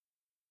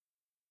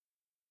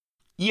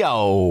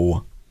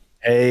Yo.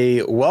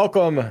 Hey,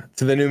 welcome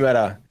to the new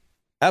meta,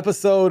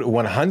 episode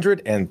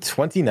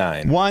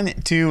 129.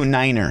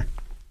 129er.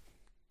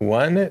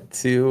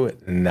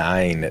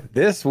 129.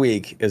 This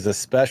week is a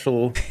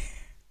special,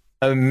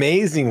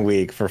 amazing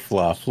week for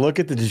Fluff. Look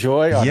at the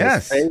joy on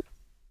his face.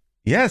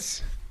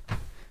 Yes.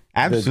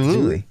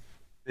 Absolutely.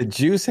 The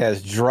juice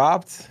has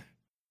dropped.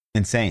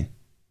 Insane.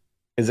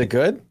 Is it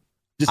good?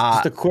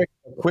 Just a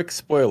quick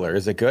spoiler.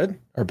 Is it good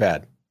or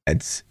bad?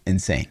 It's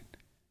insane.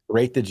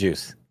 Rate the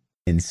juice.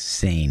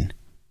 Insane.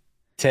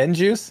 10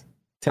 juice?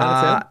 10 out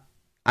of 10?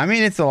 I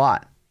mean, it's a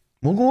lot.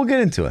 We'll get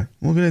into it.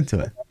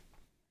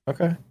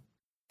 Okay.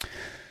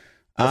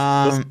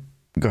 Go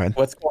ahead.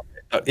 Let's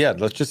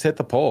just hit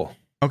the poll.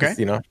 Okay.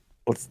 Just,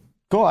 let's.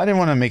 Cool. I didn't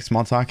want to make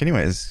small talk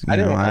anyways.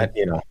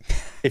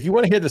 If you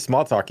want to hear the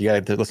small talk, you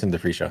got to listen to the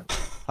free show.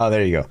 Oh,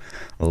 there you go.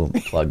 A little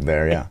plug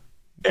there. Yeah.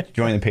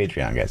 Join the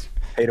Patreon, guys.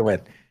 Pay to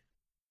win.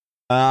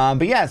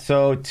 But yeah,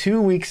 so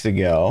 2 weeks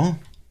ago,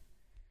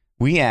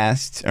 we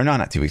asked, or no,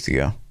 not 2 weeks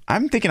ago.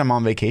 I'm thinking I'm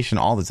on vacation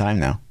all the time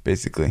now,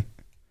 basically.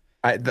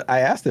 I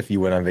asked if you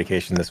went on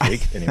vacation this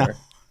week anywhere.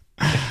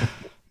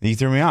 You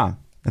threw me off.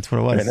 That's what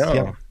it was. I know.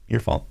 Yep,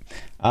 your fault.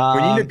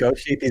 When you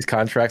negotiate these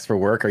contracts for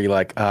work, are you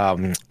like,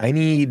 I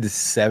need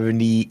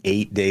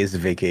 78 days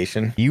of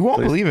vacation? You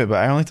won't believe it, but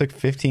I only took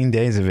 15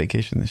 days of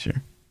vacation this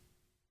year.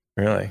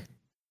 Really?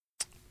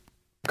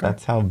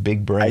 That's how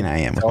big brain I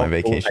am with my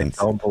vacations.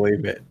 I don't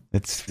believe it.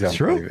 It's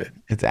true.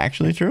 It's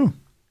actually true.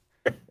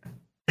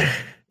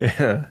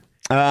 Yeah.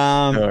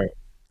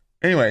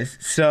 Anyways,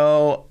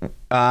 so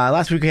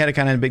last week we had a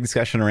kind of big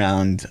discussion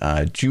around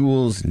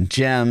jewels and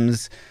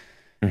gems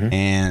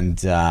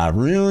and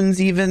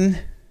runes even.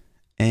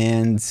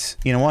 And,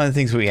 one of the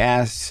things we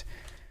asked,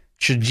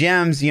 should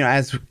gems,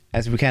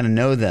 as we kind of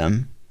know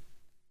them,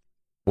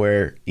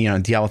 where,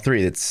 Diablo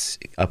 3, that's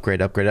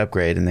upgrade,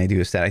 and they do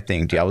a static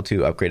thing. Diablo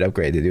 2, upgrade,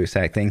 they do a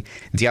static thing.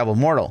 Diablo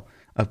Immortal,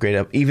 upgrade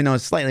up, even though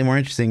it's slightly more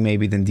interesting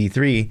maybe than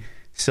D3,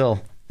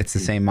 still, it's the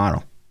same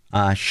model.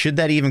 Should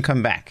that even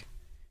come back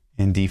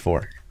in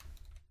D4?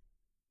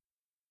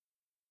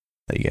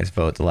 Let you guys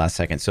vote at the last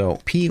second. So,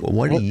 P,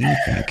 what do you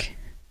think?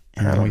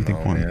 And what do you think?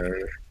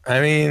 I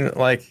mean,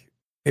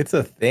 it's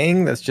a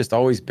thing that's just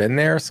always been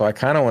there. So I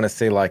kind of want to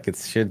say it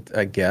should,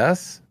 I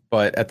guess.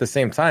 But at the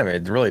same time,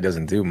 it really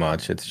doesn't do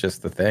much. It's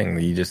just the thing.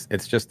 It's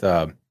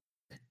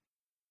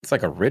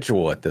like a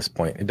ritual at this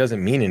point. It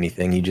doesn't mean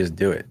anything. You just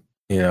do it,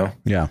 Yeah.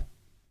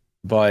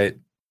 But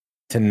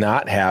to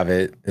not have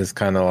it is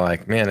kind of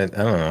like, man, I don't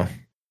know.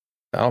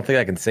 I don't think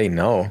I can say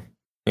no.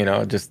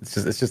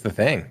 It's just the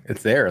thing.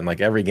 It's there in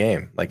every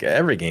game.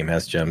 Every game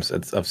has gems.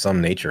 It's of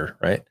some nature,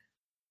 right?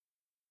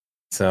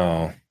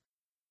 So,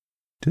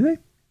 do they?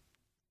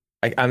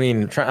 I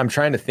mean, I'm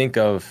trying to think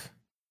of.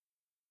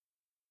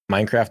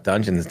 Minecraft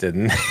Dungeons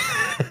didn't.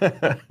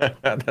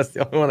 That's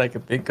the only one I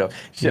can think of.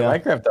 Shit, yeah.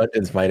 Minecraft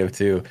Dungeons might have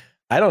too.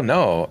 I don't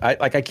know.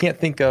 I can't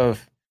think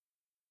of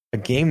a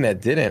game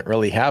that didn't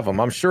really have them.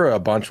 I'm sure a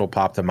bunch will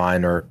pop to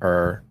mind,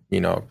 or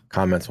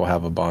comments will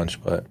have a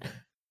bunch. But I'm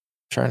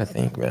trying to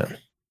think, man.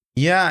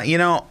 Yeah,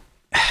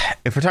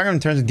 if we're talking in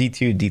terms of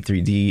D2,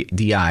 D3,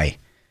 DI,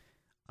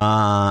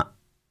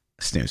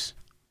 snooze.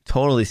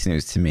 Totally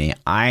snooze to me.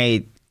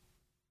 I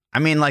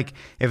mean,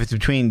 if it's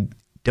between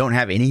don't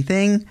have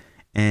anything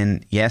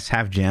and yes,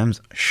 have gems,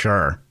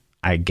 sure,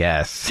 I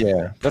guess.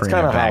 Yeah, that's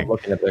kind of how I'm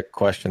looking at the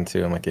question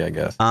too. I'm like, yeah, I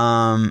guess.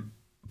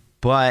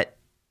 But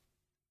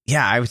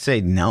yeah, I would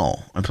say no.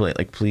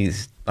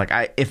 Please,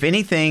 if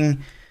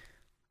anything,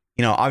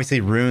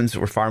 obviously runes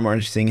were far more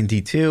interesting in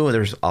D2.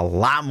 There's a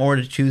lot more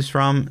to choose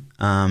from.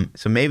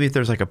 So maybe if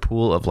there's a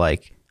pool of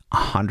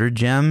 100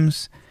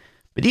 gems,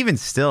 but even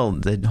still,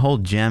 the whole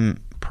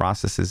gem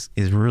process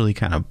is really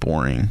kind of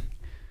boring.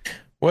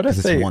 What if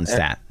it's one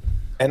stat?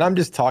 And I'm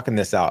just talking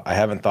this out. I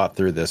haven't thought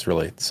through this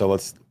really. So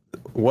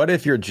what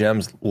if your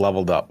gems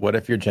leveled up? What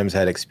if your gems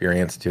had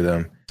experience to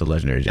them? It's a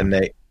legendary gem.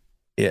 And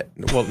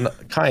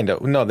kind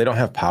of. No, they don't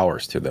have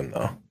powers to them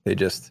though.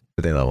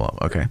 But they level up.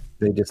 Okay.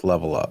 They just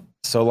level up.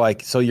 So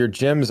so your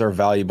gems are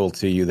valuable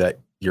to you that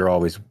you're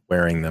always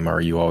wearing them,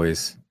 or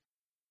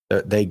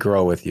they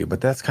grow with you.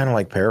 But that's kind of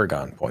like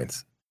Paragon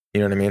points.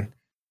 You know what I mean?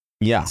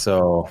 Yeah.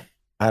 So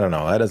I don't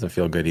know. That doesn't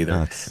feel good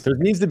either. There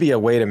needs to be a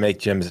way to make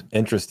gems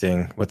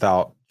interesting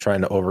without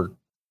trying to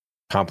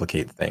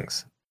overcomplicate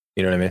things.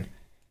 You know what I mean?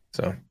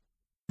 So.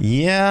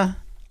 Yeah.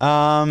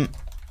 I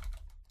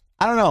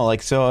don't know.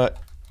 So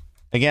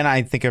again,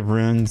 I think of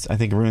runes. I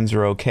think runes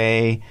are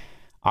okay.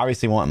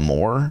 Obviously want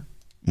more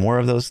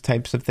of those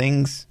types of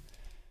things.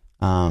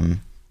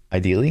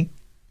 Ideally.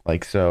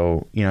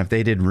 If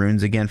they did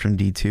runes again from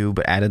D2,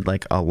 but added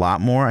a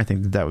lot more, I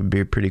think that would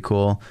be pretty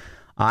cool.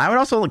 I would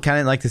also kind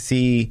of like to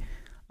see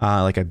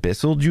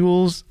abyssal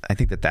jewels. I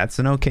think that's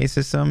an okay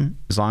system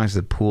as long as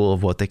the pool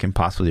of what they can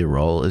possibly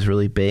roll is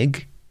really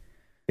big.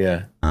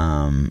 Yeah.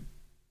 I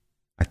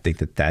think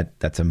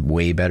that's a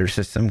way better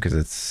system because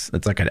it's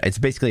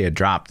basically a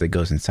drop that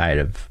goes inside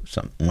of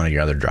one of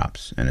your other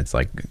drops, and it's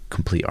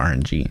complete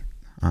RNG.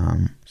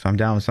 So I'm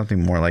down with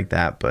something more like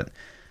that. But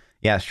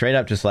yeah, straight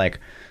up just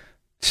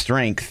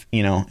strength,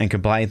 and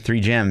combine 3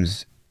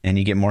 gems and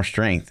you get more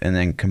strength, and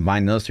then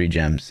combine those 3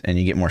 gems and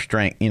you get more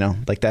strength,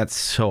 like that's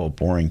so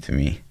boring to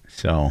me.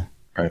 So,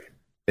 right.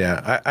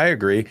 Yeah, I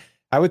agree.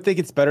 I would think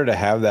it's better to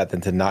have that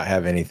than to not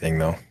have anything,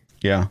 though.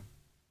 Yeah.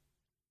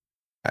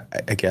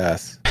 I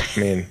guess. I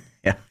mean,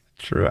 yeah,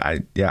 true.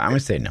 I'm going to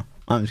say no.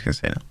 I'm just going to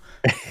say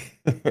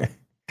no.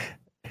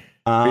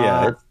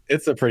 Yeah,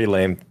 it's a pretty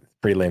lame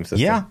system.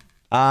 Yeah.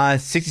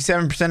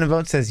 67% of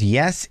votes says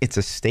yes, it's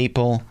a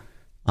staple.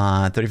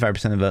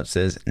 35% of votes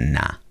says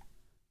nah.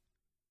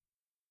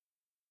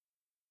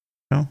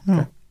 Oh,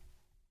 no.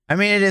 I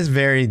mean, it is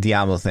very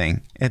Diablo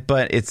thing,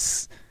 but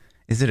is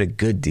it a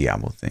good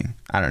Diablo thing?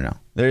 I don't know.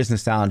 There is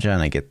nostalgia,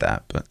 and I get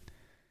that, but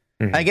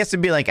I guess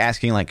it'd be like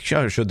asking, like,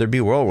 should there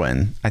be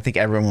Whirlwind? I think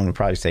everyone would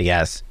probably say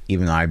yes,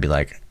 even though I'd be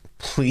like,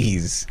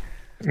 please,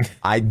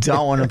 I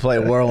don't want to play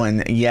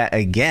Whirlwind yet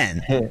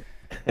again.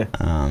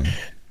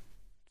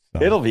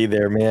 It'll be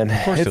there, man.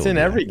 It's in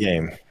every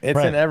game. It's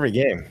in every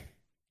game.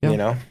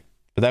 Yeah.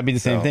 But that'd be the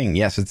same thing.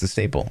 Yes, it's a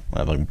staple.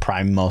 Like,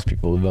 probably most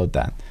people would vote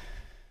that.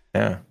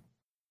 Yeah.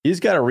 You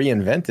just got to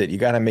reinvent it. You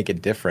got to make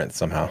it different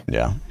somehow.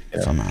 Yeah.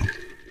 Somehow.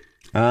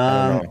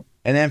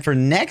 And then for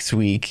next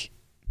week,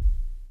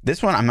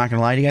 this one, I'm not going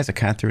to lie to you guys, I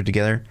kind of threw it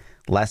together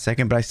last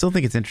second, but I still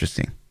think it's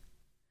interesting.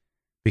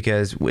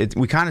 Because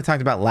we kind of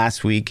talked about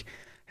last week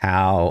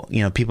how,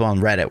 people on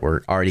Reddit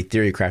were already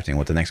theory crafting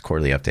what the next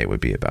quarterly update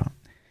would be about.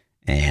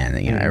 And,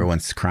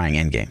 everyone's crying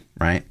endgame,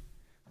 right?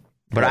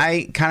 But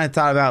I kind of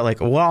thought about,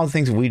 like, all the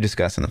things we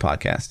discussed in the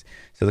podcast.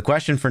 So the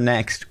question for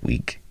next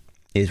week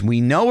is,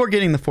 we know we're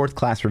getting the 4th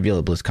class reveal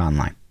at BlizzCon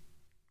Online,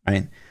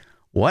 right?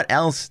 What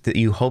else do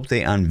you hope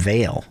they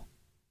unveil?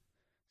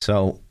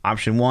 So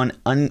option 1,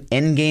 an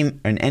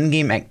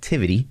endgame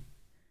activity.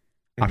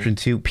 Option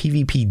 2,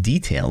 PvP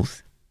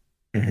details.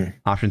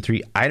 Option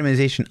 3,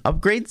 itemization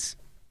upgrades.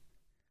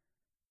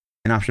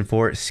 And option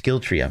 4, skill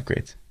tree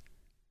upgrades.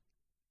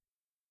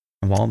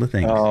 Of all the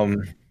things.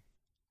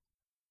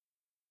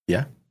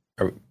 Yeah.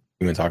 You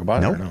want to talk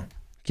about it or no?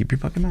 Keep your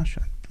fucking mouth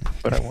shut.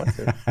 But I want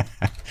to.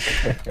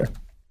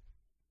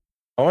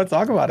 I want to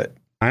talk about it.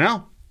 I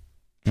know.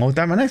 We'll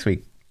talk about next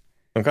week.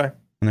 Okay.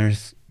 And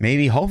there's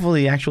maybe,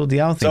 hopefully, actual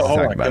Diablo things to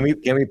talk about.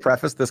 Can we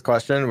preface this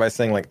question by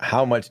saying, like,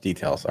 how much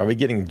details? Are we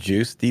getting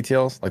juice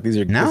details? Like, this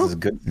is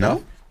good stuff?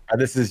 No. Or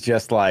this is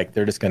just like,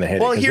 they're just going to hit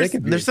it? Well,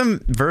 there's some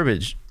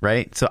verbiage,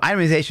 right? So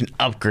itemization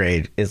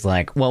upgrade is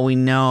like, well, we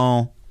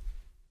know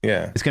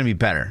it's going to be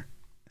better.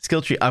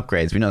 Skill tree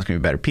upgrades, we know it's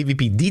going to be better.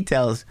 PvP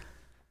details,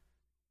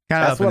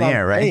 kind of up in the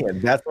air, right?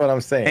 That's what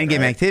I'm saying. Endgame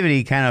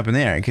activity, kind of up in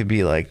the air. It could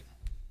be like,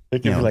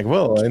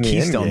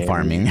 Keystone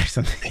farming or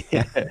something.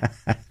 You're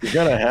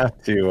gonna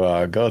have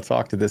to go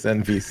talk to this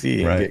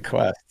NPC and get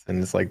quests,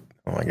 and it's like,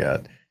 oh my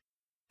god.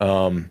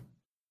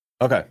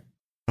 Okay.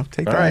 I'll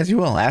take that as you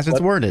will, as it's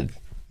worded.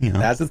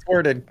 As it's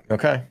worded.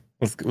 Okay.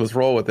 Let's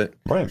roll with it.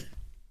 Right.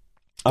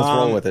 Let's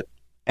roll with it.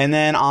 And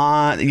then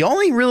on the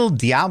only real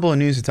Diablo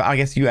news, I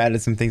guess you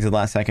added some things at the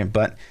last second,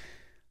 but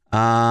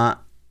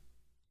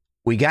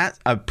we got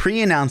a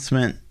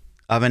pre-announcement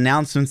of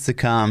announcements to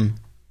come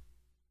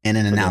and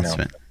an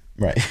announcement.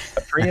 Right.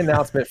 A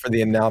pre-announcement for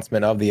the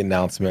announcement of the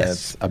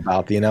announcements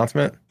about the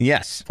announcement?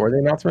 Yes. For the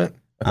announcement?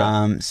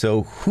 Okay.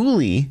 So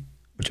Hooli,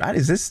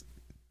 is this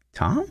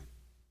Tom?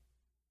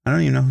 I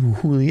don't even know who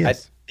Hooli is. I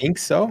think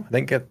so. I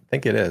think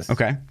it is.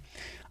 Okay.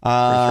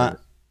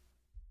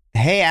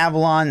 Hey,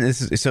 Avalon.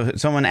 So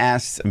someone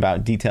asked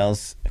about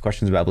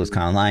questions about BlizzCon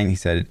Online. He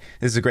said,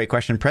 this is a great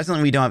question.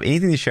 Presently, we don't have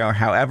anything to show.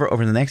 However,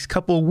 over the next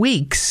couple of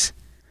weeks,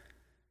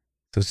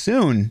 so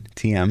soon,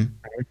 TM,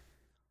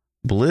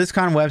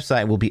 BlizzCon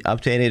website will be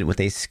updated with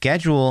a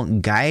schedule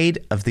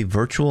guide of the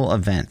virtual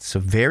events. So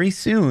very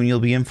soon, you'll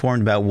be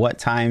informed about what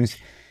times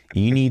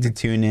you need to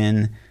tune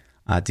in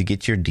to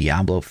get your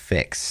Diablo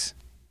fix.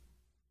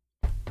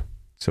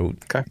 So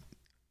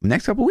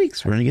next couple of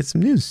weeks, we're going to get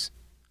some news.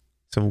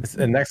 So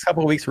the next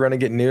couple of weeks, we're going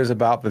to get news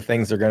about the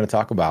things they're going to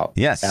talk about.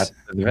 Yes.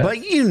 But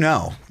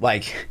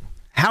like,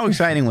 how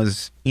exciting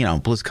was,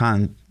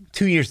 BlizzCon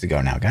 2 years ago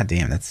now? God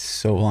damn, that's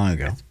so long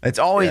ago. It's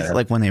always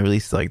like when they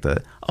released like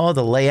the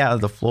layout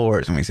of the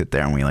floors, and we sit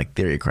there and we like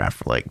theory craft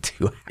for like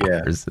 2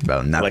 hours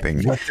about nothing.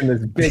 Like, what's in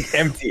this big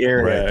empty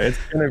area? Right. It's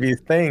going to be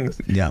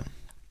things. Yeah.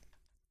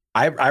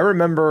 I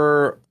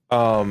remember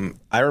in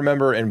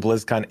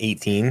BlizzCon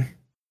 18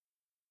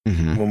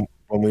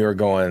 when we were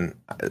going,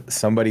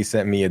 somebody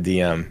sent me a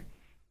DM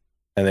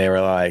and they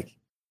were like,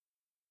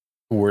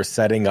 we're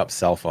setting up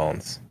cell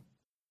phones.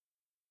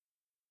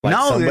 Like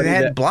no, they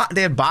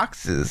had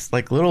boxes,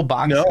 like little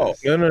boxes.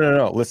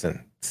 No.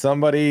 Listen,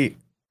 somebody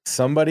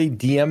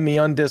DM me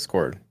on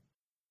Discord,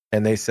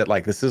 and they said,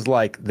 like, this is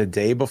like the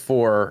day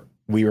before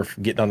we were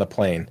getting on the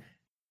plane,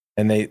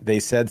 and they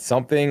said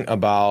something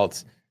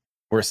about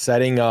we're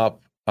setting up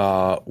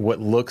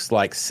what looks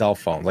like cell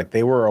phones. Like,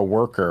 they were a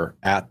worker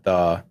at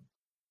the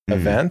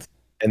event,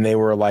 and they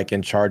were like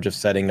in charge of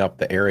setting up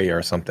the area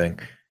or something.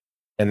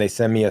 And they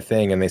sent me a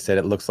thing, and they said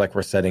it looks like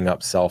we're setting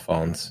up cell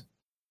phones.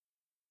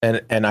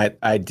 And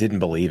I didn't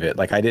believe it.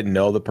 Like, I didn't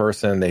know the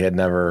person. They had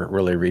never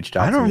really reached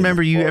out. I don't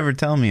remember you ever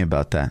telling me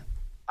about that.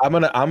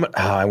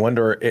 I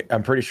wonder.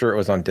 I'm pretty sure it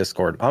was on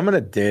Discord. I'm gonna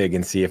dig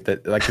and see if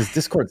that, like, because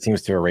Discord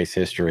seems to erase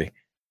history,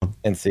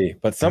 and see.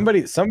 But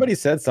somebody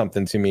said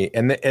something to me,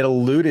 and it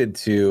alluded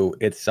to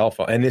its cell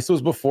phone. And this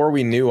was before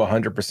we knew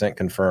 100%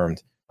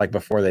 confirmed. Like,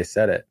 before they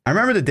said it. I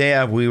remember the day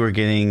of we were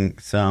getting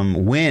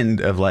some wind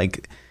of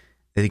like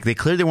they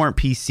clearly weren't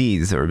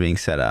PCs that were being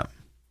set up.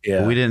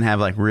 Yeah, but we didn't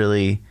have like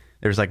really.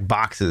 There's like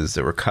boxes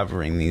that were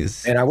covering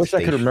these. And I wish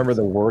stations. I could remember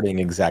the wording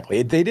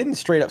exactly. They didn't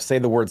straight up say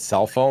the word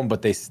cell phone,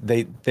 but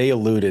they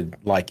alluded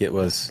like it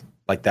was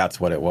like that's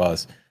what it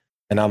was.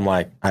 And I'm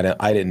like, I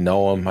didn't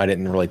know them. I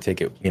didn't really take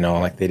it,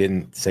 like they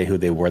didn't say who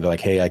they were. They're like,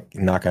 hey, I'm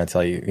not going to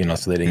tell you,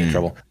 so they didn't get in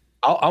trouble.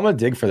 I'm going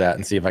to dig for that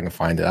and see if I can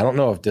find it. I don't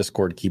know if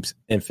Discord keeps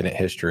infinite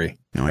history.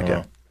 No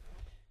idea.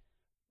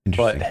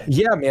 But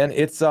yeah, man,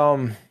 it's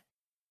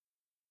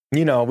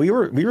we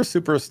were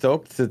super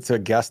stoked to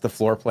guess the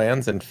floor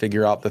plans and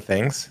figure out the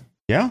things.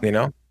 Yeah.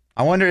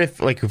 I wonder if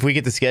we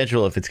get the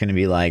schedule, if it's going to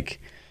be like,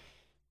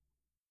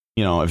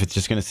 if it's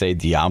just going to say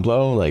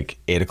Diablo, like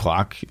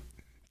 8:00,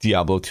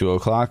 Diablo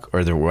 2:00,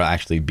 or there will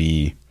actually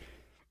be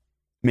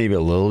maybe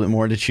a little bit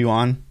more to chew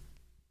on.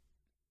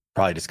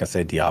 Probably just going to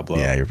say Diablo.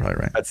 Yeah, you're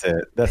probably right. That's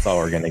it. That's all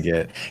we're going to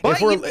get. Well,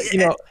 if we're,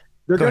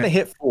 they're going to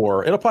hit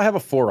 4. It'll probably have a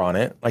 4 on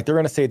it. Like, they're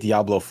going to say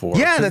Diablo 4.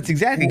 Yeah, that's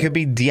exactly. It could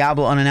be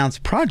Diablo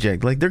unannounced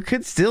project. Like, there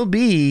could still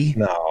be.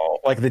 No,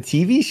 like the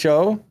TV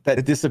show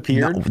that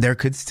disappeared. No, there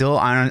could still,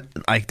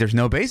 there's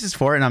no basis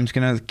for it. And I'm just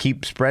going to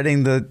keep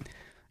spreading the,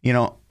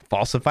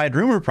 falsified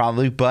rumor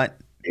probably. But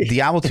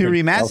Diablo 2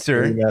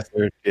 remastered.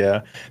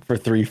 Yeah, for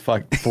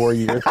 4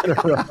 years in a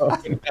row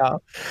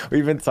now.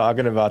 We've been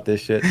talking about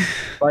this shit.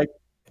 Like,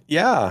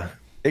 yeah.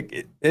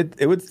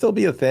 It would still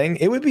be a thing.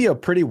 It would be a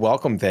pretty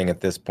welcome thing at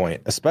this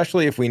point,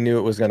 especially if we knew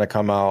it was going to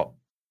come out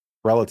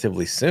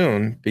relatively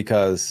soon.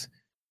 Because,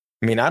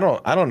 I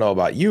don't know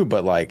about you,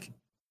 but like,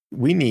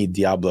 we need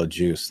Diablo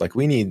juice. Like,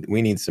 we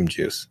need some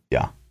juice.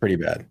 Yeah, pretty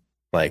bad.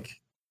 Like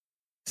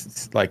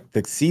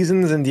the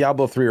seasons in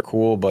Diablo 3 are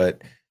cool,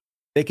 but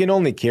they can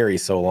only carry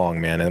so long,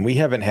 man. And we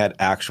haven't had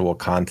actual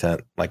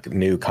content, like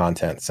new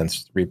content,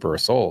 since Reaper of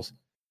Souls.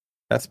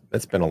 That's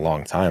been a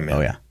long time, man.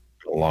 Oh yeah,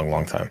 a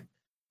long time.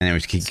 And it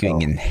was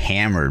getting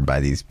hammered by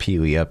these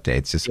POE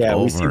updates.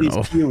 We see these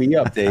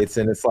POE updates,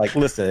 and it's like,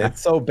 listen,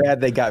 it's so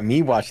bad they got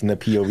me watching the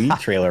POE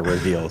trailer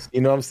reveals.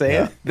 You know what I'm saying?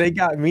 Yeah. They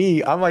got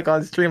me. I'm like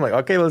on stream, like,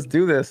 okay, let's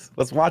do this.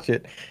 Let's watch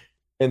it.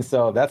 And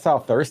so that's how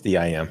thirsty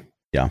I am.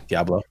 Yeah.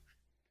 Diablo.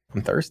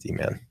 I'm thirsty,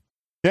 man.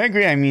 Yeah, I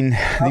agree.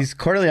 These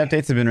quarterly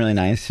updates have been really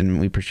nice,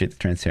 and we appreciate the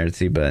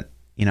transparency. But,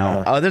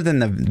 other than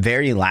the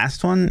very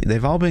last one,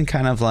 they've all been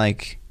kind of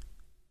like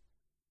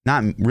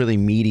not really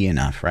meaty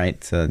enough,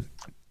 right? So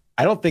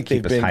I don't think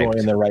they've been going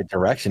in the right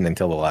direction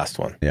until the last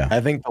one. Yeah.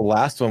 I think the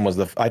last one was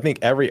I think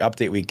every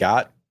update we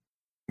got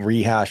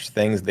rehashed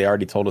things they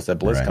already told us at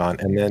BlizzCon.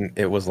 Right. And then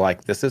it was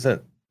like, this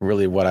isn't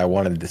really what I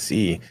wanted to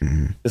see.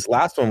 Mm-hmm. This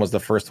last one was the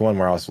first one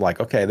where I was like,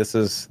 okay, this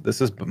is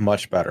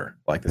much better.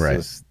 Like, this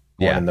is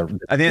I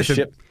think it's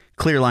a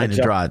clear line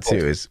to draw too.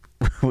 Is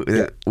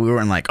we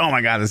weren't like, oh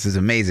my God, this is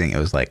amazing. It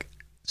was like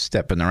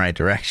step in the right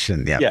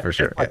direction. Yeah, for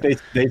sure. Like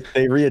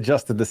they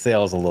readjusted the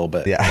sails a little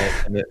bit.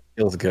 Yeah. And it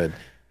feels good.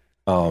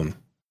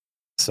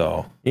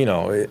 So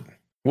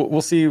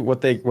we'll see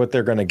what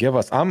they're going to give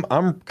us. I'm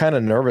kind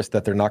of nervous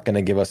that they're not going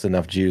to give us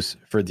enough juice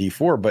for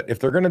D4. But if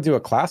they're going to do a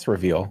class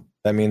reveal,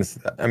 that means,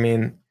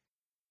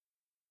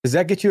 does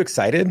that get you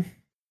excited?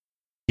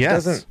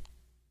 Yes. Does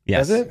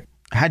it?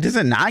 Does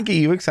it not get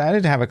you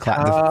excited to have the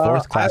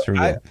fourth class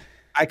reveal?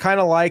 I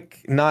kind of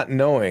like not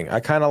knowing. I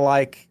kind of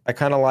like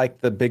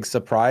the big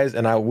surprise,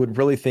 and I would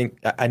really think.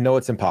 I know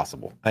it's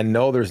impossible. I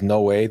know there's no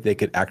way they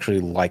could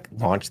actually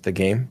launch the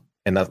game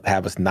and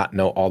have us not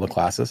know all the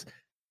classes.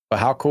 But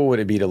how cool would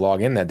it be to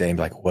log in that day and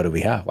be like, what do we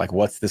have? Like,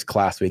 what's this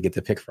class we get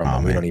to pick from?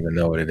 And we don't even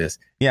know what it is.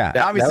 Yeah,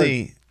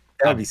 obviously,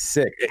 that would be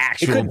sick.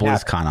 Actual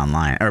BlizzCon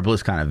online or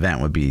BlizzCon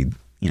event would be,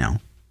 a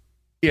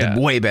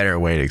way better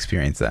way to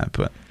experience that.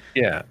 But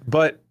yeah,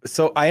 but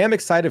so I am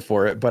excited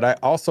for it, but I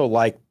also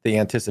like the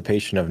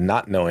anticipation of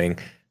not knowing.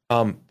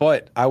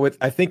 But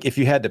I think if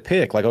you had to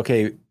pick, like,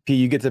 okay, P,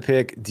 you get to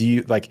pick, do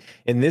you like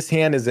in this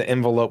hand is an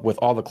envelope with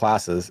all the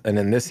classes, and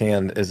in this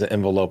hand is an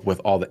envelope with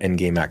all the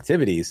end-game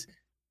activities.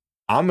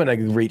 I'm going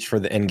to reach for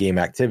the end-game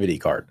activity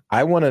card.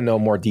 I want to know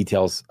more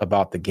details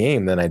about the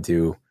game than I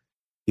do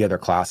the other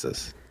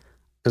classes,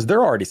 because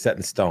they're already set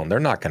in stone. They're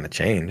not going to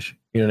change.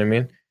 You know what I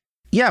mean?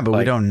 Yeah, but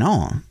we don't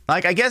know.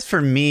 Like, I guess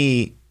for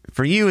me,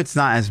 for you, it's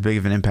not as big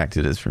of an impact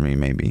as it is for me,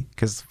 maybe.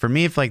 Because for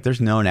me, if like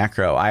there's no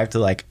necro, I have to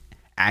like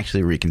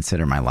actually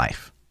reconsider my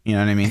life. You know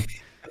what I mean?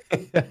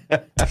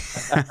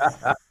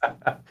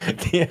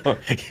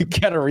 You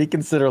gotta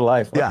reconsider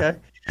life. Yeah. Okay.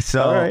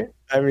 So all right.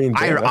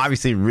 I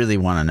obviously really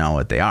want to know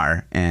what they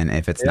are, and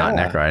if it's not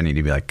necro, I need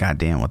to be like, God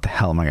damn, what the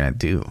hell am I gonna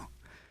do?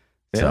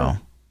 Yeah. So,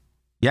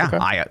 yeah,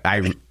 okay.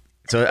 I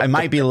So it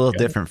might be a little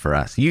different for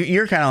us.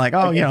 You're kind of like,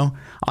 oh,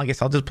 I guess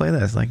I'll just play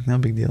this. Like, no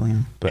big deal,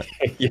 But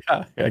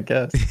yeah, I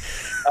guess.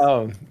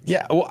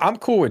 Yeah, well, I'm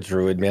cool with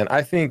Druid, man.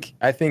 I think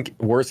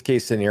worst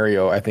case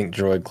scenario, I think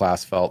Druid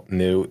class felt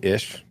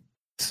new-ish.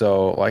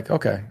 So like,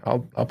 okay,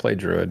 I'll play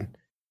Druid,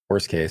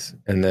 worst case,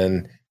 and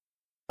then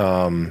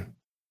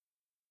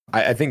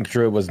I think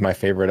Druid was my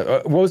favorite.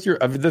 What was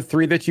of the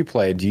three that you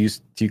played? Do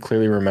you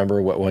clearly remember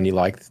what one you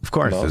liked? Of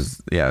course,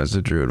 it was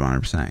a Druid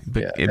 100%.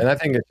 But and I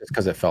think it's just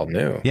because it felt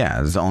new. Yeah,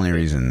 it was the only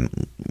reason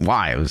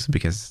why. It was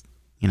because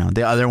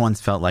the other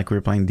ones felt like we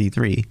were playing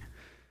D3.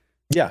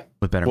 Yeah,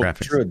 with better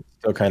graphics. Druid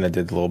still kind of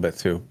did a little bit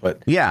too,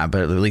 but yeah,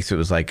 but at least it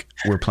was like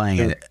we're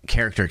playing a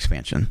character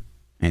expansion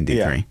in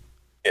D3.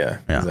 Yeah,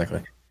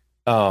 exactly.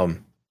 But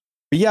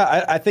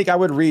yeah, I think I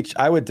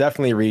would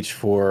definitely reach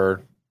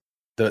for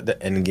the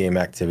end game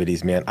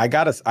activities, man.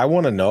 I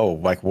want to know,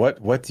 like,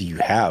 what do you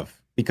have?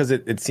 Because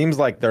it seems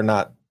like they're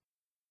not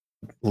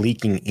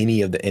leaking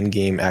any of the end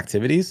game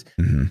activities.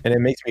 And it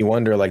makes me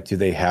wonder, like, do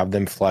they have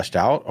them fleshed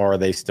out, or are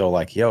they still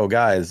like, yo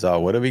guys,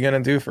 what are we going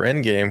to do for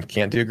end game?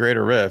 Can't do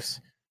greater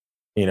rifts,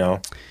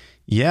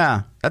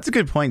 Yeah, that's a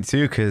good point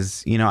too.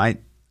 Cause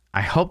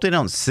I hope they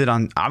don't sit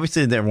on,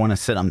 obviously they want to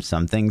sit on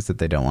some things that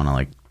they don't want to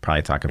like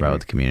probably talk about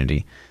with the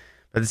community.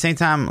 But at the same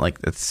time, like,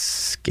 that's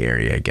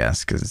scary, I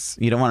guess, because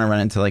you don't want to run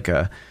into like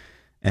a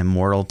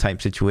immortal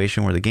type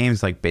situation where the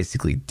game's like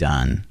basically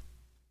done,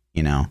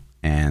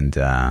 and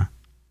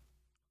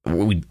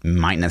we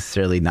might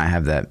necessarily not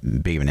have that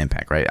big of an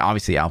impact, right?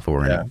 Obviously, alpha,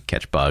 we're going to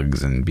catch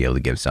bugs and be able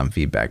to give some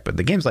feedback, but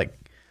the game's like,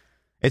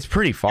 it's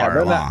pretty far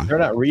along. They're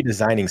not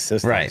redesigning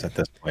systems at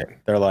this point.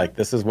 They're like,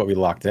 this is what we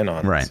locked in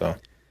on. Right.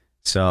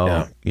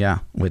 So yeah,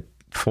 with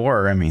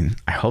 4, I mean,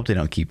 I hope they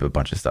don't keep a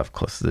bunch of stuff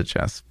close to the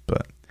chest,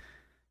 but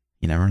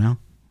you never know,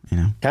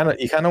 You kind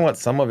of want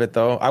some of it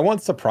though. I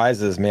want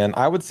surprises, man.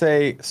 I would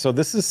say, so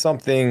this is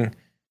something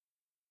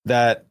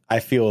that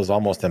I feel is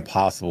almost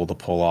impossible to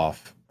pull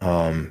off.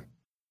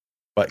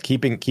 But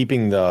keeping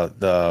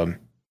the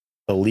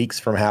leaks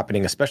from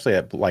happening, especially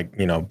at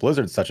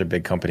Blizzard's such a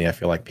big company, I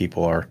feel like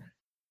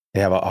they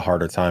have a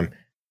harder time.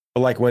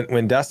 But like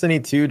when Destiny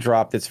 2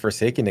 dropped its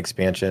Forsaken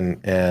expansion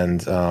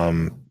and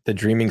the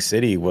Dreaming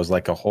City was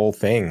like a whole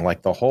thing,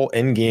 like the whole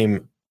end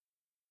game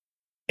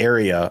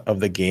area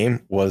of the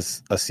game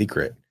was a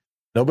secret.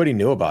 Nobody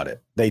knew about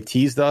it. They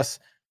teased us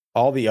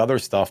all the other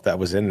stuff that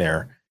was in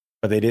there,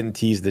 but they didn't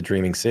tease the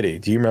Dreaming City.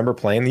 Do you remember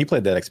playing? You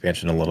played that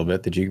expansion a little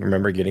bit. Did you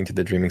remember getting to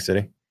the Dreaming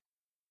City?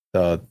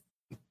 You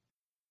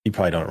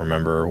probably don't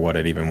remember what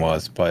it even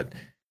was, but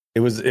it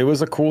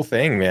was a cool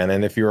thing, man.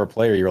 And if you were a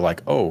player, you were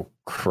like, oh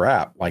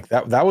crap, like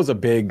that was a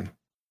big,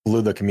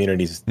 blew the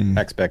community's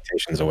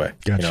expectations away.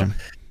 Gotcha.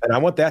 And I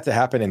want that to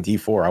happen in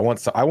D4.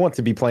 I want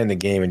to be playing the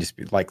game and just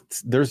be like,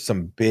 there's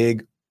some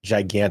big,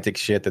 gigantic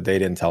shit that they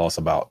didn't tell us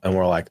about, and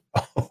we're like,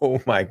 oh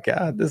my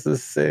god, this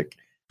is sick.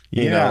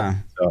 Yeah,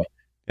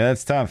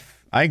 that's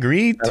tough. I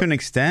agree to an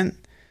extent.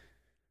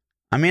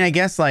 I mean, I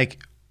guess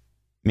like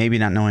maybe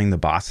not knowing the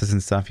bosses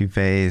and stuff you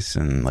face,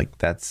 and like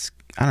that's,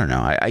 I don't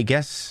know. I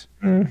guess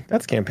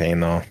that's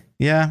campaign though.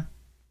 Yeah,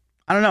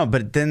 I don't know.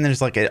 But then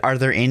there's like, are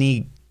there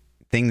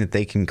anything that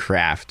they can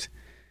craft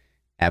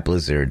at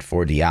Blizzard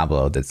for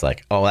Diablo that's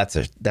like, oh,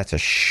 that's a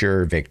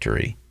sure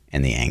victory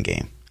in the end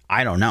game?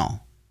 I don't know.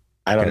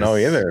 I don't know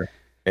either.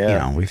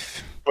 Yeah,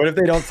 what if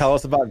they don't tell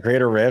us about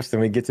greater rifts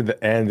and we get to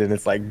the end and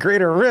it's like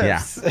greater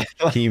rifts?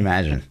 Yeah. Can you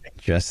imagine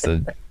just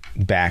the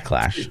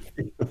backlash?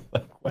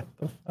 Like, what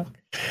the fuck?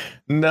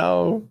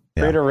 No.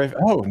 Greater rift.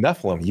 Oh,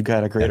 Nephilim, you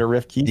got a greater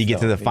rift key. You get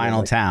to the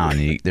final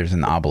town. There's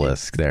an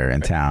obelisk there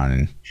in town,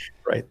 and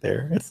right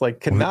there, it's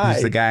like,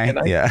 who's the guy?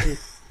 Yeah.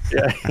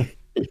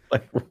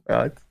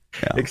 Like,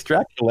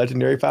 extract your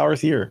legendary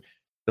powers here.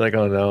 You're like,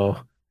 oh no.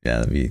 Yeah,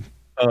 that'd be.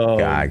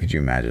 God, could you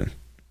imagine?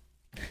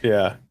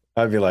 Yeah,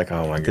 I'd be like,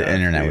 oh my god, the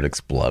internet would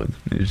explode.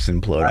 It just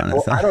implode on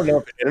itself. I don't know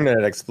if the internet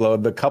would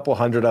explode. The couple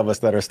hundred of us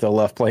that are still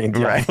left playing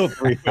Diablo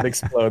 3 would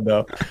explode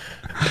though.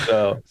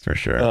 So for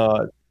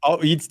sure.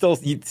 You'd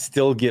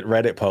still get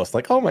Reddit posts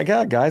like, oh my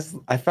god, guys,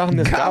 I found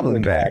this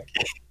goblin pack.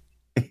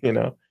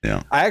 Yeah.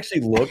 I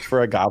actually looked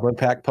for a goblin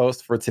pack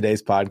post for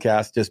today's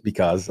podcast just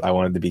because I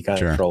wanted to be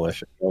kind of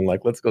trollish. I'm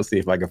like, let's go see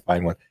if I can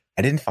find one.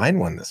 I didn't find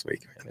one this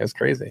week, man. It was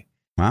crazy.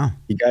 Wow.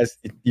 You guys,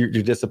 you're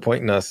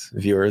disappointing us,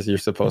 viewers. You're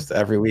supposed to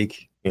every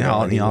week.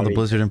 All the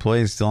Blizzard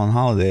employees still on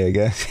holiday, I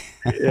guess.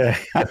 Yeah.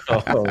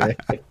 Oh, man.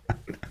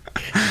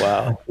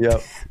 Wow.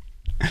 Yep.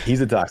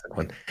 He's a toxic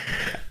one.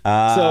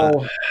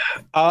 So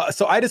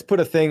I just put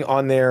a thing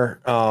on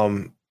there.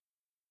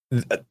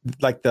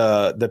 Like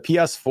the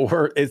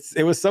PS4,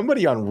 it was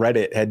somebody on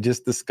Reddit had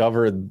just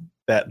discovered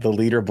that the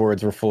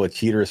leaderboards were full of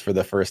cheaters for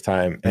the first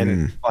time,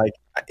 and like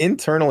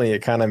internally it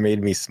kind of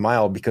made me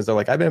smile because they're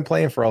like, I've been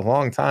playing for a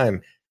long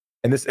time,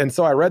 and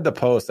so I read the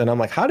post and I'm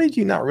like, how did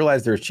you not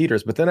realize they're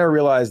cheaters? But then I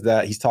realized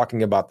that he's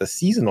talking about the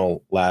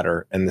seasonal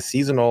ladder, and the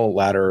seasonal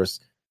ladders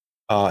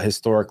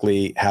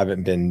historically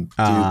haven't been duped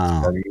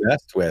or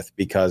messed with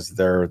because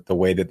they're the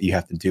way that you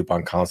have to dupe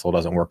on console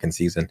doesn't work in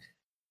season.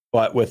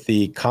 But with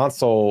the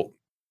console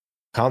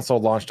console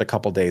launched a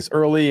couple days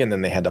early, and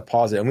then they had to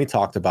pause it, and we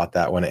talked about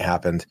that when it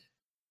happened.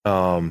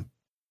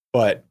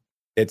 But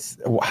it's,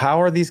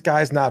 how are these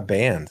guys not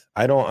banned?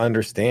 I don't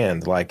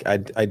understand. Like, I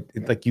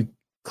like, you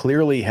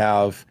clearly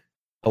have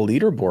a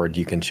leaderboard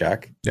you can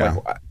check. Yeah.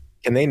 Like,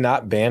 can they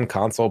not ban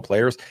console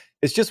players?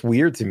 It's just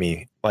weird to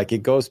me. Like,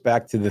 it goes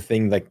back to the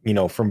thing, like, you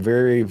know, from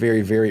very,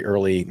 very, very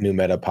early New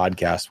Meta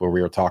podcast where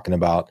we were talking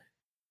about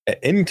an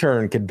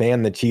intern could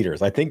ban the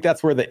cheaters. I think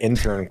that's where the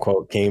intern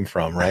quote came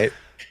from, right?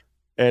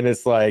 And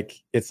it's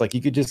like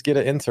you could just get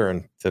an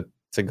intern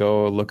to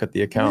go look at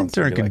the accounts.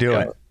 Intern could do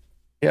it.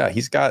 Yeah,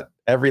 he's got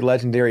every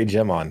legendary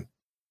gem on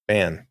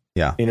ban.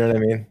 Yeah. You know what I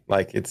mean?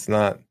 Like, it's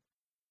not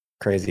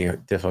crazy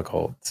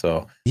difficult.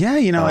 So yeah,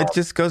 you know, it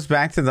just goes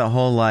back to the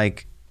whole,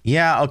 like,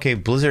 yeah, okay,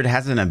 Blizzard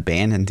hasn't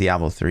abandoned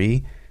Diablo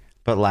 3,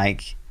 but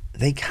like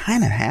they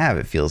kind of have,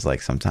 it feels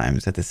like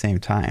sometimes at the same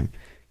time.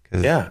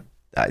 Yeah.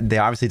 They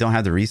obviously don't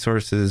have the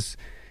resources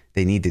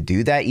they need to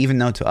do that, even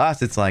though to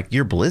us it's like,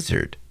 you're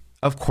Blizzard.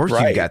 Of course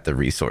you got the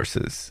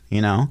resources,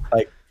 you know?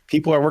 Like,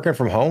 people are working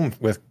from home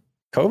with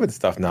COVID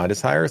stuff now.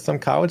 Just hire some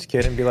college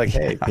kid and be like,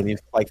 hey, can you,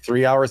 like,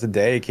 3 hours a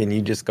day, can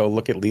you just go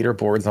look at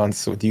leaderboards on,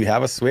 do you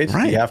have a Switch?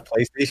 Right. Do you have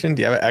PlayStation?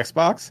 Do you have an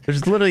Xbox?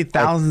 There's literally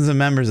thousands of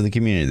members of the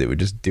community that would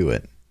just do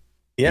it.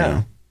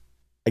 Yeah.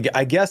 You know?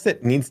 I guess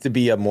it needs to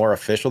be a more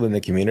official than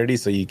the community.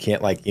 So you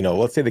can't, like, you know,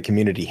 let's say the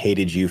community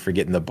hated you for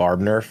getting the Barb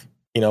nerf,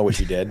 you know, which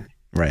you did.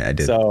 Right, I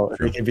did. So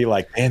you can be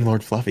like, man,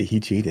 Lord Fluffy, he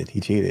cheated,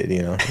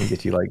 you know, and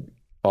get you like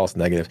false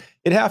negative.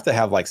 It'd have to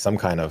have like some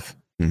kind of,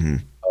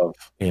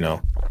 you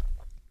know,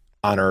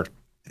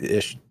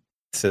 honor-ish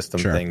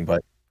system thing.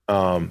 But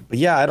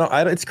yeah, I don't,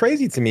 it's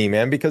crazy to me,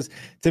 man, because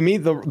to me,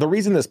 the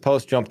reason this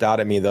post jumped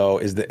out at me though,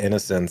 is the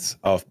innocence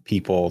of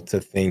people to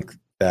think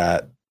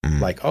that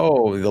like,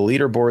 oh, the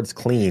leaderboard's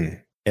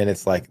clean. And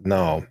it's like,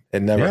 no,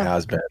 it never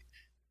has been.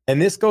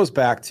 And this goes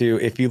back to,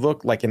 if you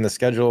look like in the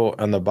schedule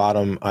on the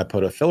bottom, I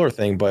put a filler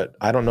thing, but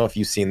I don't know if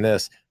you've seen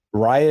this.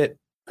 Riot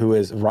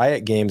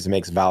Games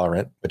makes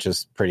Valorant, which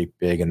is pretty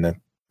big in the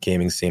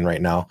gaming scene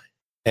right now.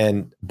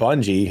 And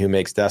Bungie, who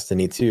makes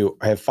Destiny 2,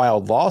 have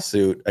filed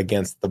lawsuit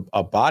against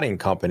a botting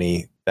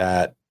company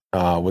that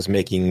was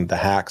making the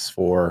hacks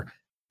for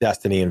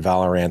Destiny and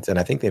Valorant, and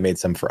I think they made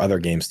some for other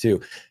games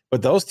too.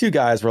 But those two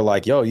guys were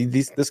like, "Yo,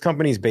 this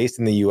company's based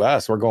in the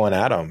U.S. We're going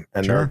at them,"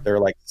 and they're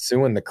like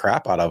suing the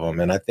crap out of them.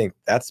 And I think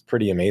that's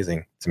pretty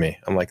amazing to me.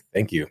 I'm like,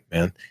 "Thank you,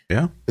 man."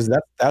 Yeah, because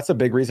that's a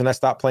big reason I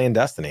stopped playing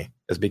Destiny,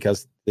 is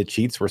because the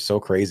cheats were so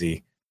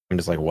crazy. I'm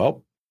just like,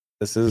 well,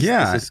 this is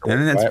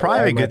and it's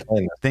probably a good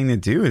thing to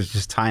do is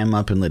just tie them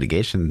up in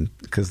litigation,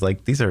 because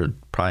like these are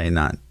probably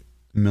not $1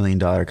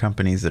 million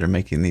companies that are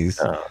making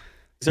these.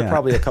 These are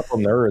probably a couple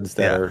nerds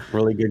that are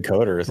really good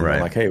coders, and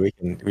they're like, hey, we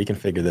can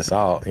figure this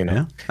out, you know.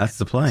 Yeah, that's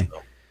the play. So,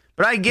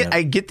 but I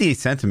get the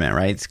sentiment,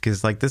 right?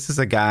 Because like this is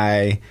a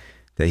guy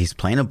that he's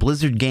playing a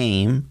Blizzard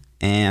game,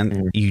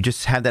 and you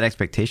just have that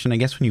expectation, I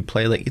guess, when you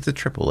play, like, it's a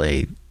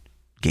AAA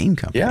game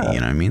company. You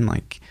know what I mean?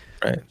 Like,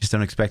 just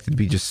don't expect it to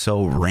be just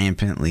so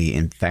rampantly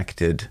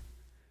infected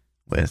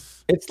with.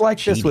 It's like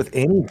cheating. this with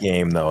any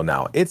game though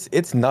now.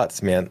 It's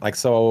nuts, man. Like,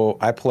 so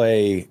I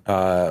play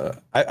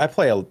I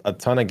play a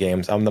ton of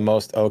games. I'm the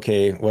most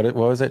okay, what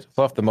was it?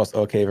 Fluff, the most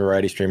okay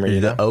variety streamer.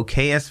 You're the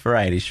okayest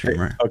variety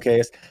streamer.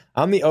 Okayest.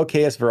 I'm the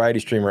okayest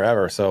variety streamer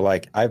ever. So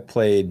like, I've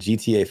played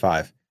GTA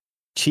 5.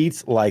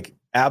 Cheats like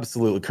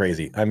absolutely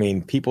crazy. I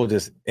mean, people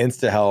just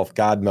insta health,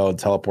 God mode,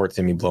 teleport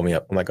to me, blow me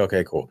up. I'm like,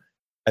 okay, cool.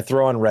 I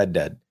throw on Red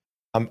Dead.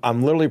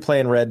 I'm literally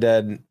playing Red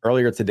Dead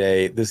earlier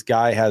today. This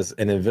guy has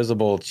an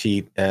invisible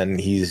cheat, and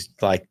he's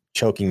like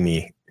choking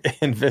me,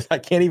 and I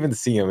can't even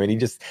see him. And he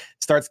just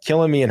starts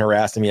killing me and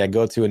harassing me. I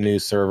go to a new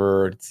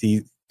server.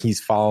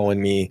 He's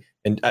following me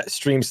and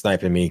stream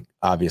sniping me,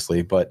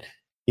 obviously. But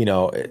you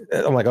know,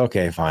 I'm like,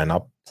 okay, fine,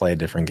 I'll play a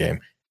different game.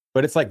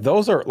 But it's like,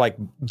 those are like,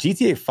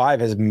 GTA 5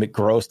 has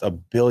grossed $1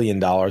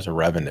 billion of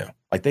revenue.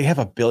 Like, they have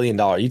 $1 billion.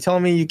 You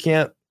telling me you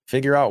can't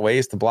figure out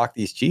ways to block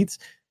these cheats?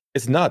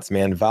 It's nuts,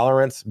 man.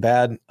 Valorant's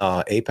bad.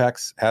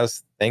 Apex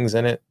has things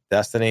in it.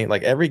 Destiny,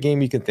 like every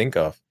game you can think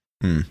of.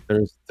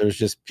 There's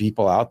just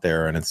people out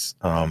there, and it's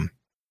I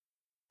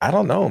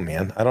don't know,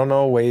 man. I don't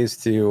know ways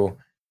to.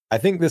 I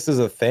think this is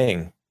a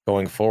thing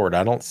going forward.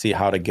 I don't see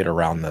how to get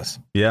around this.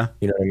 Yeah,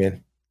 you know what I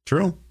mean.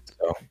 True.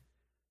 So,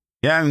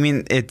 yeah, I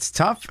mean, it's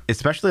tough,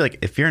 especially like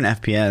if you're an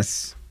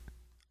FPS.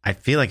 I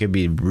feel like it'd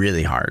be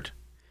really hard,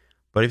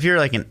 but if you're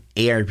like an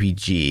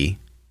ARPG,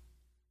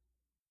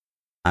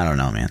 I don't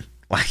know, man.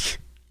 Like,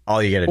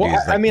 all you got to do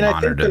is like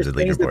monitor those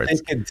leaderboards. They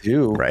could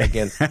do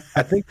against.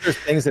 I think there's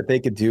things that they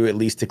could do at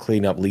least to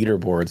clean up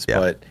leaderboards,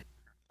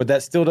 but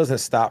that still doesn't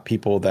stop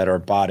people that are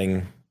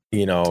botting,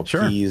 you know,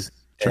 keys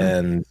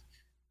and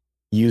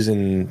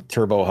using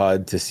Turbo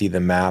HUD to see the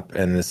map.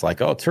 And it's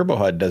like, oh, Turbo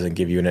HUD doesn't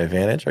give you an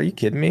advantage. Are you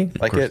kidding me?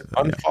 Like, it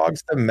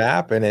unfogs the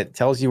map and it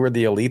tells you where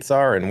the elites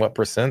are and what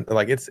percent.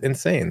 Like, it's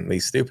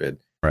insanely stupid.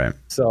 Right.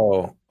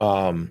 So,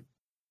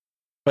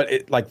 but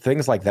it, like,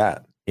 things like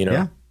that, you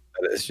know.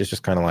 It's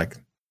just kind of like,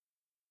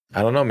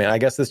 I don't know, man. I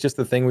guess it's just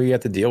the thing where you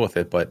have to deal with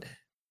it. But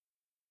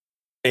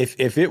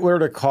if it were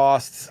to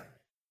cost,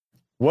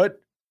 what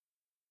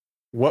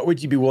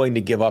would you be willing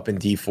to give up in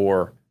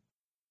D4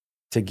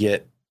 to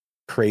get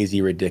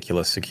crazy,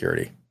 ridiculous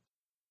security?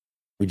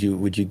 Would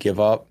you give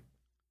up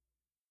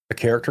a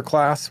character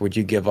class? Would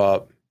you give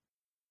up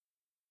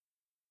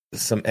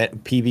some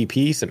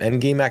PvP, some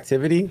end game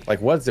activity?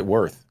 Like, what's it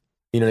worth?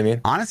 You know what I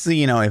mean?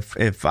 Honestly,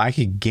 if I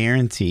could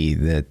guarantee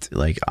that,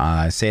 like,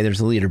 say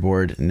there's a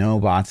leaderboard, no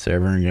bots are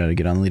ever going to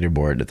get on the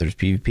leaderboard, that there's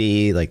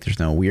PvP, like there's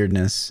no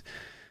weirdness,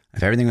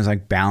 if everything was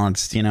like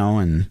balanced,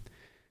 and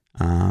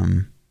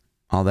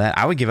all that,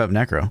 I would give up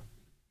Necro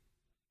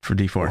for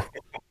D4.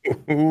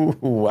 Ooh,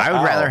 wow. I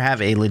would rather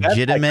have a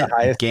legitimate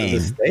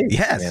game.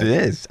 Yes, man. It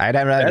is. I'd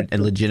rather have a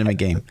legitimate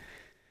game.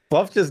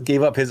 Fluff just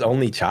gave up his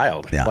only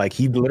child. Yeah. Like,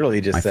 he literally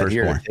just said,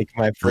 "Here, take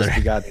my first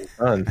begotten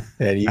son,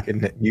 and you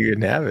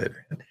can have it."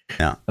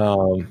 Yeah.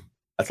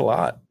 That's a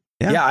lot.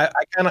 Yeah.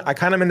 I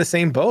kind of in the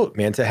same boat,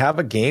 man. To have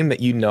a game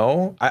that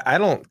I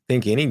don't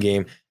think any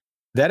game,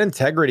 that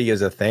integrity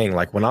is a thing.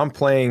 Like, when I'm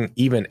playing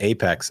even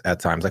Apex at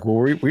times, like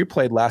we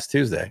played last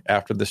Tuesday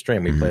after the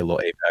stream, we played a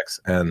little Apex,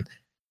 and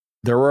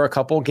there were a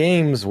couple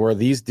games where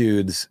these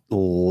dudes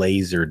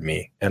lasered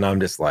me, and I'm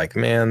just like,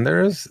 man,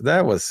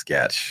 that was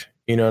sketch.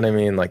 You know what I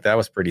mean? Like, that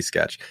was pretty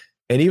sketch.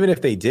 And even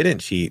if they didn't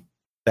cheat,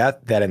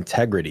 that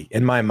integrity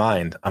in my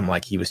mind, I'm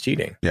like, he was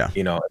cheating. Yeah.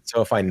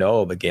 So if I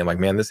know the game, like,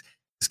 man, this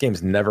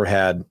game's never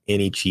had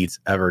any cheats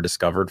ever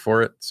discovered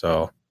for it.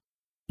 So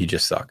you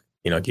just suck.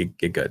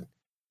 Get good.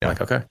 Yeah.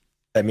 Like, okay,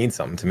 that means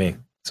something to me.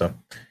 So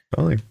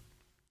totally.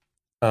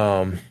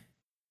 But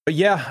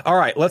yeah, all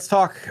right. Let's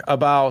talk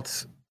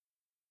about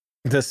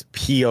this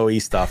POE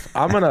stuff.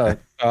 I'm gonna.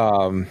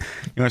 You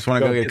just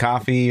want to go get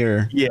coffee,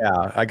 or?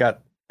 Yeah, I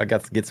got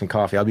to get some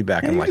coffee. I'll be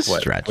back in like what?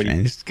 Stretch,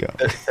 man. Just go.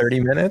 30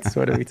 minutes.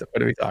 What are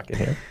we talking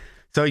here?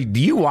 So, do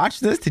you watch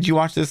this? Did you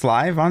watch this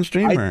live on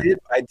stream?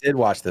 I did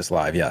watch this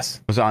live. Yes.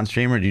 Was it on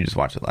stream, or did you just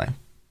watch it live?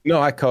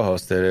 No, I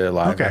co-hosted it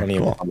live. Okay, I don't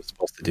even know if I'm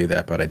supposed to do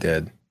that, but I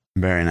did.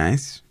 Very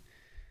nice.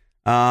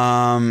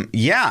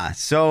 Yeah.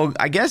 So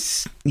I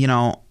guess,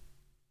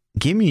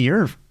 give me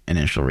your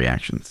initial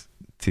reactions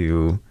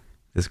to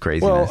this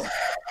craziness.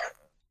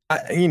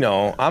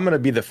 Well, I'm going to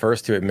be the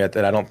first to admit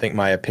that I don't think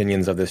my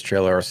opinions of this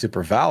trailer are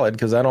super valid,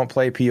 because I don't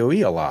play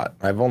POE a lot.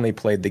 I've only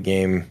played the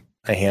game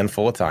a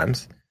handful of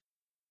times.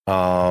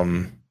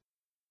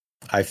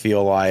 I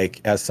feel like,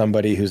 as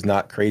somebody who's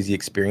not crazy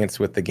experienced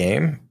with the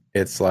game,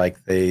 it's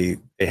like they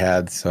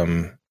had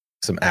some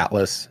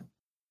Atlas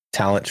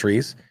talent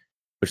trees,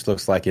 which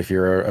looks like if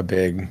you're a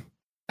big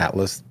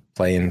Atlas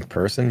playing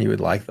person, you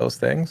would like those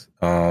things.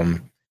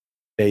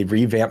 They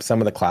revamped some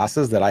of the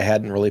classes that I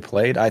hadn't really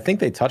played. I think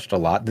they touched a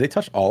lot. Did they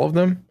touch all of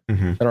them?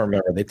 Mm-hmm. I don't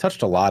remember. They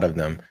touched a lot of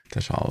them.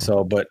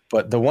 So, but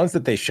the ones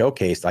that they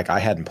showcased, like, I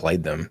hadn't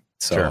played them.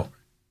 So sure.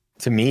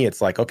 To me,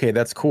 it's like, okay,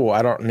 that's cool.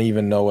 I don't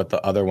even know what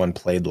the other one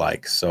played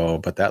like. So,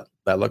 but that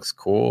looks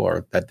cool,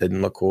 or that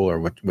didn't look cool, or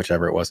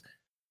whichever it was.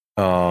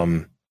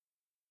 And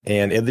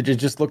it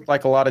just looked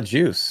like a lot of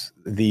juice.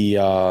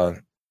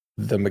 I'm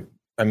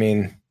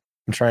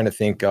trying to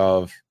think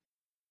of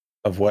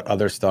what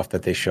other stuff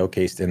that they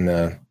showcased in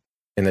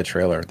the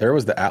trailer. There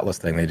was the Atlas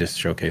thing. They just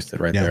showcased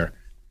it right there.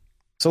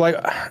 So, like,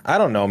 I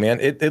don't know, man.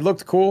 It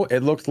looked cool.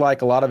 It looked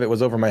like a lot of it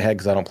was over my head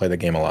because I don't play the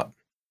game a lot.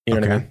 You know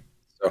what I mean?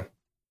 So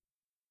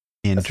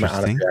that's my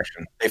honest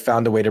reaction. They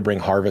found a way to bring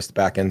Harvest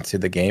back into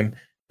the game.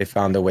 They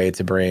found a way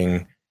to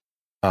bring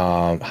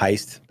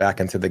Heist back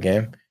into the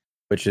game,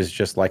 which is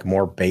just like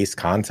more base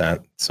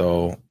content.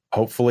 So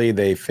hopefully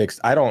they fixed.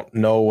 I don't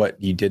know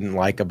what you didn't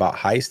like about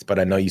Heist, but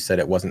I know you said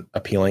it wasn't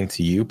appealing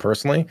to you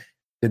personally.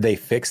 Did they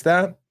fix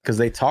that? Because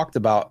they talked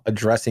about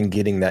addressing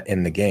getting that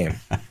in the game.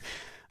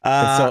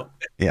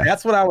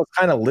 That's what I was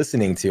kind of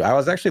listening to. I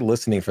was actually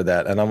listening for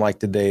that. And I'm like,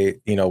 did they,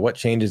 what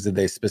changes did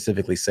they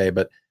specifically say?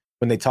 But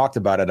when they talked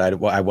about it,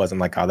 I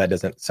wasn't like, oh, that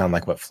doesn't sound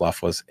like what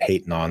Fluff was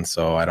hating on.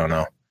 So I don't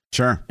know.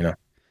 Sure.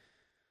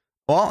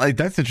 Well,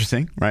 that's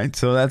interesting, right?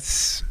 So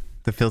that's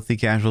the filthy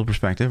casual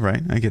perspective,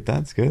 right? I get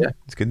that. It's good. Yeah.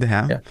 It's good to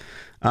have.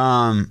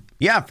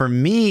 Yeah. For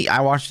me,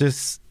 I watched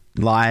this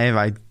live.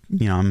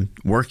 I'm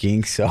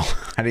working, so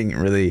I didn't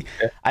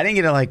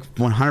get to like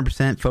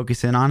 100%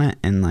 focus in on it.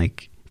 And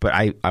like, but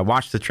I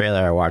watched the trailer.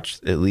 I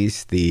watched at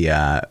least the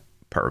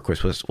part where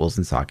Chris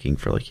Wilson's talking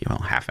for like,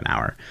 half an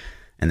hour.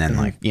 And then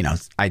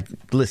I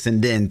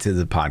listened into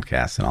the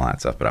podcast and all that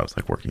stuff, but I was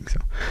like working. So,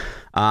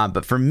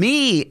 but for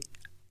me,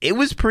 it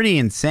was pretty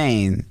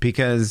insane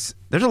because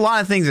there's a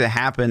lot of things that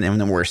happened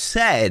and were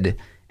said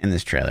in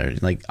this trailer.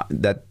 Like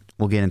that,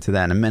 we'll get into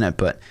that in a minute.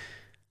 But,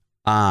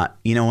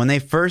 when they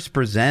first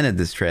presented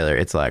this trailer,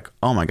 it's like,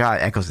 oh my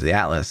God, Echoes of the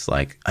Atlas,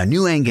 like a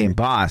new endgame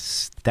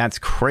boss. That's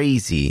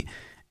crazy.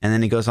 And then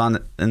they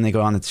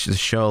go on to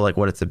show like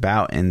what it's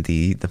about in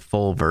the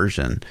full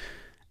version.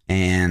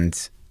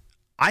 And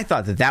I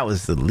thought that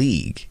was the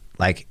League.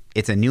 Like,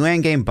 it's a new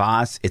endgame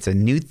boss. It's a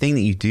new thing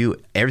that you do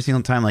every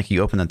single time. Like,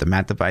 you open up the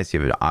map device, you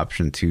have an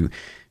option to,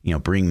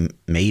 bring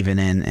Maven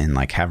in and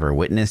like have her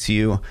witness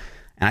you.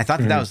 And I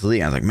thought that was the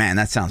League. I was like, man,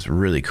 that sounds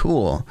really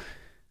cool.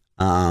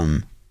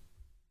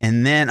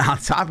 And then on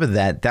top of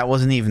that, that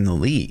wasn't even the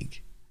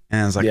league.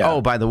 And I was like,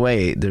 oh, by the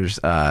way, there's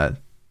a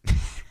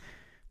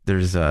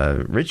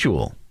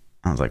ritual.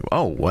 I was like,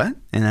 oh, what?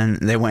 And then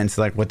they went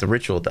into like what the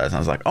ritual does. And I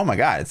was like, oh my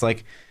God, it's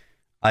like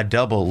a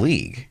double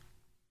league,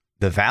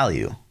 the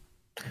value.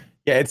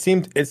 Yeah, it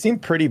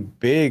seemed pretty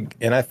big.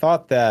 And I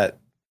thought that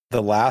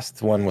the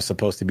last one was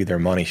supposed to be their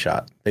money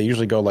shot. They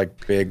usually go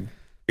like big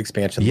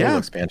expansion, little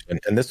expansion.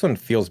 And this one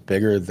feels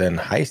bigger than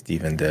Heist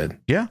even did.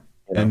 Yeah.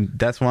 You know? And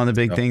that's one of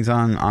the big things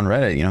on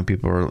Reddit. You know,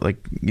 people are like,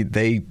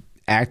 they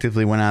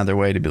actively went out of their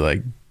way to be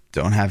like,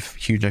 don't have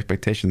huge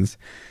expectations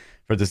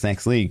for this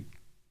next league.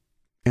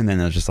 And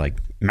then it was just like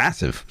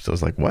massive. So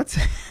it's like, what?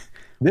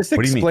 This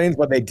explains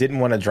why they didn't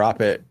want to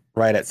drop it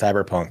right at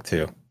Cyberpunk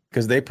too,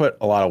 because they put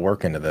a lot of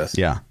work into this.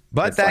 Yeah.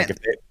 But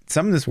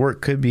some of this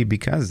work could be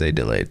because they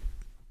delayed.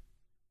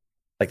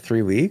 Like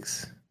 3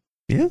 weeks?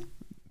 Yeah.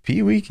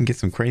 POE can get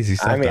some crazy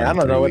stuff. I mean, I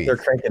don't know what they're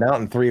cranking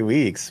out in 3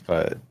 weeks,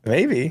 but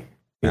maybe.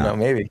 You know,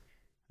 maybe.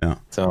 Yeah.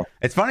 So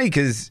it's funny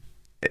because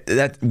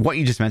that's what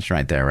you just mentioned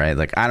right there, right?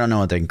 Like, I don't know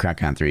what they can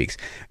crank out in 3 weeks.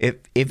 If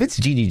it's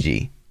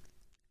GDG,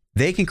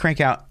 they can crank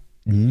out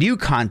new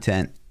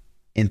content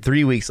in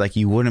 3 weeks like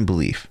you wouldn't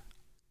believe.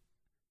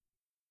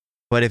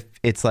 But if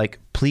it's like,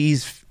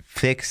 please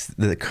fix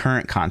the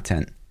current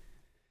content,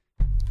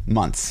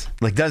 months,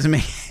 like, doesn't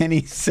make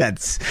any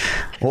sense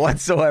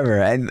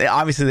whatsoever. And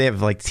obviously they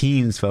have like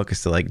teams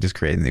focused to like just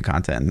creating new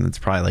content, and it's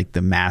probably like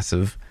the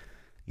massive,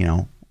 you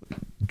know,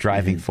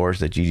 driving force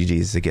that GGG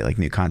is to get like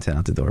new content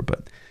out the door.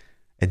 But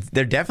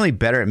they're definitely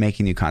better at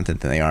making new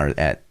content than they are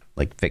at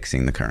like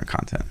fixing the current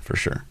content, for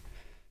sure.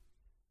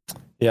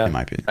 Yeah, in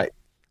my opinion.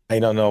 I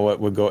don't know what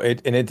would go.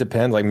 And it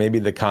depends. Like maybe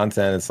the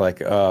content, it's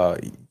like,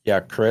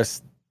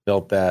 Chris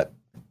built that,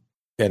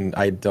 and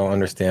I don't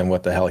understand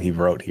what the hell he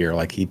wrote here.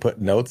 Like, he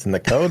put notes in the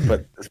code,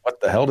 but what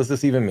the hell does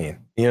this even mean?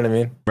 You know what I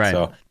mean? Right.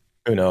 So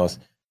who knows?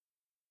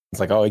 It's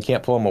like, oh, he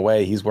can't pull him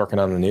away. He's working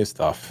on the new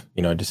stuff.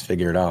 You know, just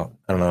figure it out.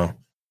 I don't know.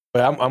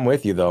 But I'm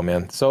with you though,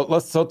 man. So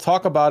let's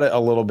talk about it a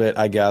little bit,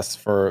 I guess,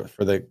 for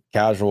the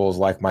casuals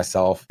like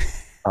myself.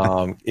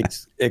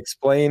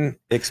 Explain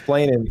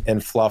in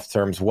fluff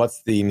terms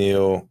what's the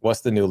new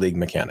league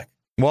mechanic.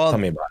 Well, tell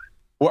me about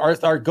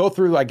it. Or go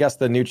through, I guess,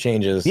 the new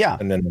changes. Yeah.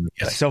 And then the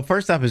mechanic. So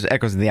first up is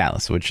Echoes of the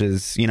Atlas, which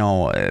is, you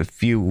know, a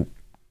few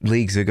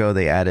leagues ago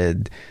they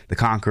added the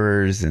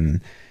Conquerors and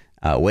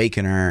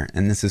Awakener,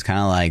 and this is kind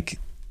of like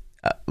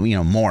you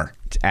know, more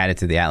added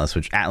to the Atlas,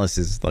 which Atlas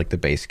is like the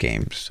base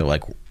game. So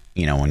like,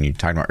 you know, when you're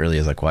talking about earlier,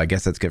 it's like, well, I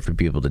guess that's good for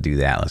people to do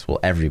the Atlas. Well,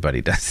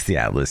 everybody does the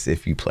Atlas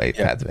if you play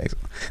Path of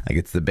Exile. Like,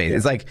 it's the base. Yeah.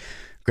 It's like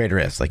Greater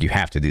Rifts. Like, you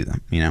have to do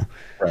them, you know?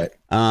 Right.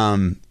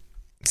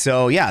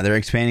 So, yeah, they're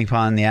expanding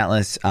upon the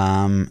Atlas.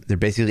 They're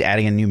basically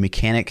adding a new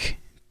mechanic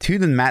to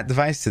the map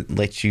device that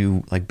lets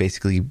you, like,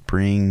 basically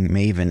bring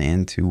Maven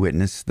in to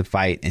witness the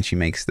fight, and she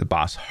makes the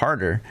boss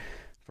harder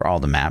for all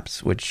the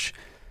maps, which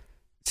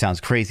sounds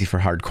crazy for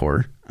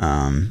hardcore.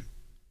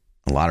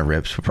 A lot of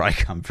rips will probably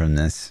come from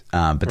this,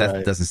 but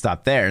that doesn't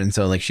stop there. And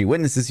so, like, she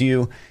witnesses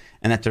you,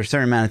 and after a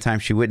certain amount of time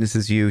she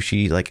witnesses you,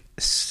 she like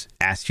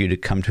asks you to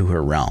come to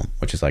her realm,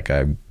 which is like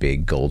a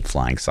big gold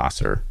flying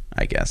saucer,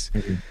 I guess,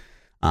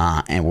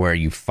 and where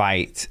you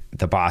fight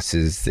the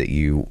bosses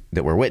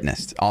that were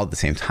witnessed all at the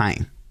same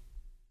time.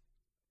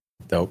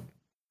 Dope.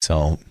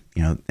 So,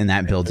 you know, and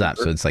that builds up.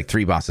 So it's like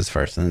 3 bosses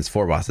first, and it's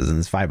 4 bosses, and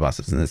it's 5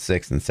 bosses, and it's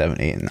 6 and 7,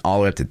 8, and all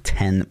the way up to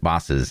 10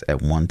 bosses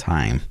at one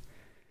time.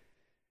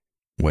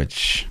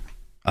 Which,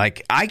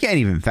 like, I can't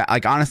even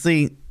like,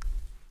 honestly,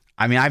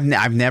 I mean,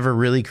 I've never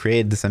really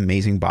created this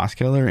amazing boss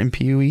killer in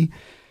POE.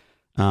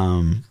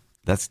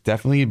 That's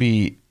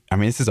definitely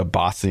this is a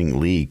bossing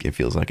league, it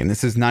feels like, and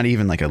this is not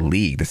even like a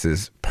league. This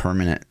is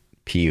permanent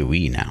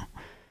POE now.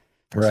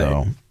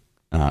 Right.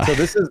 So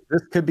this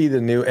could be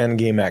the new end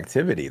game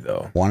activity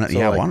though.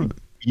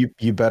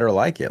 You better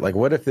like it. Like,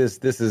 what if this is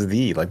this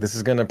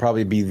is going to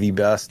probably be the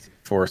best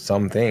for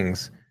some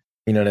things.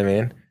 You know what I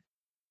mean?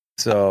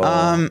 So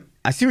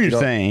I see what you're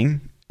saying.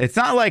 It's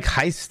not like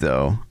Heist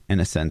though, in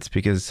a sense,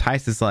 because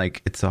Heist is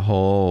like, it's a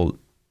whole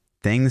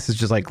thing. This is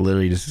just like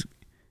literally just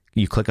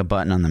you click a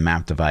button on the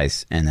map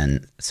device, and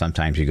then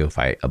sometimes you go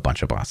fight a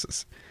bunch of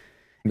bosses.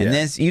 Yeah. And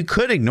this, you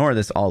could ignore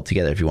this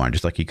altogether if you want,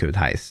 just like you could with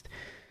Heist.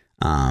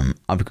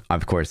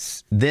 Of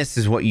course, this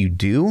is what you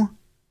do.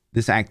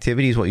 This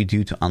activity is what you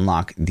do to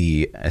unlock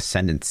the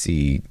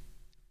ascendancy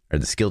or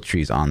the skill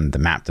trees on the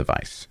map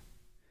device.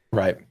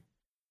 Right.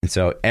 And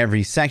so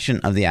every section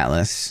of the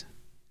Atlas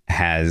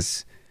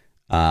has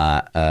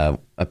a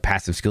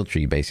passive skill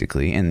tree,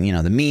 basically. And, you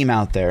know, the meme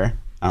out there,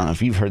 I don't know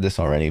if you've heard this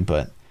already,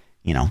 but,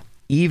 you know,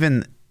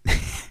 even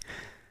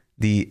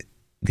the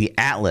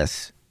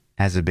Atlas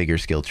has a bigger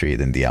skill tree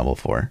than Diablo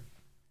 4.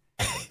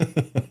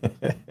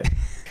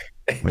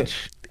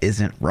 Which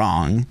isn't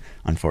wrong,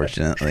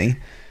 unfortunately.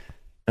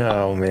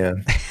 Oh,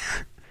 man.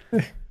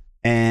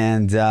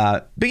 And,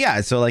 but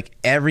yeah, so like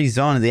every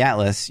zone of the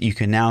Atlas, you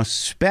can now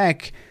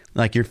spec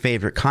like your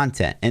favorite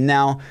content. And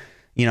now,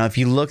 you know, if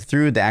you look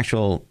through the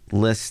actual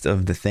list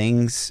of the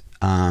things,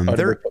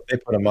 They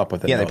put them up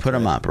with it. Yeah, they put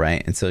them up,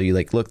 right? And so you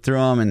like look through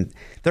them, and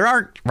there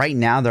are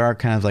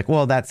kind of like,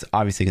 well, that's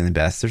obviously going to be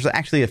best. There's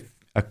actually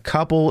a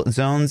couple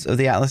zones of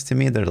the Atlas to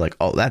me that are like,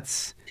 oh,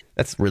 that's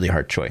really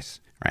hard choice,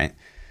 right?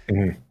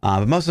 Mm-hmm.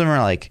 But most of them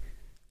are like,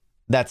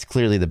 that's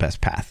clearly the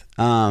best path.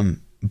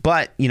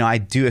 But I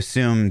do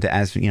assume that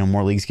as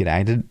more leagues get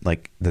added,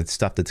 like the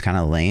stuff that's kind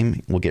of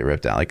lame will get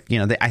ripped out. Like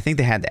I think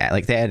they had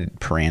to they added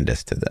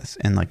Perandus to this,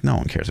 and like no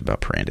one cares about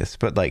Perandus,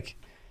 but like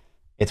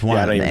it's one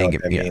of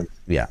the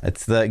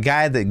it's the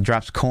guy that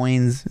drops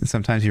coins, and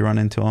sometimes you run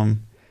into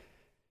him.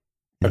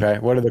 Okay,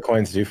 what do the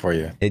coins do for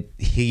you?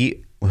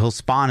 He'll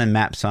spawn in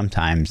maps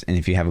sometimes, and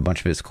if you have a bunch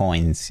of his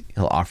coins,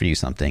 he'll offer you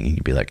something, and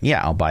you'd be like,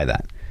 yeah, I'll buy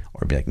that,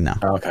 or be like, no,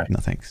 no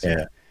thanks.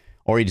 Yeah,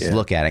 or you just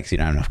look at it because you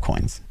don't have enough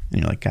coins. And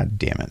you're like, God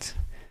damn it.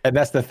 And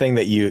that's the thing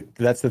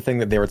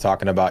that they were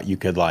talking about. You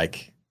could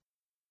like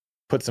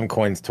put some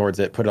coins towards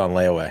it, put it on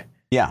layaway.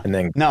 Yeah. And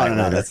then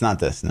no, that's not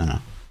this. No.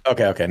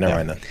 Okay, never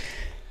mind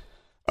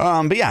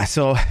then. But yeah,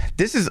 so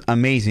this is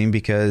amazing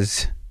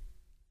because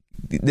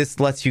this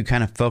lets you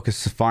kind of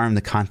focus farm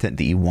the content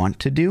that you want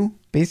to do,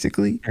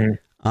 basically,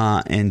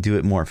 and do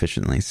it more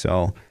efficiently.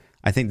 So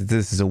I think that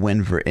this is a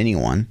win for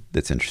anyone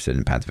that's interested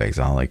in Path of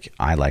Exile. Like,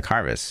 I like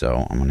Harvest,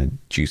 so I'm going to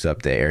juice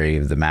up the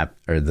area of the map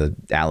or the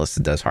Atlas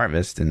that does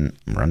Harvest and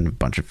run a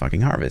bunch of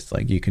fucking Harvest.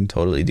 Like, you can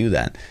totally do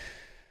that.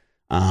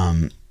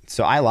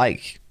 So I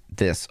like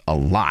this a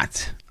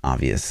lot,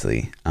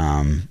 obviously.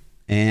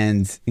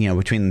 And,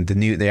 between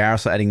they are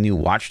also adding new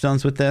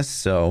Watchstones with this.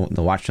 So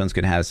the Watchstones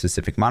could have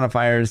specific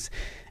modifiers,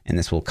 and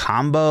this will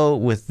combo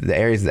with the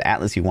areas of the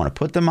Atlas you want to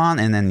put them on.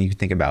 And then you can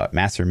think about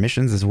master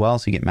missions as well.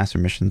 So you get master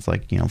missions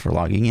like, for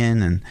logging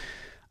in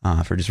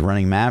and for just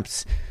running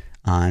maps.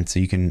 And so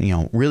you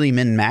can, really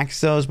min-max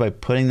those by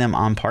putting them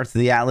on parts of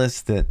the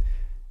Atlas that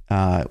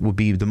will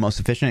be the most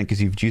efficient because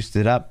you've juiced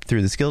it up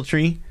through the skill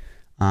tree.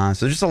 So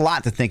there's just a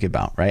lot to think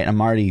about, right?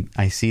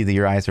 I see that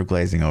your eyes are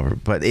glazing over,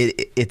 but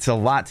it's a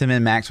lot to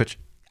min-max, which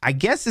I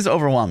guess is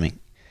overwhelming.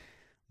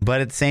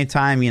 But at the same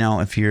time,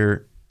 if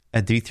you're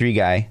a D3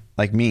 guy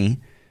like me,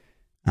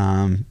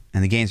 and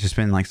the game's just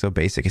been like so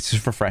basic, it's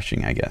just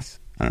refreshing, I guess.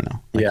 I don't know.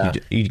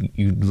 Like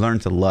you learn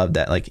to love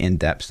that like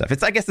in-depth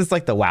stuff. I guess it's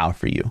like the WoW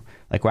for you.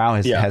 Like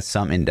WoW has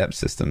some in-depth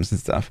systems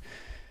and stuff.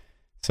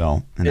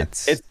 So, and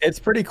it's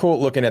pretty cool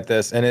looking at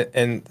this,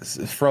 and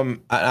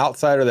from an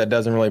outsider that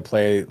doesn't really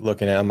play,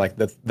 looking at it, I'm like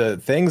the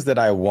things that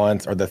I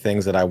want or the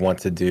things that I want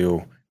to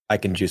do, I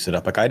can juice it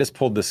up. Like I just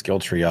pulled the skill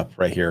tree up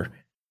right here.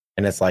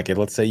 And it's like,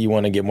 let's say you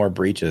want to get more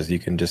breaches, you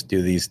can just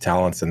do these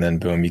talents and then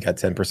boom, you got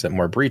 10%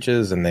 more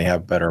breaches and they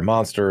have better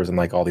monsters and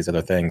like all these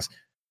other things.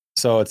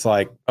 So it's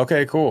like,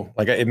 okay, cool.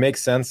 Like it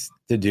makes sense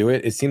to do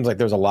it. It seems like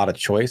there's a lot of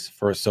choice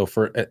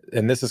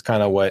and this is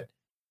kind of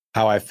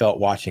how I felt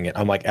watching it.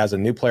 I'm like, as a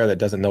new player that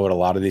doesn't know what a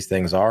lot of these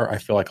things are, I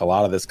feel like a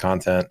lot of this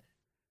content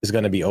is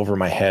going to be over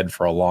my head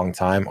for a long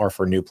time, or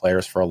for new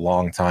players for a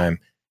long time,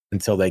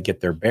 until they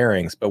get their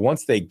bearings. But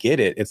once they get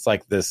it, it's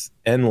like this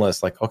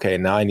endless, like, okay,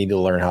 now I need to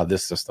learn how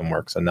this system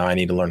works. And now I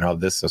need to learn how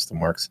this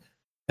system works.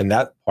 And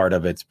that part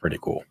of it's pretty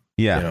cool.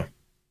 Yeah.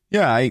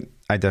 Yeah,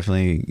 I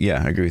definitely,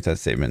 agree with that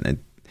statement.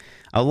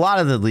 A lot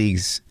of the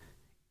leagues,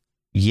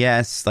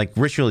 yes, like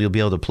Ritual, you'll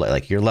be able to play,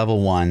 like you're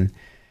level 1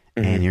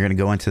 and you're going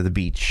to go into the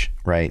beach,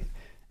 right?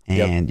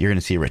 And you're going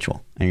to see a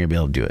Ritual and you're going to be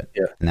able to do it.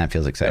 Yeah. And that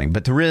feels exciting.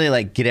 But to really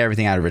like get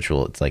everything out of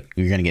Ritual, it's like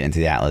you're going to get into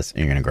the Atlas and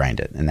you're going to grind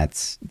it. And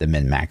that's the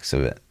min-max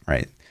of it,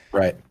 right?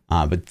 Right.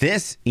 But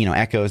this,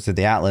 echoes that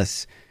the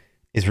Atlas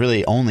is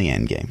really only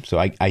end game. So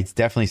I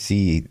definitely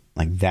see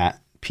like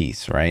that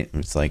piece, right?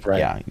 It's like,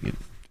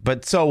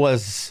 but so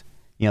was,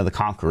 the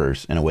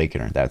Conquerors and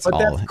Awakener. That's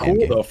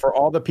cool though, for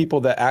all the people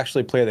that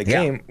actually play the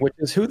game, which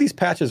is who these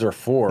patches are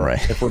for,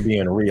 if we're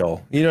being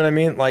real. You know what I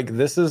mean? Like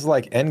this is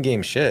like end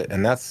game shit,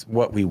 and that's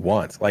what we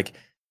want. Like,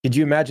 could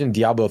you imagine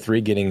Diablo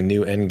 3 getting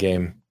new end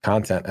game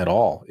content at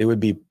all? It would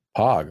be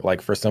pog.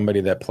 Like for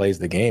somebody that plays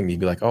the game, you'd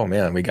be like, oh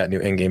man, we got new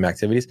end game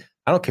activities.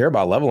 I don't care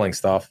about leveling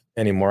stuff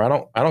anymore.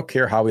 I don't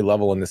care how we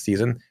level in this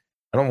season.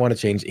 I don't want to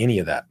change any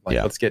of that. Like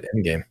let's get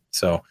end game.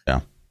 So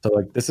So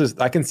like this is,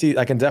 I can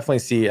definitely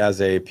see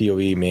as a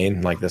POE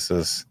main, like this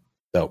is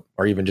dope,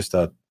 or even just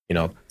a,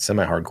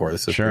 semi-hardcore.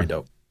 This is pretty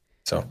dope.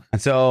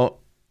 So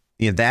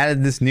they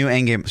added this new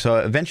end game. So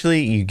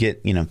eventually you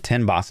get,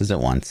 10 bosses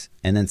at once.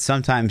 And then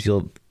sometimes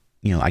you'll,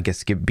 I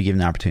guess be given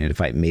the opportunity to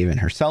fight Maven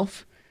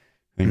herself.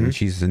 And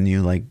she's the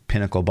new like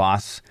pinnacle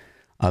boss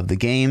of the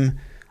game.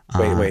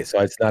 Wait. So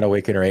it's not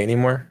Awakener 8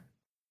 anymore?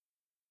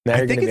 Now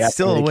I think it's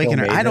still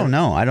Awakener. I don't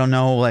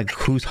know like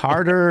who's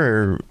harder,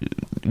 or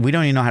we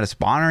don't even know how to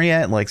spawn her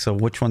yet. Like, so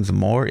which one's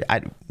more?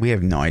 We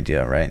have no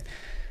idea, right?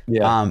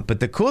 Yeah. But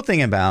the cool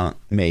thing about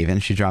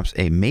Maven, she drops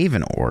a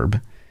Maven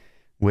orb,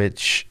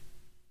 which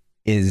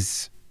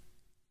is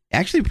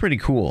actually pretty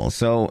cool.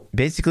 So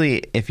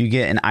basically, if you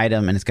get an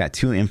item and it's got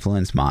 2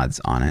 influence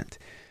mods on it,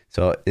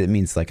 so it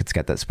means like it's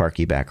got that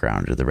sparky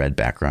background or the red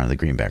background or the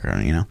green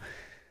background,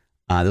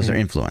 those are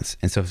influence.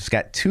 And so if it's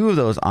got 2 of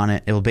those on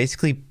it, it will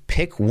basically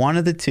pick one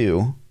of the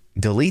 2,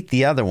 delete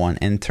the other one,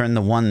 and turn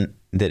the one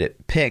that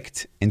it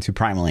picked into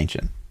Primal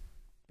Ancient,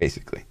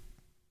 basically.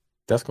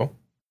 That's cool.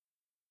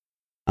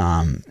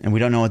 And we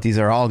don't know what these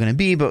are all going to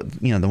be, but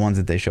the ones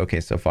that they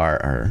showcased so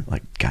far are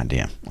like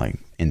goddamn, like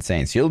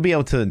insane. So you'll be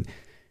able to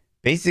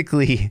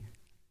basically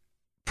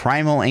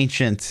Primal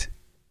Ancient,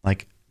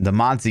 like the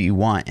mods that you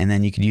want, and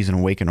then you could use an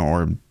Awaken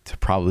Orb to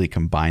probably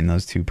combine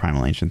those two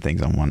Primal Ancient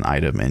things on one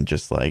item and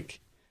just like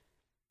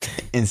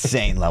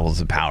insane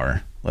levels of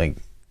power. Like,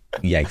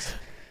 yikes.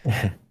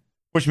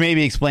 Which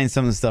maybe explains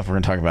some of the stuff we're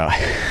going to talk about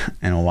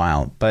in a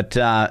while. But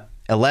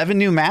 11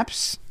 new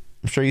maps.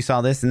 I'm sure you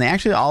saw this, and they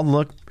actually all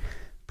look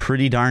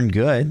pretty darn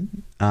good.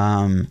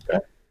 I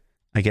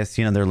guess,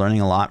 they're learning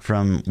a lot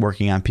from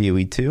working on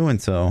POE 2,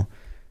 and so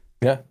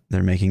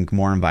they're making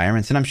more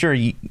environments. And I'm sure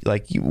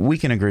we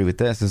can agree with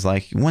this, is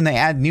like when they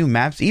add new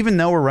maps, even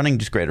though we're running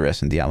just Greater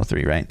Risk in Diablo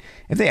 3, right?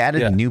 If they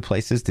added new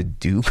places to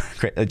do,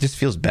 it just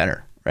feels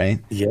better, right?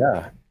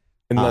 Yeah.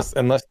 Unless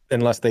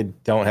they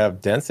don't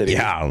have density.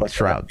 Yeah,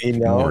 Shroud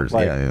Wars,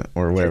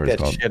 or whatever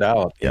it's called. Shit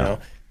out, you know.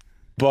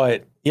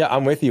 But yeah,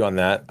 I'm with you on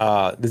that.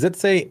 Does it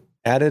say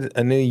added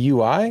a new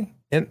UI?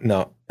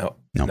 No,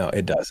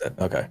 it doesn't.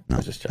 Okay, no.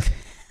 Let's just check.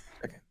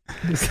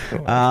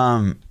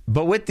 Okay.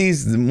 But with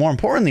these, more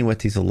importantly, with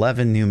these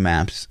 11 new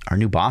maps are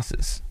new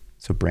bosses.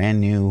 So brand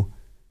new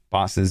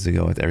bosses to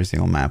go with every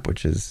single map,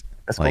 which is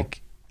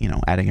like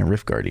cool. Adding a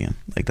Rift Guardian.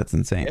 Like, that's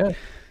insane.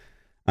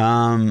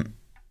 Yeah.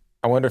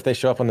 I wonder if they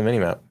show up on the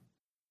minimap.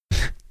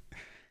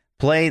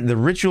 Play the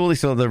Ritual.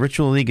 So the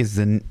Ritual League is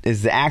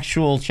the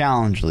actual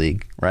challenge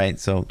league, right?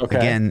 So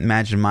again,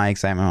 imagine my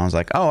excitement. I was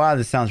like, oh wow,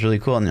 this sounds really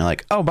cool. And they're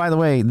like, oh, by the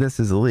way, this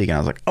is the league. And I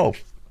was like, oh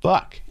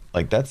fuck,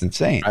 like that's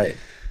insane. Right.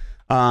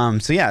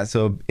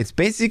 So it's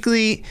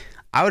basically,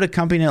 I would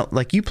accompany it,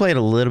 like you played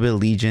a little bit of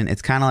Legion.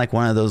 It's kind of like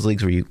one of those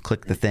leagues where you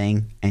click the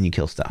thing and you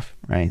kill stuff,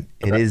 right?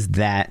 Okay. It is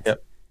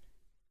that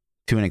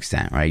to an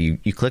extent, right?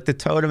 You click the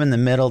totem in the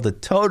middle. The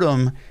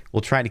totem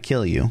will try to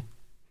kill you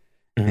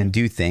and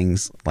do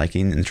things like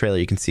in the trailer.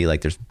 You can see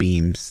like there's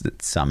beams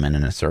that summon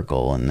in a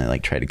circle and they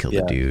like try to kill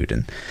the dude.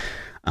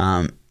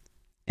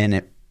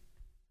 And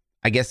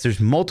I guess there's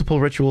multiple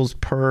rituals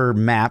per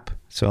map.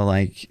 So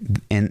like,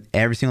 and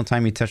every single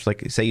time you touch,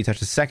 like say you touch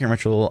the second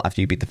ritual after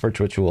you beat the first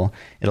ritual,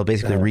 it'll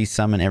basically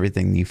resummon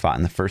everything you fought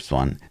in the first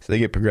one. So they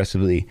get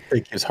progressively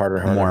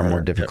more and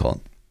more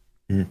difficult.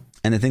 Yep.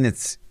 And the thing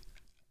that's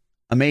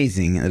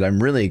amazing that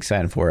I'm really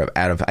excited for,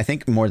 out of I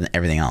think more than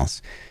everything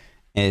else,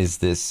 is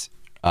this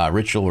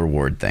ritual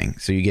reward thing.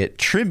 So you get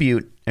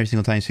tribute every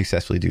single time you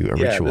successfully do a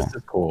ritual. Yeah, this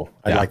is cool.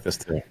 I like this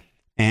too.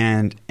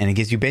 And it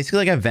gives you basically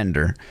like a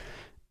vendor,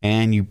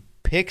 and you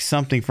pick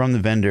something from the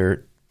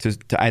vendor to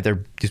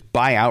either just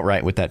buy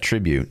outright with that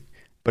tribute,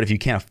 but if you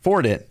can't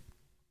afford it,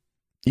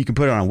 you can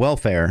put it on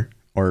welfare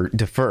or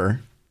defer.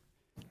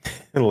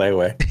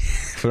 Layaway.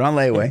 Put it on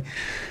layaway.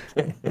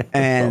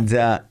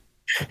 And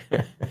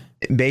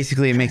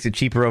basically it makes it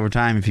cheaper over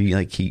time if you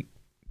like keep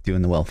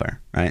doing the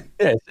welfare, right?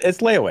 Yeah, it's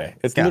layaway.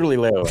 It's literally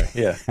layaway.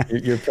 Yeah,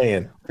 you're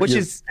paying. Which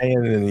is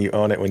paying and you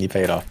own it when you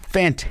pay it off.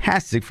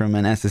 Fantastic from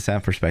an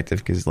SSF perspective,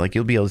 because like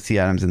you'll be able to see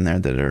items in there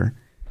that are,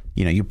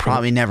 you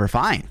probably never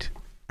find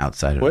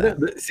outside of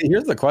that. See,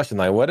 here's the question.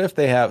 Like, what if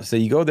they have, so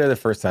you go there the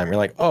first time, you're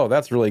like, oh,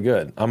 that's really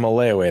good. I'm going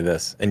to layaway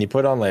this. And you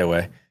put it on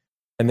layaway.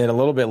 And then a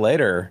little bit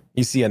later,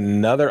 you see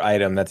another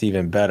item that's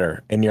even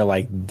better. And you're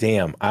like,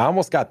 damn, I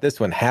almost got this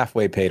one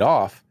halfway paid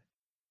off.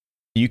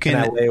 You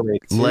can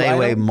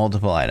layaway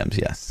multiple items,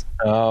 yes.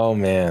 Oh,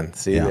 man.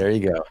 See, there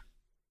you go.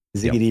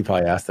 ZGD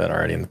probably asked that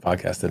already in the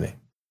podcast, didn't he?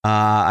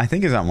 I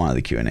think it's on one of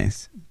the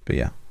Q&As. But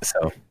yeah.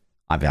 So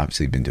I've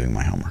obviously been doing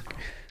my homework.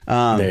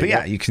 But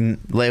yeah, you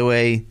can lay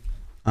away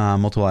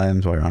multiple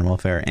items while you're on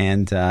welfare,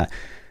 and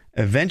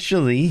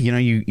eventually,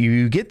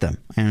 you get them.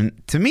 And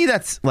to me,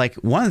 that's like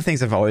one of the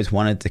things I've always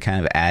wanted to kind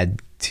of add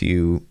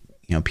to,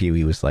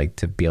 POE was like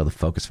to be able to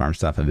focus farm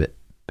stuff a bit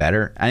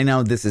better. I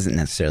know this isn't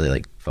necessarily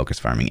like focus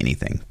farming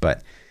anything,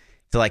 but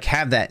to like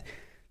have that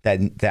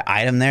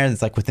item there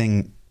that's like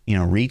within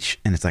reach,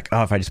 and it's like,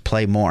 oh, if I just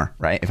play more,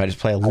 right? If I just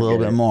play a little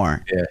bit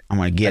more, I'm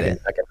gonna get it.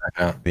 I can back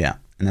out. Yeah.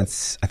 And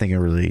that's, I think,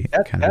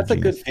 that's a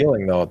good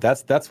feeling though.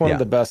 That's one of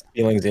the best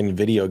feelings in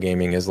video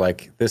gaming, is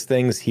like, this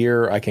thing's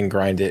here, I can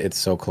grind it, it's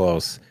so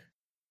close.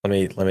 Let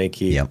me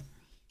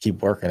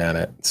keep working at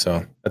it.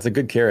 So that's a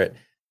good carrot.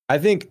 I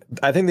think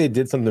they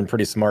did something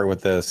pretty smart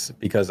with this,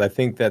 because I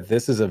think that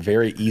this is a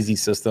very easy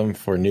system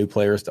for new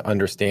players to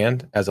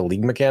understand as a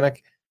league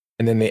mechanic.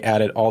 And then they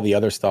added all the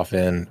other stuff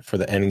in for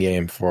the end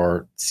game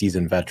for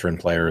seasoned veteran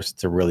players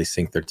to really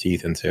sink their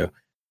teeth into.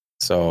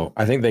 So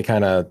I think they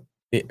kind of,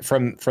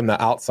 from the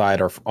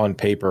outside or on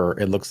paper,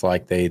 it looks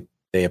like they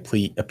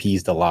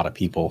appeased a lot of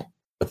people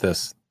with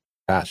this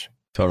patch.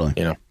 Totally.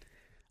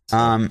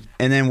 And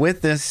then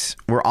with this,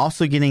 we're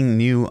also getting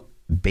new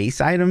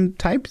base item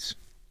types,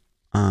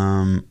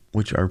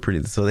 which are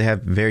pretty. So they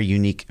have very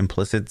unique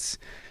implicits.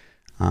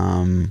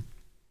 Some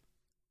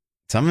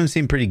of them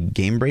seem pretty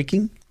game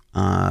breaking.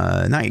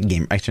 I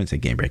shouldn't say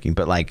game breaking,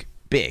 but like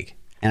big.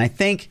 And I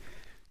think,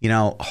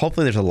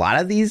 hopefully there's a lot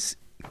of these,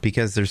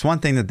 because there's one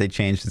thing that they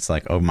changed. It's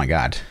like, oh my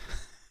God.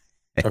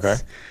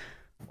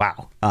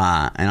 Wow.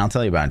 And I'll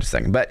tell you about it in just a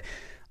second. But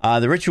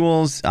the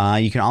rituals,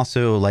 you can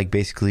also like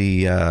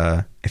basically,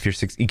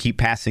 if you keep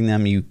passing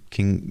them, you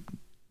can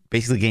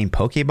basically gain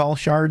Pokeball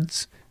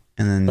shards,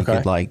 and then you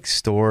could like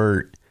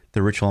store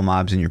the ritual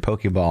mobs in your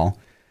Pokeball,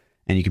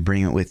 and you can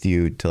bring it with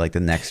you to like the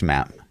next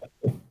map.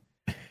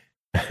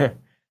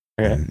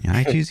 And,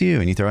 I choose you,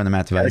 and you throw in the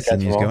map device,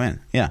 and you just go in.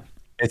 Yeah.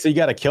 And so you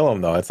got to kill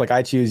them though. It's like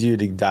I choose you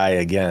to die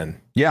again.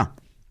 Yeah.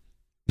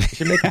 You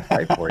should make them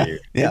fight for you.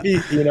 Yeah. Maybe,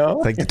 you know,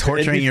 like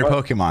torturing your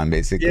Pokemon,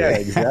 basically. Yeah,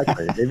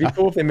 exactly. It'd be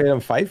cool if they made them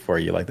fight for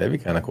you. Like that'd be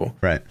kind of cool.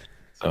 Right.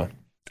 So,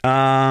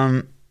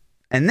 and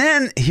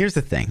then here's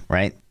the thing,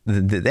 right?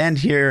 The end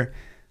here,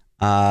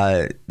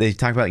 they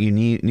talk about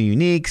new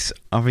uniques.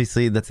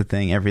 Obviously, that's the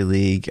thing. Every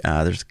league,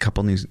 there's a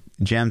couple new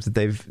gems that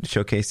they've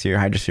showcased here.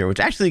 Hydrosphere, which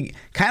actually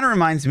kind of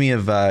reminds me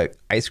of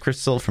Ice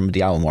Crystal from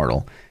Diablo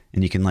Immortal,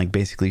 and you can like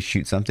basically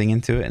shoot something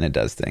into it, and it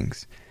does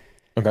things.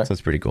 Okay, so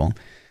it's pretty cool.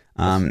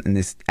 And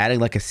this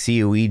added like a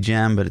COE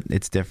gem, but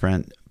it's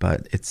different,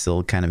 but it's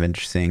still kind of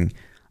interesting.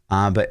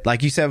 But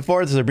like you said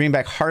before, they're bringing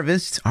back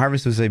Harvest.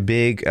 Harvest was a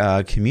big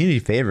community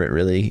favorite,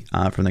 really,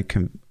 from the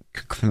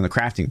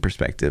crafting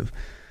perspective.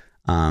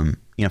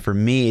 For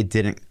me, it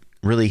didn't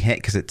really hit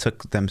because it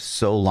took them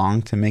so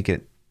long to make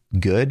it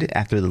good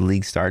after the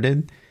league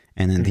started,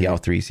 and then the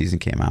L3 season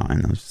came out,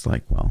 and I was just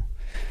like, well,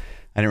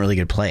 I didn't really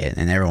get to play it,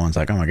 and everyone's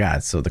like, oh my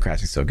god, so the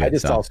crafting's so good. I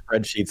just saw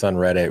spreadsheets on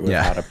Reddit with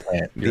how to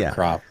plant your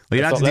crop. Well,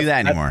 you don't have to do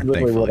that anymore. That's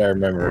literally what I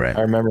remember. Right.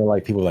 I remember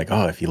like people were like,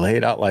 oh, if you lay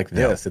it out like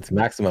this, it's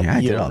maximum yield.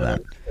 I did all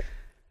that.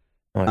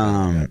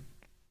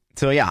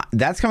 So yeah,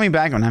 that's coming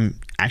back, and I'm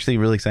actually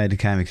really excited to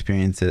kind of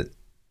experience it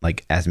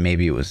like as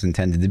maybe it was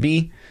intended to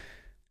be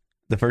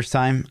the first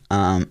time.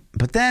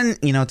 But then,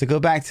 to go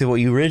back to what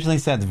you originally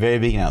said at the very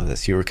beginning of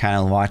this, you were kind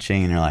of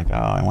watching and you're like, oh,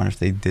 I wonder if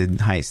they did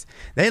heist.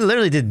 They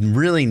literally did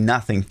really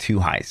nothing to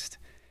heist.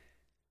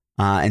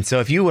 And so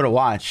if you would have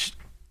watched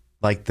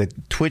like the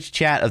Twitch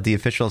chat of the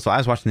official, so I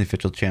was watching the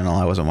official channel.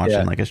 I wasn't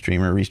watching like a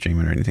streamer,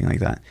 restreaming or anything like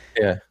that.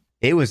 Yeah.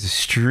 It was a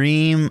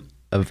stream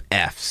of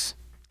Fs.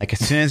 Like as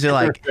soon as they're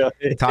like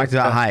really? Talked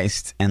about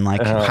heist and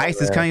like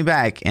heist is coming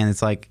back, and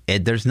it's like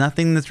there's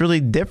nothing that's really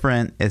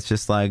different. It's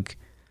just like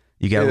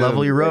you got to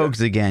level your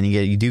rogues again.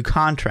 You do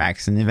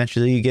contracts, and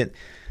eventually you get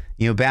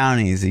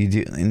bounties.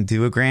 You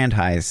do a grand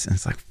heist, and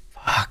it's like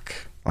fuck.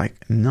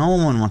 Like no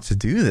one wants to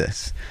do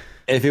this.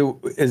 If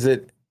is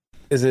it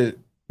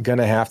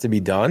gonna have to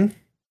be done?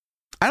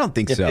 I don't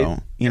think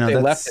so. They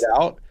left it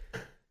out.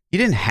 You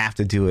didn't have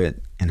to do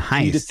it in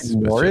heist. You just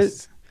ignore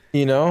it.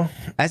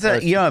 As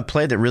a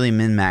player that really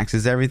min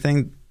maxes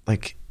everything,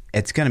 like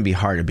it's gonna be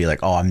hard to be like,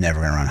 oh, I'm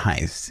never gonna run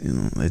heist.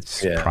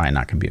 It's probably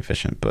not gonna be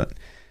efficient, but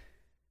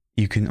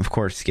you can of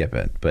course skip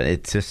it. But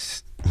it's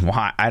just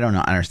why I don't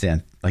know. I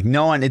understand. Like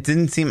no one. It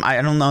didn't seem. I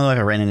don't know if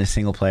I ran into a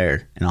single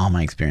player in all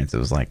my experience. It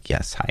was like,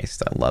 yes,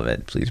 heist. I love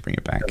it. Please bring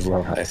it back. I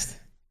love heist.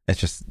 It's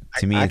just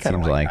to me, it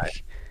seems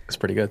like it's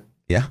pretty good.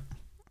 Yeah.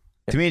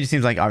 To me, it just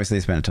seems like obviously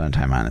they spent a ton of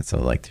time on it, so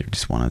like they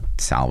just want to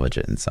salvage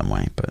it in some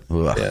way. But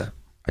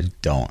I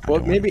don't. Well,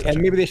 maybe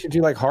they should do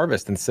like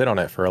Harvest and sit on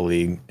it for a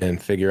league and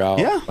figure out.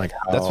 Yeah, like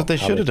that's what they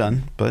should have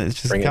done, but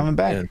it's just coming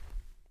back.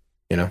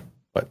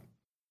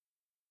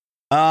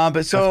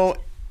 But so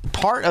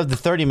part of the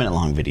 30-minute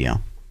long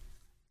video,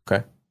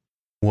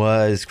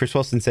 was Chris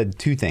Wilson said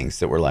two things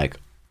that were like,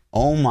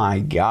 oh my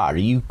god, are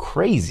you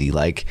crazy?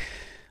 Like,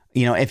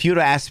 if you would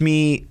have asked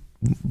me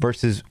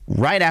versus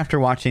right after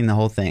watching the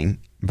whole thing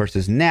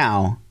versus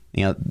now.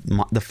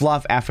 The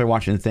fluff after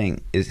watching the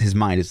thing is his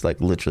mind is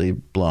like literally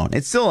blown.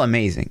 It's still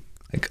amazing,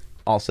 like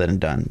all said and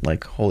done.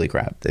 Like holy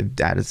crap, they've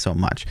added so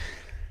much.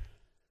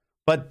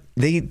 But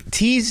they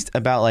teased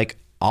about like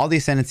all the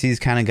ascendancies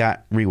kind of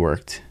got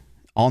reworked.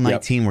 All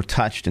 19 were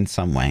touched in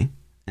some way,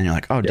 and you're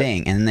like, oh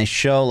dang! And then they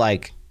show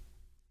like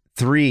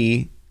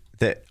 3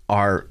 that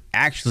are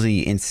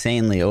actually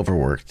insanely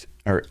overworked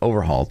or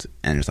overhauled,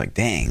 and it's like,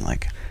 dang!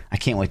 Like I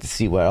can't wait to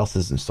see what else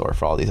is in store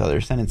for all these other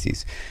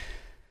ascendancies.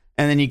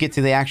 And then you get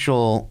to the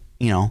actual,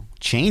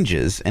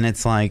 changes, and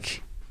it's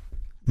like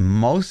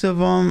most of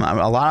them,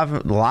 a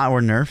lot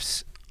were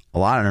nerfs,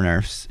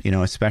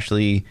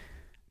 especially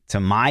to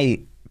my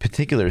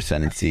particular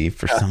ascendancy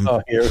for some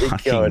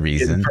fucking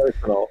reason.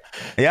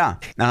 Yeah,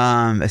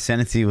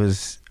 ascendancy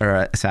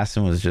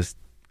assassin was just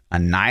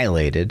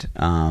annihilated,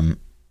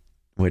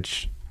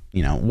 which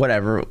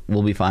whatever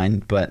will be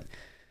fine, but.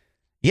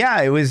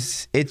 Yeah,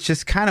 it's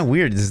just kind of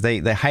weird.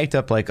 They hyped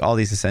up like all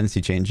these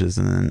ascendancy changes,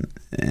 and then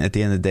at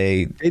the end of the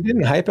day, they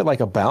didn't hype it like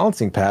a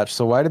balancing patch.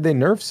 So why did they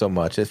nerf so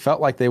much? It felt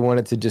like they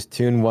wanted to just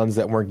tune ones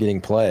that weren't getting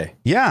play.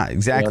 Yeah,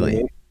 exactly. I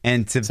mean?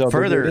 And to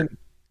further,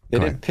 they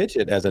didn't pitch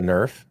it as a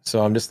nerf.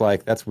 So I'm just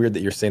like, that's weird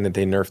that you're saying that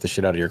they nerfed the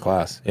shit out of your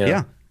class.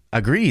 Yeah,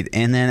 agreed.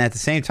 And then at the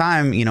same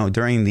time,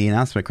 during the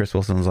announcement, Chris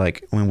Wilson was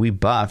like, when we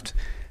buffed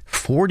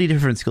 40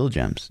 different skill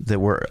gems that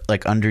were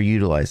like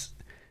underutilized.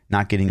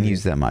 Not getting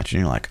used that much,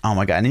 and you're like, oh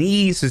my god! And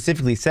he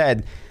specifically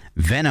said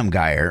Venom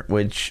Geyer,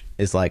 which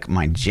is like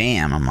my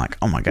jam. I'm like,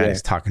 oh my god,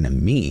 he's talking to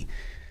me.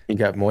 He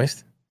got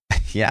moist.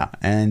 Yeah,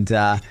 and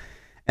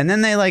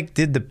then they like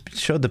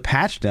showed the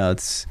patch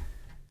notes,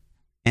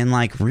 And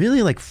like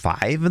really like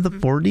 5 of the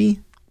 40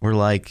 were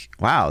like,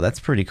 wow, that's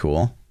pretty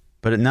cool.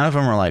 But none of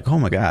them were like, oh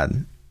my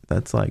God,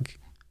 that's like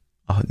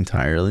an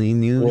entirely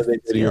new. What did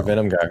they do to your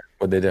Venom guy?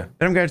 What'd they do?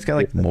 Venom guy just got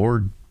like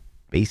more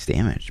base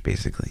damage,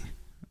 basically.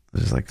 It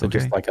was just like, so okay.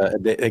 just like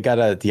they got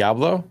a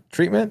Diablo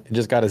treatment? It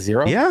just got a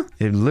 0? Yeah,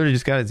 it literally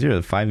just got a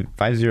 0,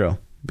 5-0,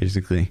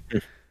 basically.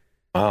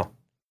 Wow.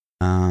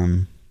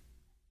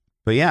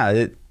 But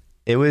yeah,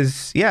 it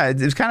was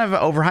kind of an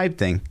overhyped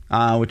thing,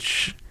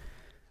 which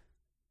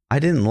I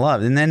didn't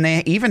love. And then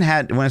they even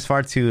went as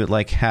far to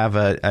like have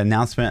an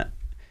announcement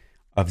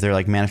of their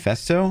like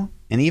manifesto.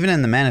 And even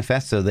in the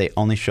manifesto, they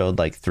only showed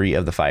like 3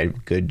 of the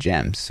 5 good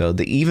gems. So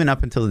even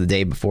up until the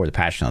day before the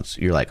patch notes,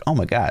 you're like, oh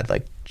my God,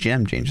 like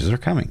gem changes are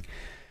coming.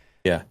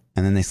 Yeah.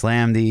 And then they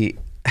slammed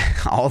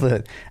all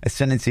the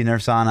ascendancy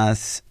nerfs on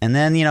us. And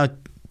then,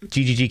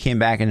 GGG came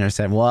back and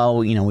said, well,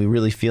 we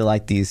really feel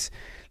like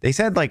they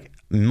said like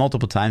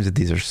multiple times that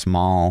these are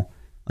small,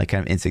 like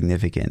kind of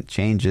insignificant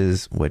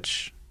changes,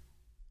 which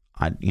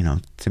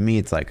to me,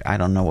 it's like, I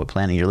don't know what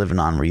planet you're living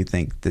on where you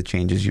think the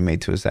changes you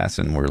made to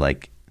Assassin were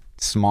like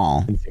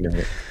small.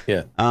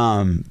 Yeah.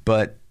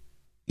 But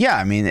yeah,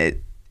 I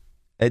mean,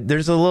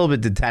 there's a little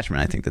bit of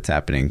detachment, I think, that's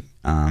happening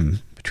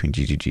between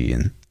GGG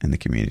and the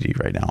community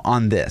right now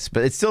on this,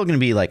 but it's still going to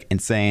be like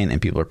insane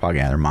and people are probably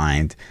out of their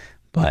mind,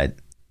 but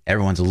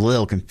everyone's a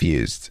little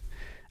confused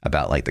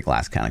about like the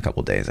last kind of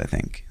couple of days, I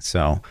think.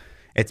 So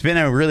it's been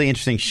a really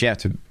interesting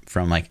shift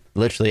from like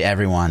literally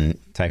everyone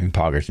typing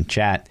poggers in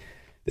chat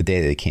the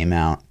day that it came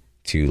out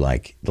to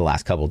like the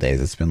last couple of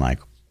days. It's been like,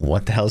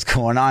 what the hell's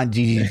going on,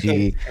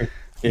 GGG?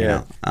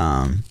 Yeah.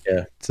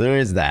 Yeah. So there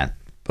is that,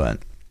 but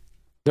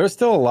there's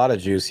still a lot of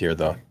juice here,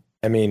 though.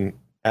 I mean,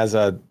 as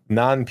a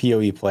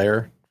non-POE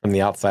player from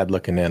the outside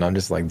looking in, I'm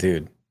just like,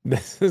 dude,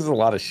 this is a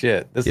lot of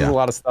shit. This is a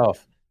lot of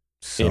stuff.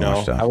 So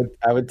much stuff.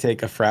 I would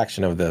take a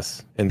fraction of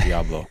this in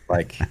Diablo.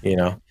 like,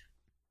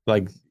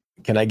 like,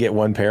 can I get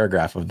 1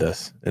 paragraph of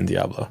this in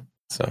Diablo?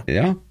 So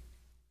yeah.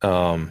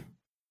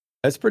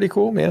 That's pretty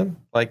cool, man.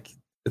 Like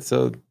it's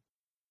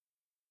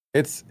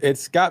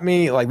got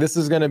me like, this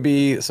is going to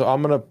be, so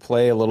I'm going to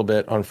play a little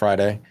bit on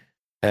Friday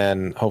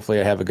and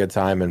hopefully I have a good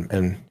time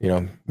and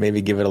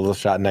maybe give it a little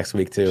shot next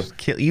week too.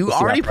 You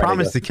already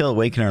promised to kill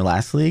Awakener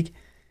last league.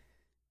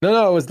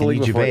 No, it was the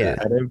league before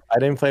that. I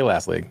didn't play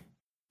last league.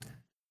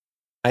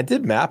 I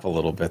did map a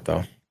little bit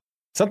though.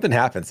 Something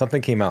happened.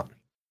 Something came out.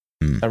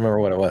 I don't remember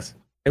what it was.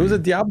 It was a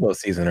Diablo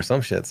season or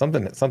some shit.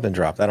 Something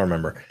dropped. I don't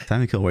remember.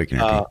 Time to kill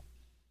Awakener.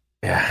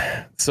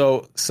 Yeah.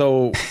 So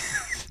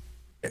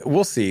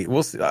we'll see.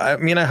 I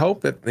mean, I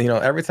hope that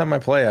every time I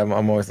play, I'm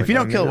always. If you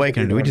don't kill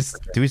Awakener, do we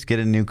just get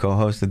a new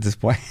co-host at this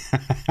point?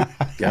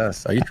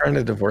 Yes. Are you trying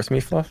to divorce me,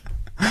 Fluff?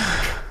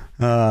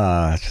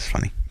 That's just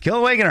funny.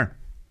 Kill Awakener.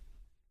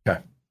 Okay.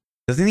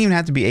 Doesn't even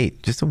have to be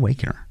 8. Just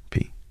Awakener.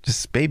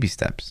 Just baby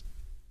steps.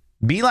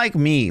 Be like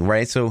me,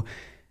 right? So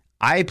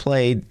I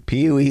played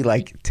POE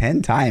like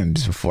 10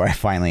 times before I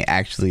finally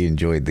actually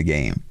enjoyed the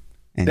game.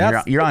 And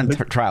you're on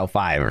trial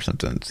 5 or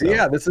something. So.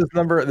 Yeah, this is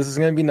going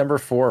to be number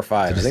 4 or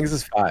 5. I think this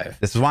is 5.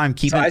 This is why I'm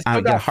keeping.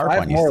 I got harp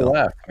on you more still.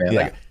 Left, man.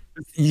 Yeah. Like,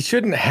 you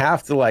shouldn't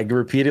have to like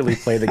repeatedly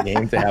play the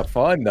game to have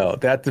fun, though.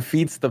 That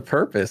defeats the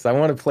purpose. I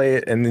want to play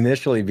it and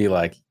initially be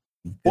like,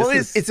 well,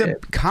 it's a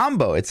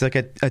combo. It's like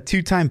a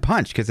 2-time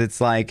punch because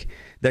it's like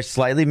they're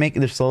slowly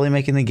making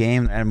the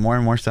game and more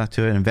and more stuff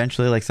to it, and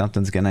eventually like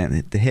something's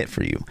gonna hit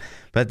for you.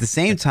 But at the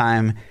same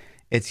time,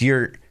 it's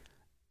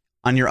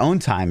on your own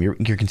time, you're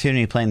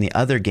continuing playing the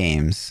other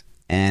games,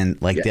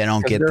 and like they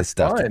don't get the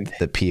stuff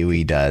that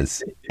POE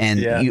does.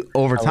 And you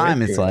over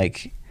time, it's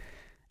like,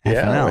 I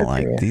don't know,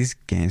 like these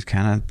games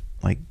kind of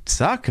like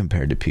suck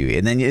compared to POE.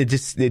 And then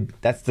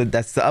that's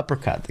the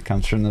uppercut that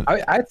comes from the.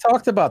 I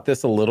talked about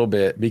this a little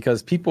bit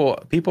because people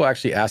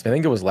actually asked me. I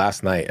think it was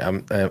last night.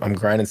 I'm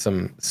grinding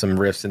some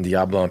rifts in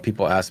Diablo, and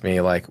people asked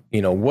me like,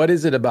 what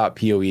is it about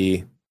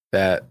POE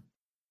that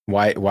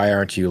why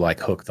aren't you like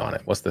hooked on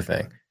it? What's the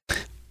thing?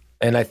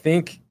 And I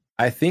think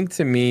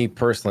to me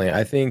personally,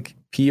 I think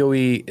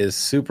POE is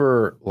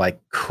super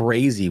like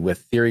crazy with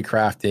theory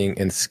crafting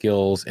and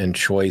skills and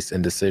choice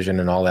and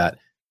decision and all that.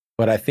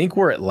 But I think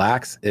where it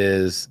lacks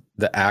is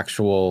the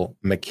actual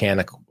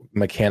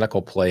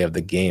mechanical play of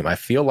the game. I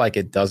feel like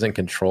it doesn't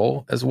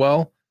control as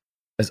well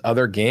as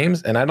other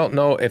games. And I don't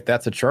know if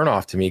that's a turn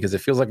off to me because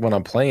it feels like when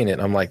I'm playing it,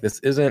 I'm like, this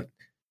isn't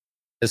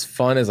as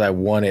fun as I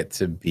want it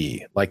to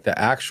be. Like the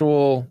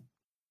actual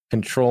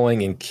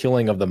controlling and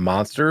killing of the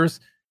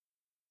monsters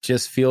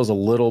just feels a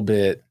little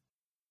bit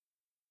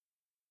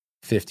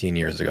 15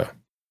 years ago.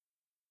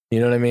 You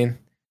know what I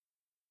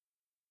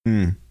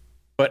mean?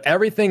 But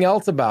everything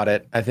else about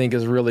it, I think,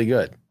 is really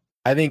good.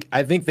 I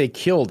think they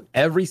killed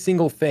every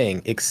single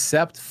thing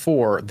except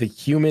for the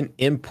human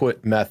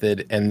input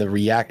method and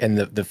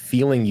the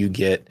feeling you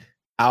get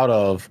out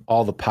of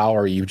all the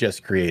power you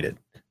just created.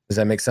 Does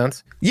that make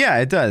sense? Yeah,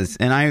 it does.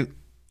 And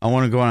I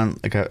want to go on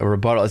like a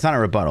rebuttal. It's not a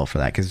rebuttal for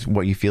that because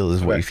what you feel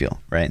is what you feel,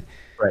 right?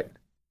 Right.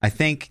 I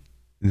think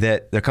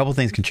that a couple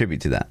things contribute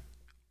to that.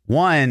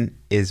 One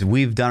is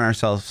we've done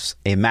ourselves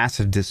a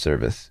massive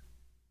disservice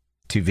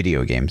to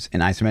video games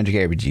and isometric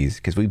RPGs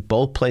because we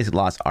both played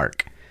Lost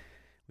Ark.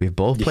 We've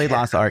both played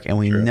Lost Ark, and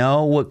we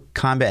know what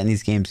combat in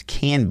these games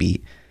can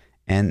be.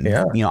 And,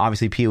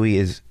 obviously POE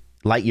is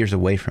light years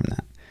away from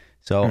that.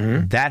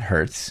 So that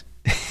hurts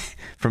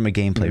from a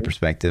gameplay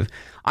perspective.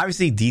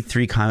 Obviously,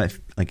 D3 combat,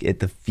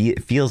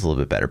 it feels a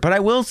little bit better. But I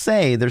will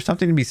say there's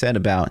something to be said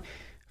about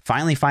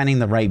finally finding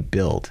the right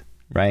build,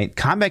 right?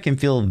 Combat can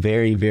feel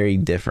very, very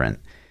different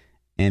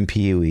in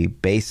POE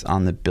based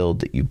on the build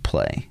that you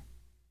play.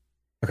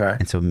 Okay.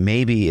 And so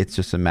maybe it's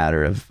just a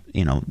matter of,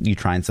 you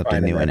trying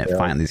something new and it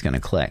finally is going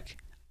to click.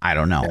 I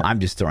don't know. Yeah. I'm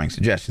just throwing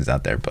suggestions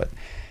out there, but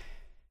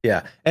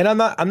yeah. And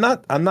I'm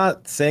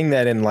not saying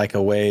that in like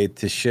a way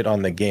to shit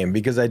on the game,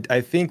 because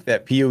I think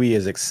that POE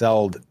is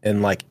excelled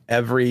in like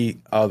every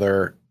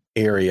other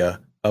area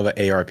of an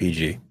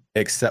ARPG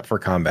except for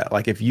combat.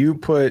 Like if you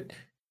put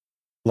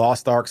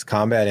Lost Ark's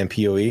combat in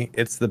POE,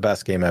 it's the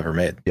best game ever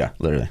made. Yeah,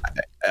 literally.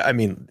 I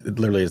mean, it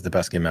literally is the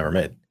best game ever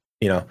made,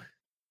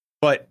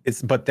 But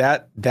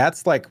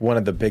that's like one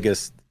of the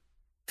biggest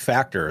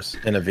factors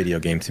in a video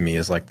game to me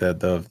is like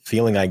the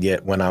feeling I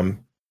get when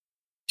I'm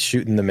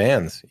shooting the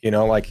mans,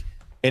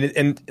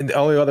 and the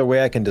only other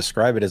way I can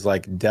describe it is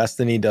like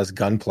Destiny does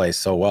gunplay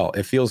so well.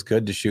 It feels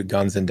good to shoot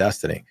guns in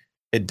Destiny.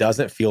 It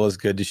doesn't feel as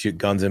good to shoot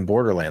guns in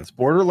Borderlands.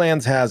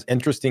 Borderlands has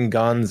interesting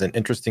guns and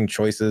interesting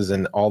choices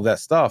and all that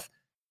stuff,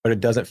 but it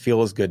doesn't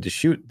feel as good to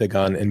shoot the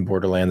gun in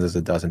Borderlands as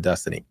it does in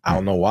Destiny. I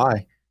don't know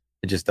why.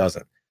 It just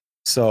doesn't.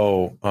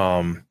 So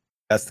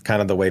that's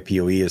kind of the way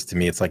POE is to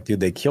me. It's like,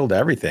 dude, they killed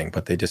everything,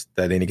 but they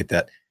didn't get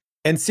that.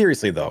 And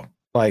seriously though,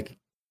 like,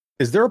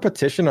 is there a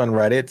petition on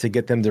Reddit to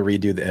get them to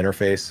redo the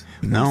interface?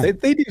 No.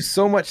 They do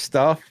so much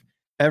stuff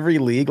every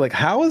league. Like,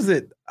 how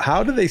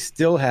do they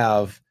still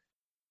have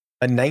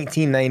a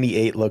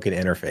 1998 looking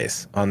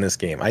interface on this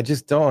game? I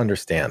just don't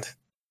understand.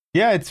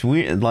 Yeah, it's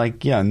weird.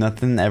 Like,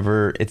 nothing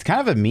ever. It's kind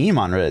of a meme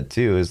on Reddit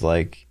too. Is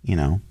like,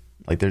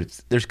 like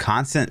there's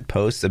constant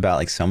posts about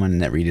like someone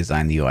that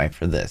redesigned the UI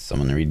for this,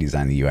 someone that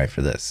redesigned the UI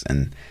for this,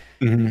 and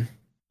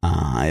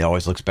it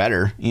always looks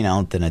better,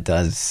 than it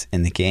does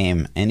in the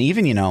game. And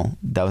even,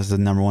 that was the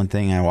number one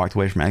thing I walked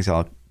away from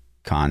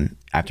ExileCon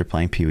after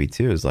playing PoE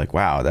 2 is like,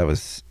 wow, that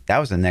was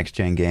a next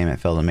gen game. It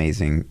felt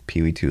amazing.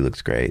 PoE 2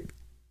 looks great,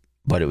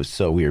 but it was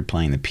so weird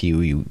playing the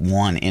PoE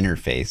 1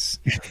 interface.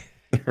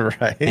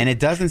 Right. And it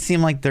doesn't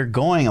seem like they're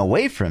going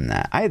away from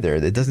that either.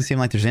 It doesn't seem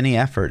like there's any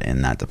effort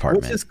in that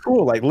department. Which is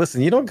cool. Like,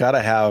 listen, you don't got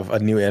to have a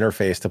new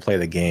interface to play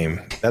the game.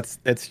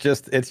 It's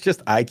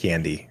just eye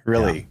candy,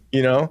 really,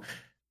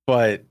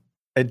 But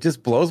it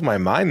just blows my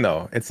mind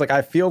though. It's like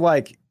I feel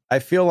like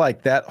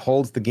that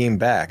holds the game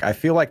back. I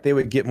feel like they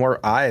would get more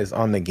eyes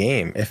on the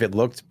game if it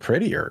looked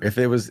prettier. If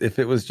it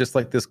was just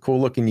like this cool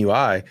looking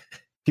UI,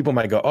 people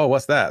might go, "Oh,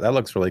 what's that? That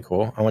looks really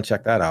cool. I want to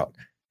check that out."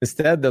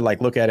 Instead, they're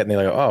like, look at it and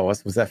they're like, "Oh,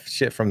 was that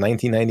shit from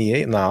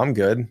 1998? No, I'm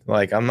good.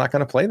 Like, I'm not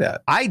going to play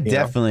that." I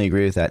definitely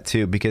agree with that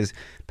too, because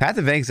Path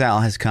of Exile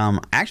has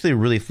come actually a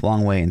really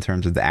long way in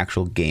terms of the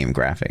actual game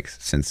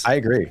graphics since I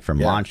agree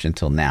from launch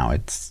until now.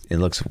 It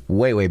looks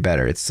way, way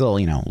better. It's still,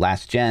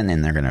 last gen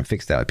and they're going to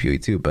fix that with PoE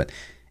 2, but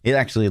it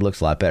actually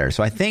looks a lot better.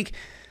 So I think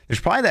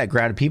there's probably that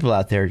crowd of people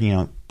out there,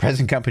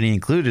 present company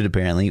included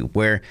apparently,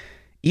 where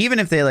even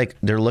if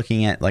they're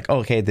looking at like, oh,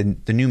 okay,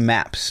 the new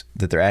maps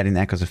that they're adding,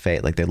 Echoes of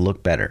Fate, like they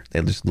look better.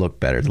 They just look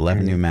better. The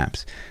 11 new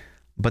maps.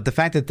 But the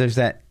fact that there's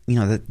that,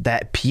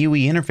 that PoE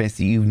interface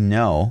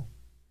that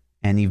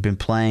and you've been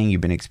playing,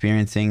 you've been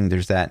experiencing,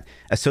 there's that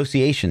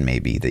association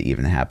maybe that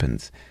even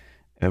happens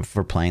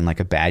for playing like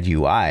a bad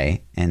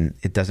UI, and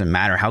it doesn't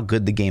matter how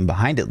good the game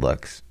behind it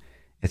looks.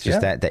 It's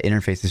just that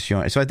interface is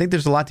showing. So I think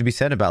there's a lot to be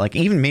said about like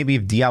even maybe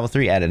if Diablo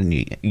 3 added a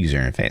new user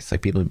interface,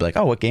 like people would be like,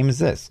 "Oh, what game is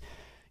this?"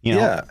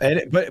 Yeah,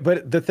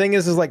 but the thing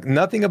is like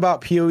nothing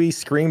about PoE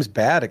screams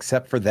bad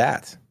except for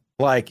that.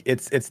 Like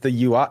it's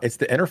the UI, it's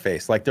the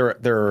interface. Like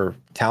their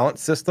talent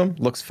system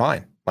looks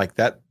fine. Like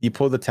that, you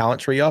pull the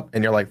talent tree up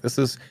and you're like, this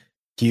is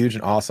huge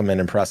and awesome and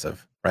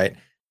impressive, right?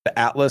 The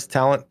Atlas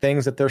talent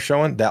things that they're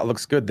showing, that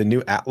looks good. The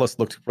new Atlas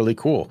looks really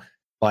cool.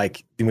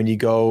 Like when you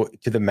go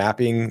to the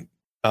mapping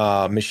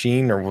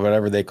machine or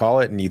whatever they call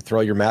it, and you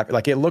throw your map,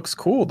 like it looks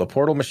cool. The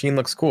portal machine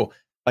looks cool.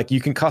 Like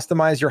you can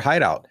customize your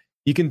hideout.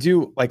 You can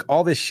do like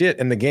all this shit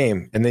in the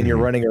game, and then you're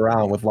running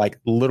around with like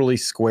literally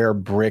square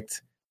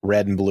bricked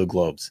red and blue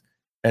globes.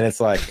 And it's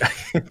like,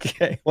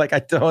 okay, like I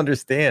don't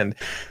understand.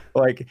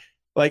 Like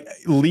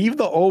leave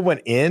the old one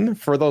in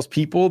for those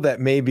people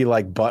that may be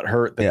like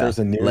butthurt that there's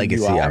a new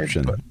legacy UI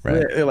option,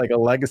 right? Like a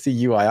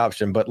legacy UI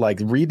option, but like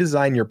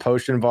redesign your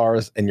potion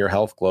bars and your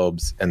health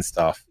globes and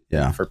stuff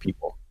for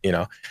people,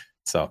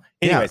 So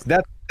anyways,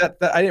 that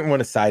I didn't want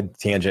to side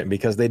tangent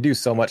because they do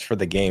so much for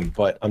the game,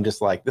 but I'm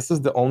just like, this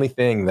is the only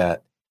thing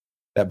that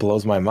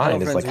blows my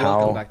mind. It's like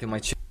how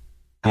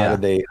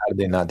did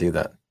they not do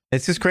that?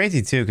 It's just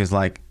crazy too, because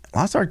like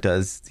Lost Ark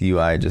does the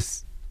UI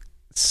just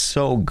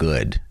so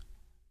good.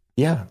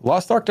 Yeah,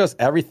 Lost Ark does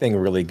everything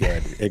really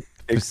good.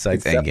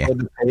 Besides except for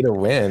the pay to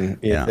win,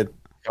 it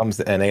comes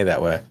to NA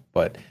that way.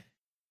 But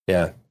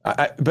yeah,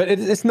 but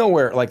it's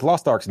nowhere like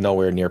Lost Ark's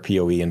nowhere near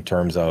PoE in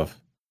terms of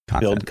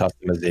build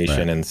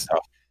customization and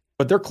stuff.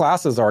 But their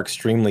classes are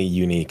extremely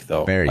unique,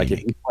 though. Very like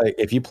unique.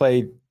 if you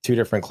play two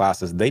different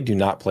classes, they do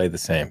not play the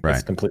same. Right.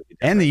 It's completely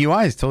different. And the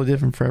UI is totally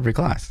different for every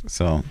class.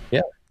 So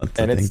yeah, that's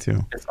and the thing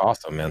too. It's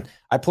awesome, man.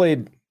 I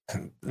played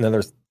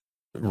another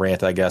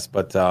rant, I guess,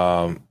 but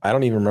I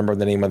don't even remember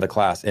the name of the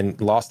class. In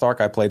Lost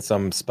Ark, I played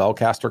some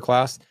spellcaster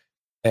class,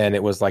 and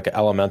it was like an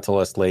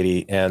elementalist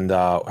lady, and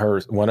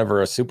one of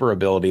her super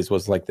abilities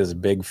was like this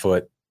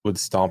Bigfoot would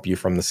stomp you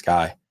from the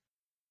sky,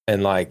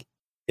 and like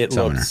it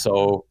Summoner. looked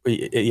so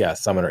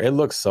summoner. It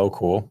looks so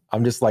cool.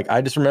 I'm just like,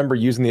 I just remember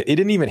using it. It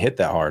didn't even hit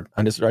that hard.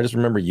 I just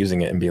remember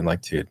using it and being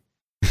like, dude,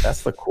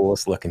 that's the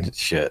coolest looking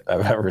shit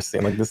I've ever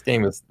seen. Like, this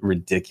game is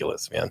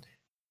ridiculous, man.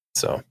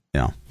 So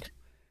yeah.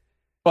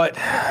 But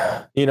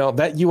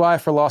that UI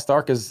for Lost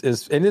Ark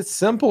is and it's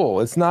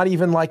simple. It's not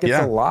even like it's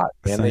a lot,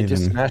 man. They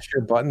just smash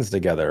your buttons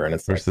together, and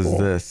it's versus like,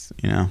 cool. this,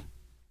 Yeah,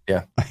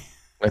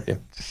 with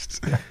you.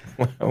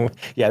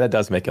 Yeah, that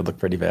does make it look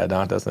pretty bad,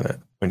 doesn't it?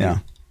 When you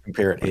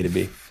compare it A to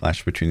B.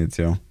 Flash between the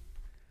two.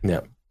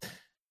 Yeah.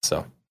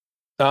 So,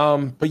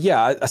 but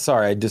yeah,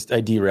 sorry, I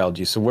derailed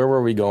you. So where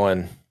were we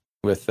going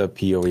with the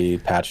POE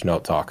patch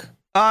note talk?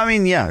 I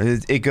mean, yeah,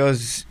 it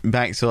goes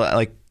back. So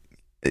like,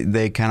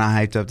 they kind of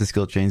hyped up the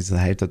skill changes, they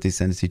hyped up the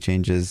ascendancy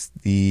changes.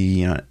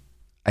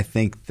 I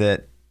think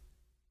that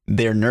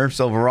they're nerfs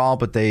overall,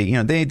 but they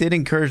did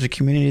encourage the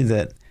community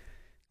that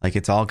like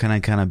it's all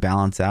kind of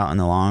balance out in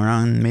the long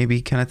run,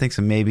 maybe kind of thing.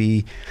 So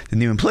maybe the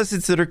new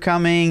implicits that are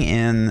coming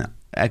in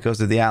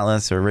Echoes of the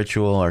Atlas or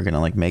Ritual are going to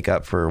like make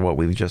up for what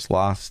we've just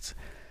lost.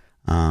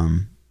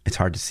 It's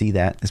hard to see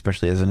that,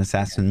 especially as an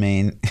assassin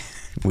main.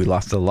 We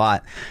lost a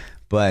lot,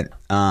 but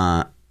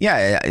I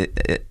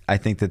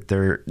think that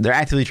they're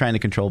actively trying to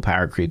control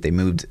power creep. They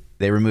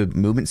removed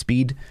movement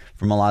speed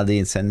from a lot of the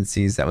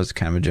ascendancies. That was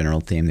kind of a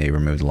general theme. They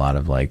removed a lot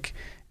of like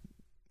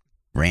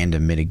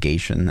random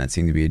mitigation. That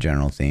seemed to be a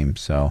general theme.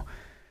 So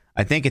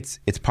I think it's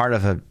part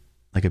of a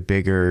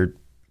bigger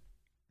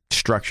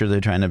structure they're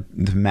trying to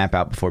map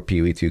out before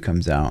PoE 2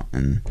 comes out,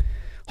 and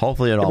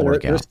hopefully it'll all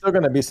work out. There's still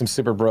going to be some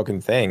super broken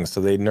things. So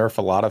they nerf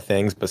a lot of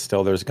things, but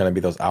still there's going to be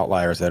those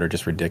outliers that are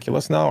just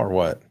ridiculous now, or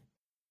what?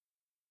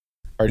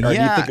 Or do you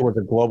think it was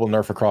a global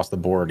nerf across the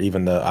board?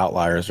 Even the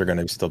outliers are going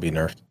to still be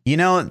nerfed.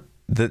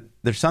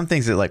 There's some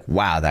things that like,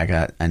 wow, that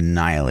got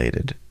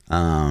annihilated.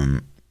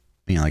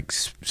 Like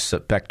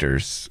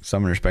specters,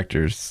 summoner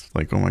specters,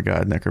 like, oh my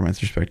god,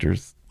 necromancer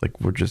specters, like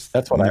we're just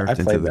that's what nerfed I played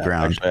into the that,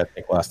 ground. Actually, I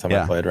think last time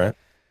I played, right?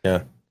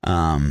 Yeah.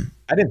 I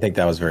didn't think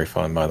that was very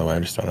fun, by the way.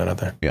 I'm just throwing that out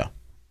there. Yeah.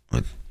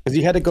 Because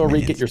you had to go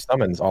re-get your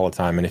summons all the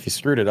time, and if you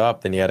screwed it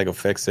up, then you had to go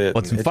fix it.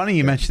 Well, it's funny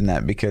you mentioned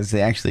that, because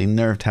they actually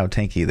nerfed how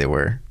tanky they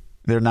were.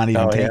 They're not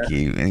even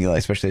tanky, and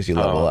especially as you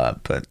level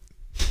up. But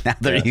now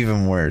they're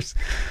even worse.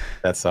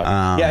 That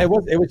sucks.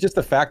 It was just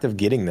the fact of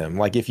getting them.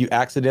 Like if you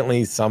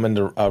accidentally summoned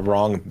a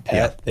wrong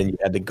pet, then you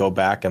had to go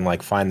back and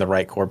like find the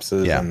right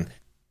corpses, and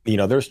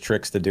there's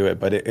tricks to do it.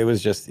 But it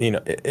was just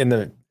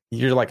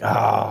you're like,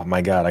 oh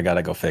my god, I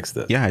gotta go fix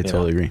this. Yeah, I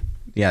totally agree.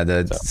 Yeah,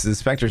 the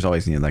specters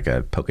always need like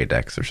a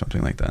Pokédex or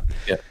something like that.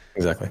 Yeah,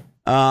 exactly.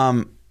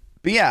 But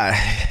yeah,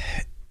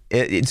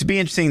 it'd be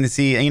interesting to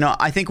see.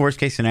 I think worst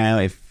case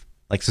scenario, if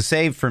like, so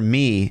say for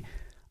me,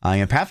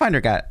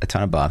 Pathfinder got a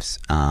ton of buffs.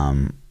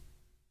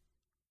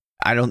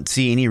 I don't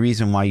see any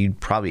reason why you'd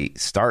probably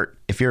start,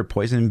 if you're a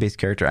poison based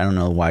character, I don't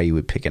know why you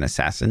would pick an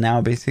assassin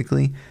now,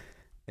 basically,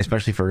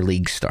 especially for a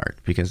league start,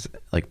 because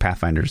like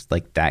Pathfinder's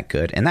like that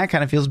good, and that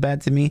kind of feels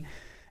bad to me.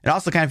 It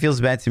also kind of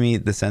feels bad to me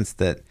the sense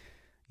that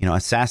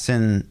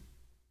assassin,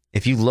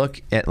 if you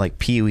look at like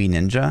PoE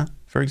Ninja,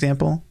 for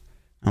example,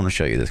 I want to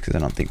show you this because I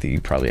don't think that you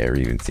probably ever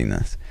even seen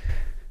this.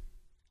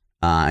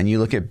 And you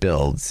look at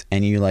builds,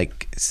 and you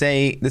like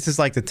say this is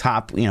like the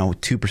top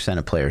 2%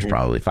 of players,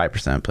 probably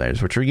 5% of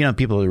players, which are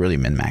people who are really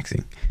min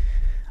maxing.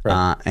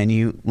 Right. And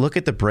you look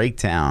at the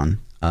breakdown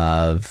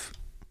of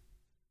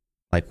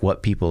like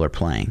what people are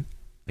playing.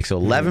 Like, so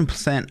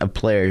 11% of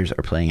players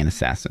are playing an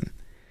assassin,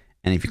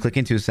 and if you click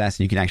into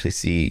assassin, you can actually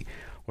see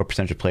what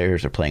percentage of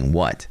players are playing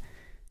what.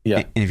 Yeah.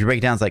 And if you break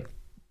it down, it's like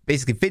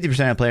basically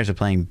 50% of players are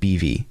playing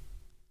BV,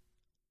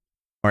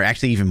 or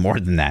actually even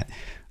more than that.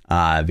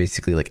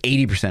 Basically like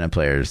 80% of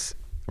players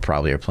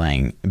probably are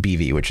playing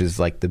BV, which is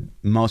like the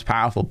most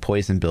powerful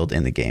poison build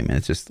in the game. And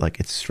it's just like,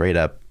 it's straight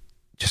up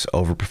just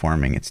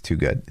overperforming. It's too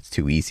good. It's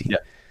too easy.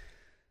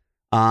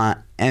 Yeah.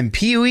 And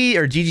PoE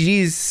or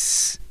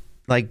GGG's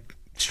like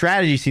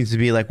strategy seems to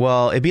be like,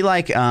 well, it'd be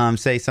like,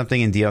 say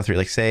something in DO3,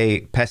 like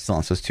say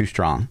Pestilence was too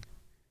strong.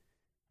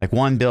 Like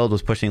one build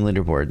was pushing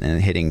leaderboard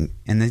and hitting,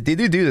 and they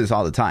do this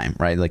all the time,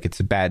 right? Like it's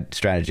a bad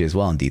strategy as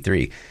well in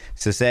D3.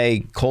 So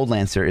say Cold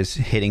Lancer is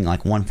hitting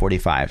like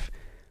 145.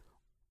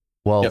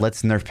 Well,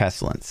 let's nerf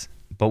Pestilence.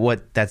 But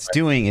what that's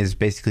doing is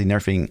basically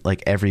nerfing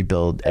like every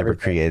build ever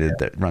created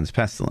that runs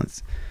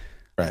Pestilence.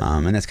 Right.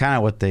 And that's kind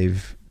of what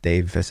they've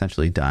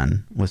essentially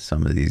done with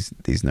some of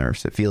these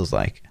nerfs. It feels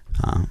like,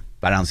 but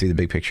I don't see the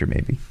big picture.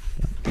 Maybe.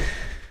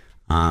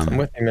 I'm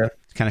with you, man.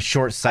 Kind of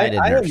short-sighted.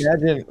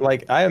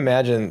 I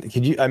imagine.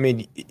 Could you? I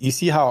mean, you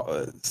see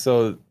how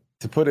so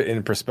to put it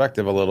in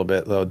perspective a little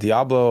bit, though,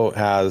 Diablo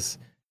has,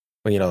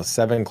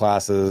 7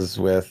 classes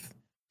with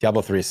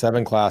Diablo 3,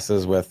 7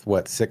 classes with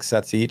what, 6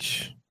 sets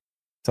each,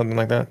 something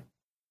like that.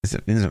 Is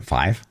it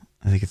 5?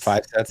 I think it's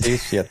 5 sets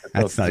each. Yeah,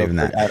 that's not even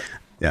that.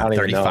 Yeah,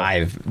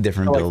 35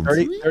 different builds.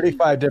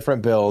 35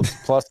 different builds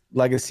plus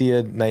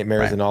Legacy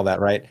Nightmares and all that,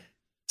 right?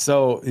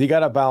 So you got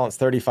to balance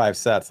 35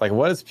 sets. Like,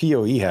 what does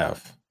POE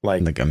have?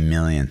 Like a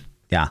million.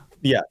 Yeah.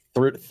 Yeah,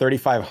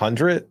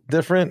 3,500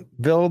 different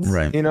builds.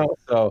 Right.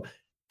 So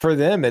for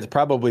them, it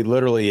probably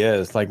literally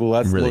is like,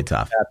 let's really look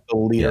tough at the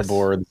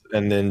leaderboards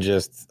and then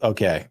just,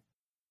 okay.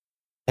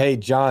 Hey,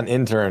 John,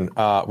 intern,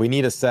 we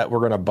need a set we're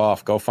going to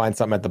buff. Go find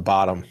something at the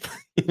bottom.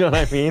 You know what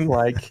I mean?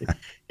 Like,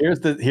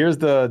 here's the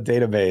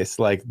database.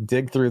 Like,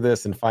 dig through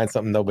this and find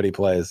something nobody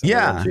plays.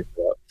 Yeah.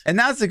 And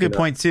that's a good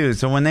point, too.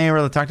 So when they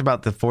talked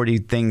about the 40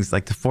 things,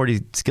 like the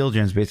 40 skill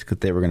gems, basically,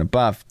 they were going to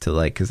buff to,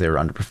 like, because they were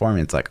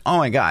underperforming. It's like, oh,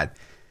 my God,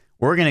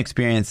 we're going to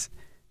experience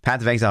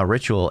Path of Exile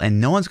Ritual, and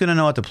no one's going to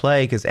know what to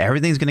play because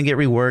everything's going to get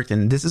reworked.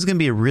 And this is going to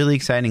be a really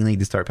exciting league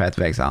to start Path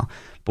of Exile.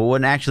 But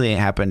what actually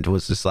happened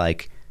was just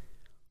like,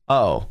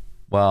 oh,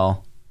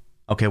 well,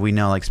 okay, we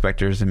know like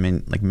specters and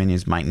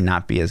minions might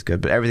not be as good,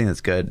 but everything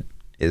that's good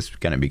is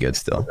going to be good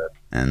still.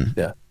 And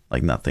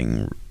like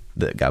nothing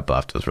that got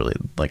buffed was really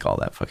like all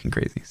that fucking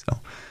crazy. So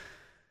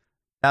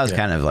that was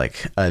kind of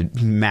like a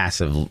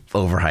massive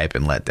overhype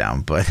and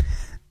letdown, but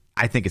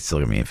I think it's still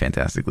going to be a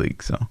fantastic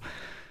league. So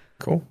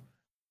cool.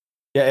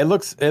 Yeah, it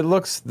looks,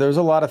 there's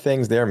a lot of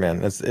things there,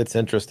 man. It's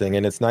interesting.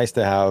 And it's nice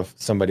to have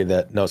somebody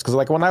that knows. Cause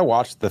like when I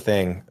watched the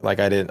thing, like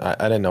I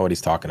didn't know what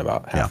he's talking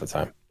about half the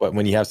time. But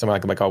when you have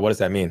someone like, oh, what does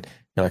that mean?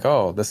 You're like,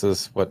 oh, this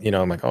is what,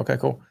 I'm like, okay,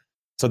 cool.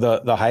 So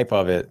the hype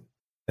of it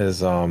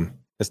is,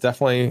 it's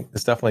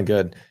definitely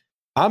good.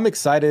 I'm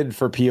excited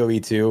for POE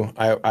 2.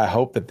 I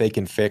hope that they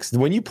can fix,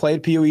 when you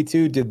played POE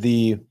 2, did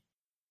the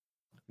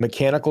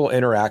mechanical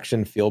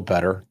interaction feel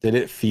better?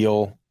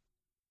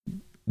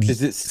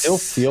 Does it still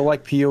feel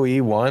like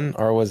POE 1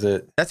 or was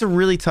it? That's a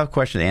really tough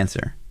question to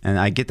answer. And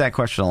I get that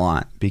question a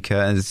lot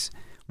because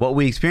what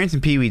we experienced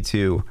in POE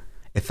 2,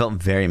 it felt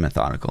very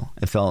methodical.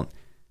 It felt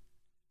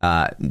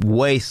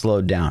way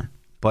slowed down.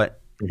 But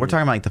we're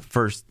talking about like the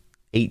first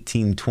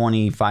 18,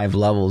 25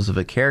 levels of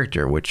a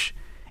character, which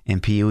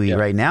in POE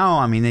right now,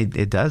 I mean,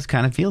 it does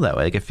kind of feel that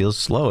way. Like it feels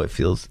slow. It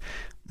feels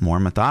more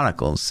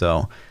methodical.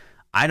 So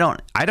I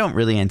don't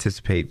really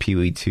anticipate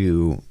POE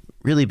 2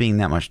 really being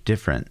that much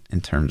different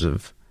in terms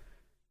of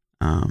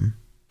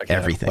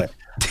everything.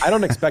 I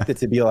don't expect it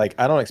to be like,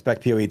 I don't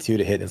expect POE 2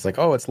 to hit. It's like,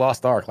 oh, it's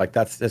Lost Ark. Like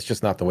it's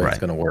just not the way it's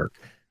going to work.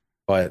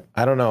 But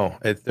I don't know.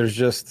 There's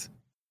just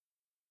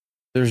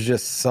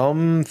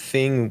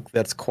something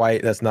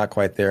that's not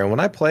quite there. And when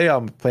I play,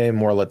 I'm paying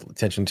more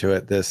attention to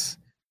it this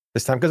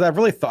time because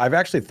I've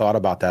actually thought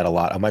about that a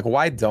lot. I'm like,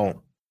 why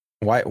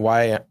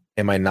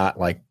am I not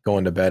like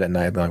going to bed at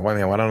night? Like, why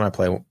don't I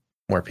play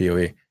more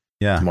POE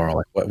tomorrow?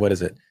 Like, what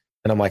is it?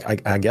 And I'm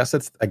like, I guess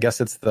it's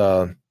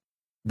the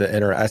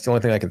inner. That's the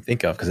only thing I can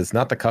think of because it's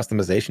not the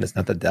customization, it's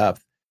not the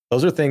depth.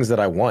 Those are things that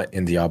I want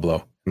in Diablo,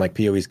 and like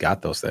POE's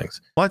got those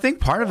things. Well, I think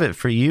part of it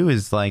for you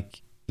is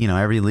like,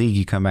 every league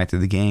you come back to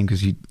the game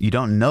because you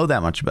don't know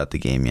that much about the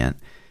game yet,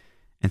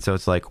 and so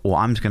it's like, well,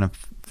 I'm just gonna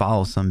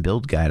follow some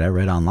build guide I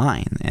read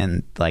online,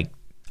 and like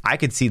I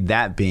could see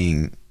that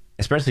being,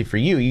 especially for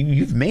you.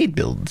 You've made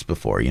builds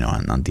before,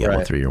 on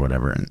Diablo 3 or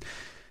whatever, and.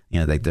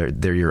 Like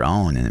they're your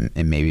own,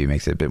 and maybe it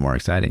makes it a bit more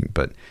exciting.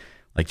 But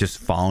like just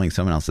following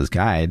someone else's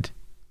guide,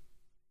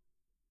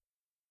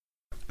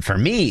 for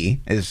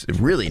me, is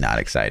really not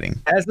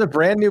exciting. As a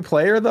brand new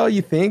player, though,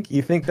 you think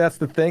that's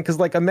the thing? Because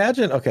like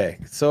imagine, okay,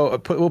 so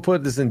we'll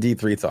put this in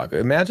D3 talk.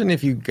 Imagine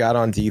if you got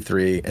on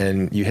D3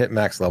 and you hit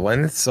max level,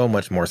 and it's so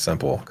much more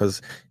simple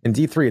because in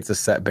D3 it's a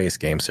set-based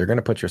game, so you're going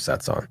to put your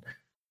sets on,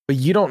 but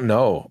you don't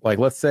know. Like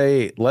let's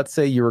say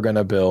you were going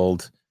to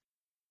build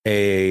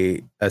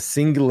a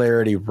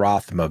Singularity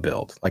Rothma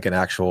build, like an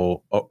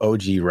actual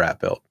OG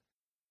rat build,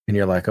 and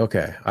you're like,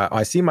 okay,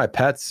 I see my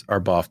pets are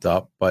buffed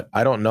up, but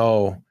I don't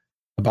know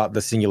about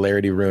the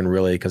Singularity rune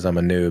really because I'm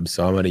a noob,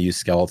 so I'm going to use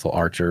skeletal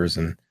archers,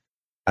 and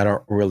I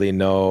don't really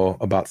know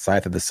about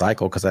Scythe of the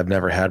Cycle because I've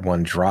never had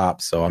one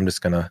drop, so I'm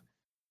just going to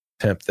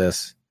pimp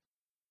this,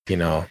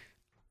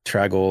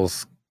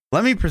 Treggles.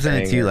 Let me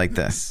present it to you like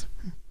this.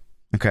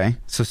 Okay,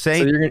 so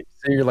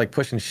you're like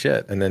pushing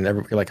shit, and then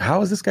you're like,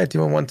 how is this guy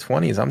doing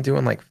 120s? I'm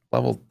doing like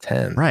level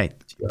 10. Right,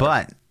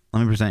 but let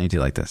me present you to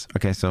you like this.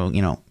 Okay, so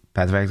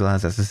Path of Exile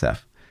has SSF,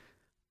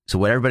 so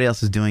what everybody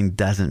else is doing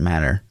doesn't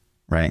matter,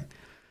 right?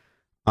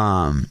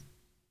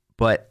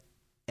 But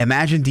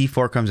imagine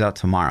D4 comes out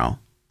tomorrow,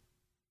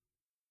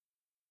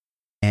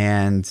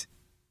 and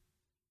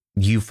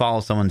you follow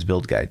someone's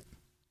build guide.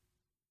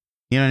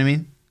 You know what I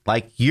mean?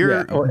 Like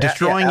you're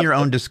destroying your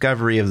own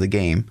discovery of the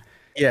game.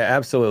 Yeah,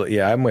 absolutely.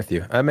 Yeah, I'm with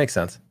you. That makes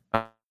sense.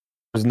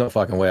 There's no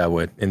fucking way I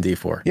would in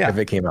D4 if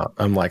it came out.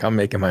 I'm like, I'm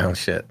making my own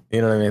shit.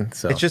 You know what I mean?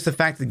 So it's just the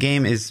fact the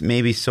game is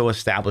maybe so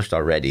established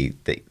already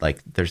that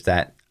like there's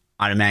that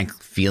automatic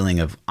feeling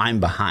of I'm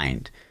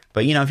behind.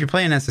 But if you're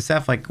playing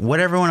SSF, like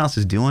what everyone else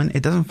is doing,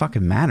 it doesn't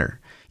fucking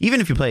matter. even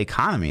if you play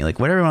economy, like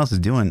what everyone else is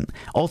doing,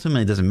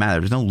 ultimately it doesn't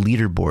matter. There's no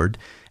leaderboard.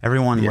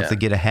 Everyone wants to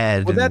get ahead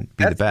and be the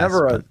best. That's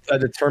never a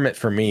deterrent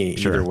for me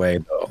either way,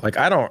 though. Like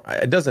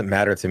it doesn't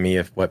matter to me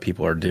if what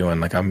people are doing.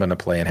 Like I'm going to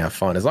play and have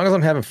fun. As long as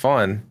I'm having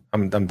fun,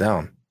 I'm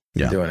down.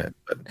 I'm doing it.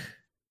 But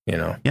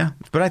Yeah,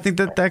 but I think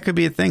that could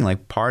be a thing.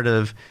 Like part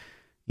of,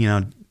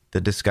 the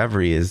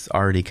discovery is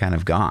already kind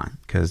of gone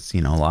because, a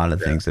lot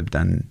of things have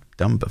done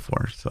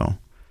before. So,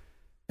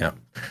 yeah.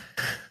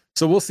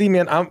 So we'll see,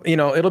 man.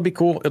 It'll be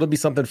cool. It'll be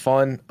something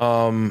fun.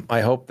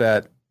 I hope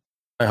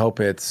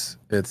it's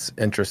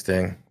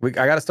interesting. I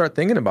got to start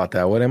thinking about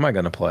that. What am I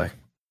going to play?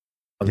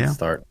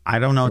 Start. I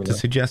don't know what to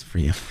suggest for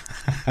you.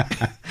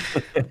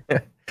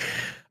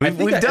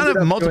 We've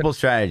done multiple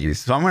strategies,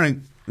 so I'm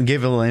going to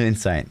give a little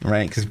insight,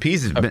 right? Because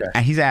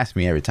he's asked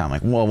me every time,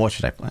 like, well, what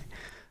should I play?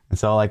 And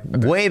so,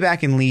 way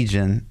back in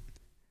Legion,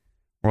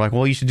 we're like,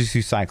 well, you should just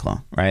do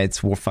Cyclone, right? It's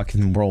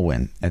fucking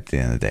whirlwind at the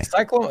end of the day.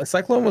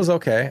 Cyclone was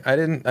okay. I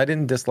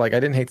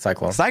didn't hate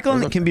Cyclone.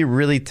 Cyclone can be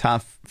really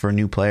tough for a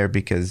new player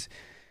because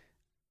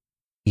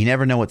you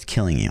never know what's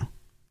killing you.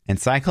 And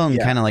Cyclone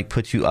kind of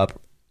puts you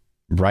up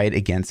right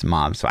against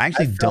mobs. So I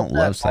actually don't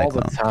love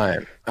Cyclone all the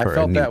time. I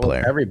felt that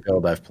with every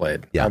build I've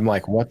played. Yeah. I'm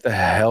like, what the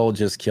hell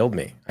just killed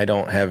me? I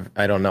don't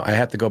know. I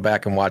have to go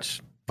back and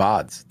watch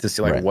VODs to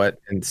see what,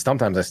 and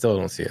sometimes I still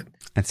don't see it.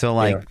 And so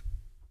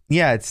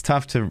it's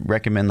tough to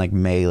recommend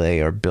melee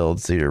or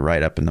builds that you're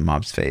right up in the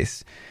mob's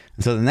face.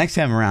 And so the next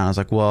time around, I was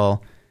like,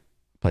 well,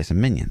 play some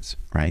minions,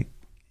 right?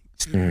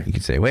 You can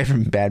stay away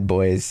from bad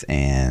boys,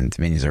 and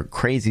minions are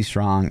crazy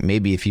strong.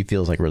 Maybe if he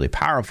feels really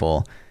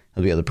powerful,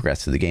 he'll be able to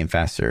progress through the game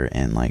faster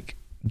and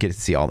get to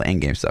see all the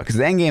end game stuff. Because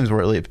the end games where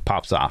it really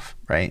pops off,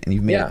 right? And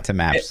you've made it to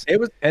maps.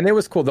 It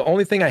was cool. The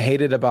only thing I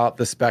hated about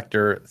the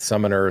Spectre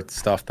Summoner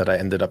stuff that I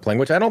ended up playing,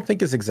 which I don't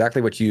think is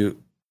exactly what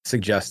you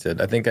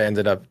suggested. I think I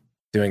ended up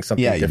doing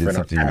something different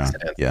on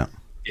accident.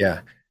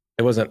 Yeah.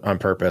 It wasn't on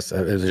purpose.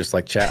 It was just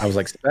chat. I was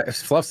like,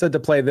 Fluff said to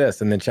play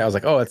this, and then chat was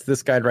like, oh, it's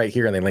this guide right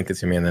here, and they linked it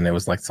to me, and then it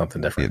was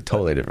something different. Yeah,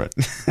 totally different.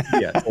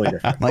 Totally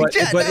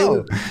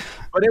different.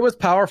 But it was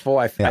powerful.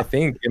 I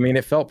think. I mean,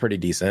 it felt pretty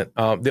decent.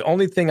 The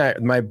only thing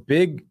my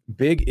big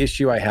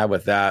issue I had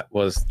with that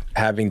was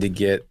having to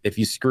get, if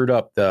you screwed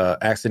up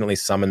accidentally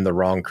summoned the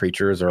wrong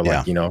creatures or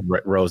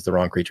rose the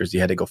wrong creatures, you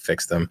had to go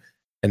fix them,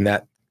 and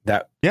that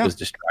was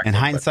distracting. In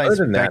hindsight,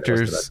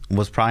 Spectres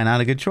was probably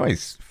not a good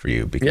choice for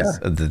you because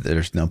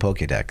there's no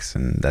Pokédex,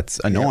 and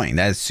that's annoying.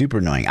 That is super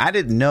annoying. I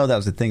didn't know that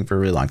was a thing for a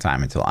really long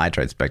time until I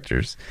tried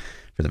Spectres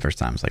for the first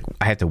time. It's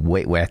I have to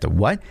wait. I have to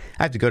what?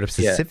 I have to go to a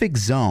specific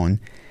zone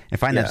and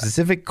find that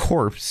specific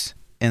corpse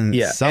and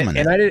summon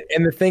it.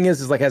 And the thing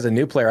is as a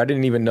new player, I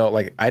didn't even know,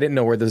 I didn't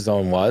know where the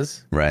zone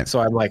was. Right. So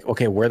I'm like,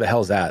 okay, where the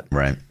hell's that?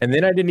 Right. And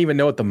then I didn't even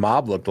know what the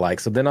mob looked like.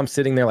 So then I'm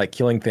sitting there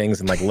killing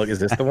things and look, is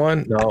this the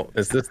one? No,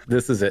 this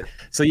is it.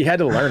 So you had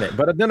to learn it.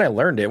 But then I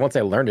learned it. Once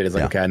I learned it, it's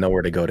okay, I know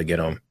where to go to get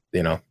them,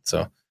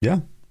 so. Yeah.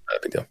 Not a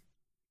big deal.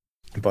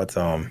 But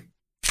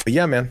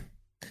yeah, man.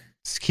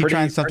 Just keep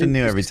trying something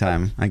new every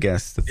time. I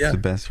guess that's the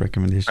best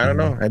recommendation. I don't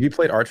know. Have you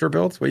played Archer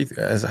builds?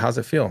 How's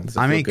it feel?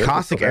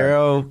 Caustic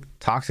Arrow,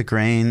 Toxic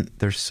Rain,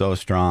 they're so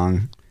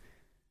strong.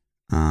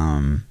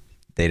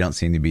 They don't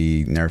seem to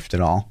be nerfed at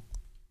all.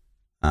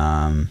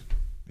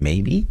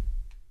 Maybe.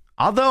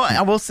 Although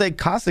I will say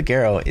Caustic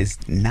Arrow is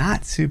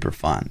not super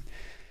fun.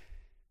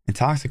 And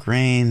Toxic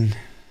Rain,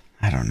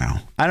 I don't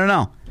know.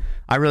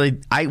 I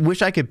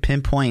wish I could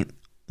pinpoint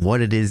what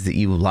it is that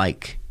you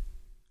like.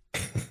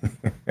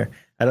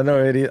 I don't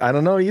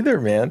know either,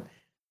 man.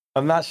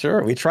 I'm not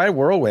sure. We tried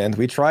Whirlwind.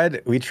 We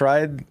tried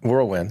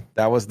Whirlwind.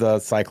 That was the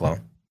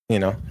Cyclone,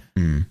 And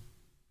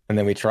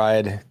then we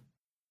tried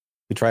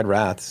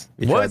Rats.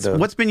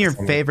 What's been your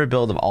favorite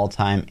build of all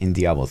time in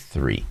Diablo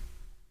 3?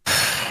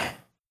 I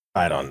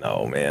don't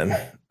know, man.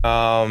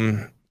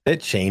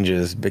 It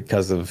changes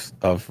because of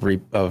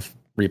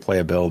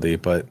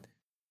replayability, but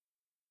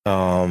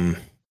I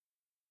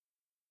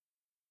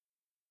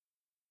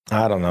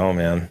don't know,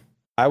 man.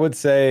 I would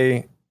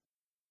say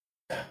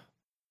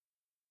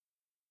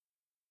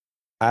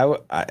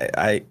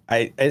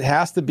it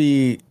has to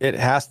be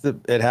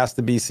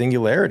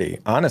Singularity.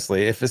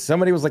 Honestly, if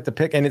somebody was to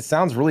pick, and it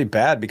sounds really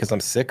bad because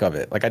I'm sick of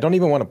it. I don't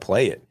even want to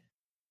play it,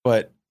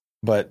 but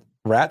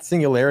Rat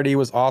Singularity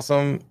was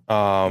awesome.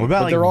 What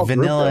about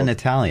Vanilla and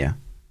Natalia?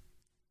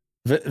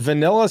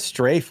 Vanilla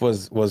Strafe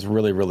was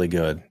really, really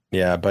good.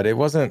 Yeah, but it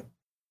wasn't.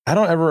 I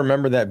don't ever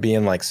remember that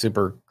being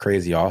super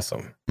crazy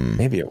awesome.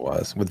 Maybe it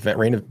was with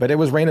but it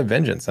was Reign of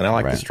Vengeance, and I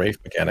like the Strafe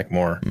mechanic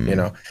more.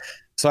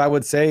 So I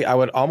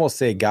would almost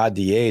say God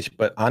DH,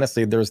 but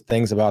honestly, there's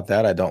things about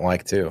that I don't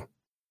like too.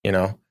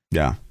 Yeah.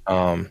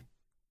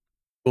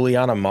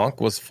 Juliana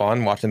Monk was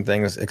fun watching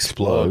things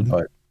explode,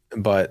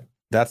 but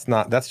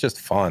that's just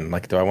fun.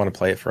 Do I want to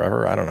play it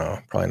forever? I don't know.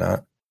 Probably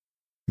not.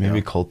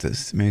 Maybe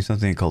Cultist. Maybe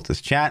something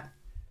Cultist. Chat.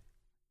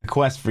 A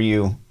quest for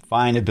you.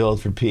 Find a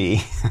build for P.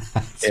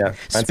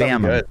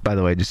 Spam him. By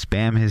the way, just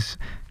spam his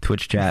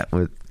Twitch chat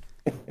with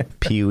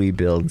POE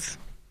builds.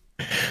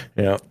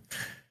 Yeah.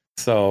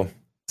 So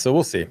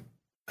we'll see.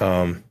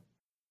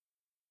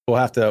 we'll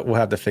have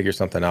to figure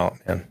something out,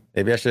 man.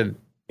 Maybe I should,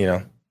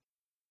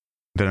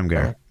 Venom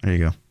Gar. There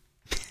you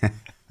go.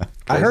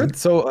 I heard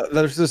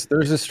there's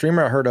this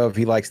streamer I heard of.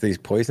 He likes these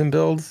poison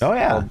builds. Oh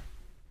yeah,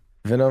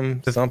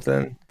 Venom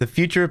something. The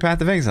future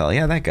Path of Exile.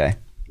 Yeah, that guy.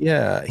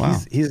 Yeah, wow.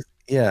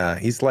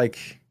 he's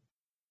like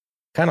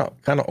kind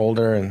of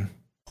older and.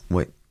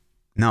 Wait,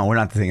 no, we're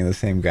not thinking of the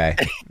same guy.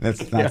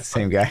 That's not the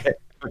same guy.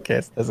 Okay,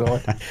 it doesn't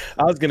work.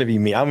 I was gonna be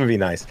me. I'm gonna be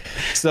nice.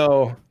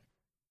 So,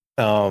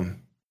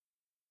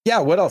 yeah.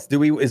 What else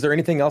is there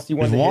anything else you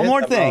want? There's to one hit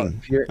more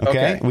thing.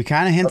 Okay, we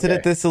kind of hinted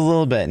at this a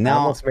little bit. Now,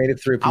 I almost made it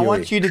through POE. I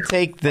want you to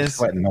take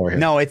this.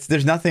 No,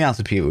 there's nothing else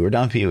with POE. We're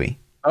done with POE.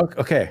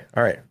 Okay,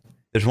 all right.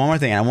 There's one more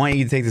thing. I want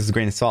you to take this as a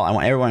grain of salt. I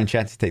want everyone in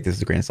chat to take this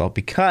as a grain of salt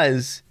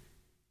because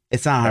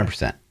it's not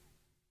 100%.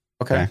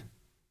 Okay.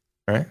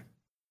 All right.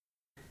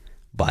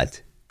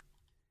 But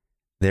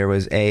there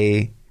was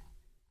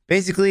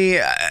basically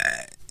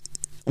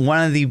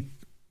one of the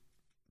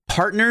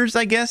partners,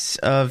 I guess,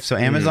 of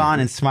Amazon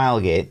and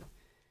Smilegate.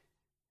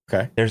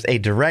 Okay. There's a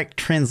direct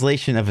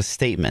translation of a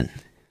statement.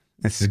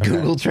 This is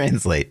Google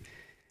Translate.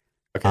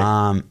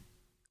 Okay.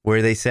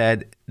 Where they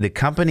said the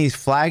company's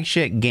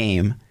flagship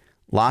game,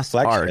 Lost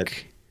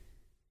Ark,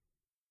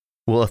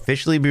 will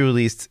officially be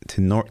released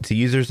to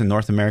users in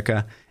North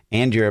America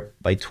and Europe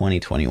by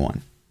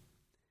 2021.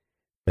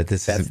 But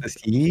this is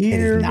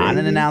not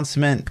an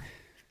announcement.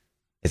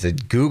 It's a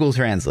Google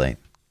Translate.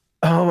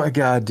 Oh my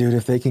God, dude.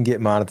 If they can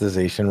get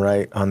monetization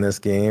right on this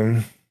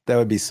game, that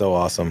would be so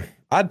awesome.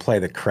 I'd play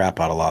the crap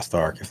out of Lost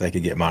Ark if they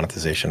could get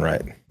monetization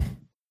right.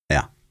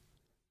 Yeah.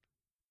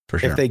 For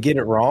sure. If they get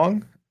it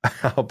wrong,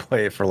 I'll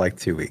play it for like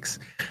 2 weeks.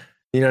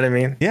 You know what I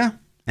mean? Yeah.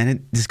 And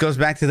it just goes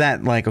back to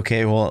that, like,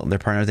 okay, well, they're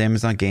partnered with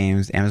Amazon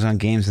Games. Amazon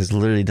Games has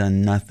literally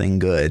done nothing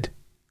good.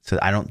 So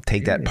I don't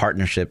take that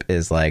partnership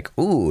as like,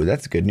 ooh,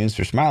 that's good news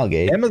for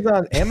Smilegate.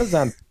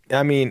 Amazon.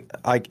 I mean,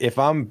 like, if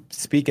I'm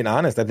speaking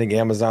honest, I think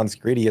Amazon's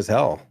greedy as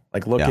hell.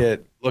 Like, look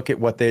at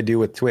what they do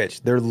with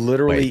Twitch. They're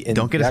literally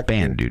don't get us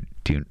banned,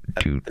 dude.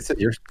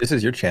 This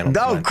is your channel.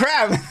 No,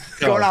 crap.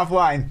 Going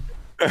offline.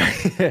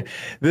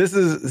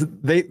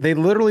 They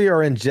literally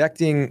are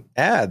injecting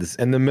ads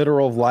in the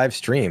middle of live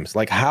streams.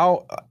 Like,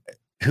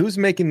 who's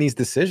making these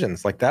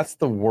decisions? Like, that's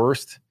the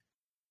worst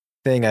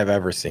thing I've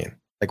ever seen.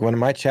 Like, when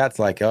my chat's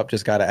like, oh,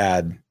 just got to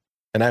add,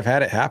 and I've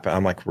had it happen.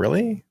 I'm like,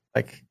 really?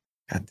 Like,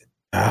 God,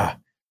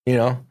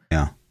 Yeah.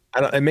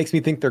 It makes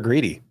me think they're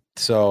greedy.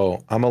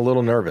 So I'm a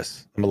little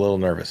nervous.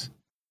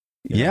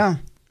 Yeah.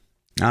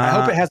 I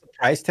hope it has a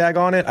price tag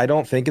on it. I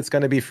don't think it's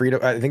going to be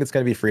I think it's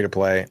going to be free to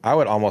play. I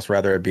would almost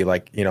rather it be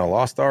like,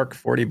 Lost Ark,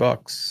 $40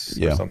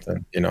 or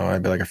something.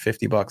 I'd be like a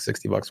 $50,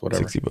 $60,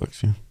 whatever.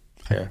 $60,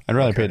 yeah. I'd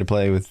rather pay to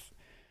play with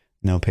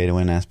no pay to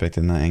win aspect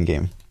in the end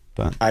game.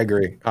 But I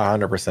agree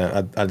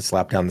 100%. I'd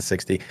slap down the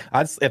 60.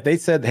 If they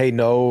said, hey,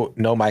 no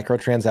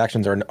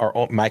microtransactions or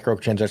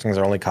microtransactions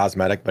are only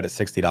cosmetic, but it's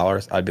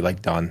 $60, I'd be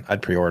like, done.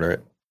 I'd pre-order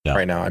it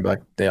right now. I'd be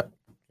like, yeah,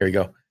 here you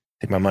go.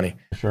 Take my money.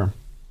 Sure.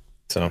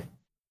 So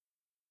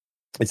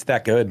it's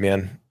that good,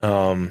 man.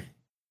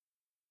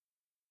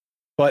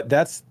 But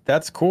that's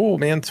cool,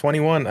 man.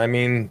 21. I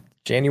mean,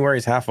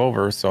 January's half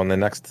over. So in the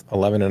next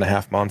 11 and a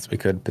half months, we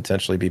could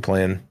potentially be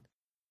playing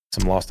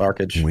some Lost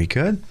Arkage. We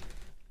could.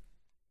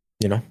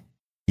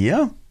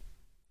 Yeah.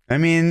 I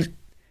mean,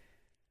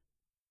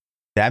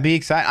 that'd be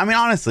exciting. I mean,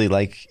 honestly,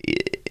 like,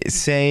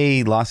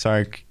 say Lost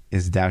Ark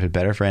is doubted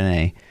better for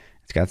NA.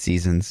 It's got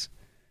seasons.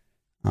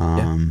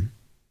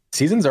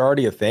 Seasons are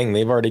already a thing.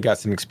 They've already got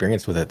some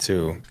experience with it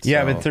too. So.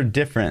 Yeah, but they're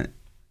different.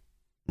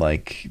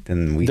 Like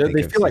than we.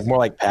 They feel like more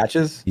like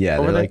patches.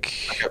 Yeah, they're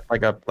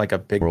like a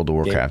big World of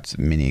Warcraft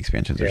mini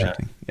expansions or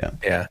something. Yeah.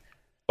 Yeah,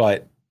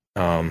 but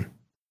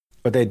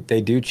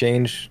they do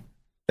change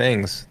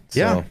things. So.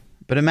 Yeah.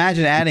 But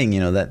imagine adding,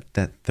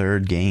 that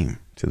third game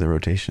to the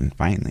rotation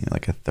finally,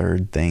 like a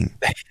third thing.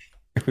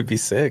 It would be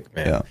sick,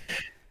 man. Yeah.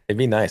 It'd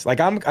be nice.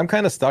 Like I'm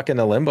kind of stuck in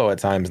a limbo at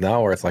times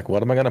now where it's like,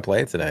 what am I going to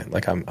play today?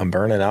 Like I'm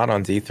burning out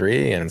on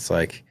D3 and it's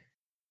like,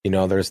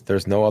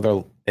 there's no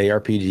other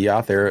ARPG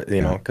out there,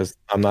 because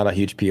I'm not a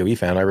huge POE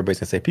fan. Everybody's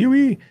going to say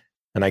POE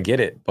and I get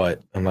it,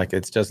 but I'm like,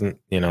 it's just,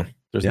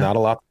 there's not a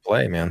lot to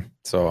play, man.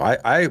 So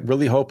I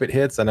really hope it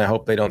hits and I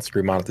hope they don't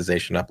screw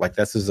monetization up. Like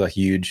this is a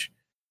huge,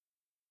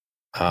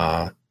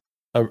 a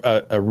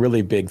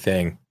really big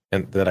thing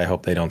and that I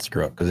hope they don't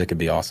screw up because it could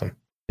be awesome.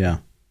 Yeah.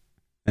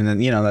 And then,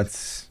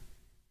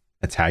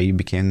 that's how you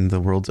became the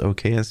world's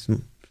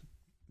okayest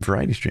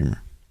variety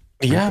streamer.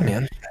 Yeah,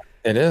 man.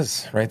 It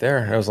is right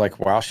there. I was like,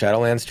 wow,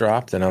 Shadowlands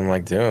dropped. And I'm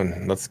like,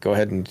 dude, let's go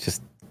ahead and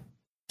just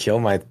kill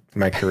my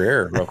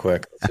career real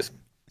quick. Let's just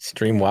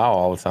stream WoW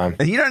all the time.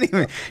 You don't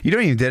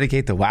even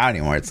dedicate to WoW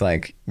anymore. It's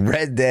like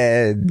Red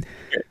Dead.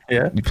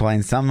 Yeah. You're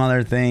playing some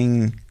other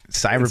thing.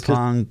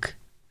 Cyberpunk.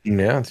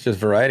 It's just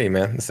variety,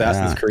 man.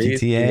 Assassin's Creed.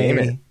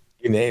 GTA.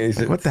 You name it.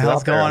 Like, what the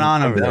hell's going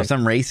on over there?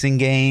 Some racing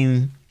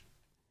game.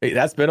 Hey,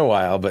 that's been a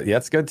while, but yeah,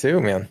 it's good too,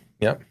 man.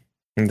 Yep.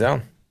 I'm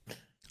down.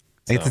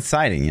 It's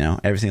exciting,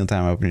 every single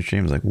time I open your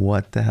stream, it's like,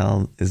 what the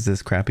hell is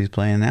this crap he's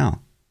playing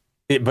now?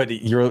 But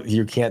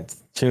you can't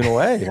tune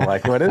away.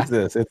 Like, what is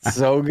this? It's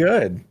so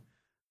good.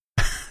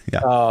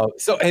 Yeah.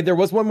 So hey, there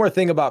was one more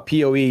thing about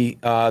POE.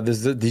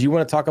 Did you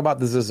want to talk about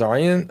the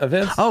Zazarian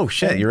events? Oh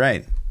shit, you're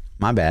right.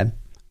 My bad.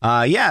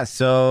 Yeah.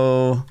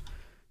 So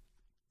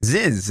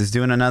Ziz is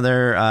doing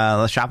another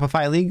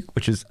Shopify League,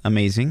 which is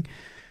amazing.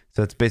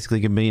 So it's basically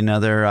gonna be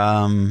another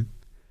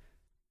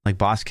like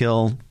boss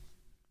kill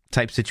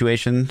type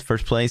situation.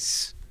 First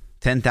place,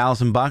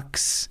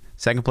 $10,000.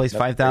 Second place,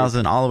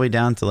 5,000, all the way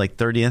down to like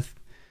 30th,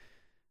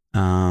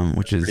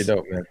 which is pretty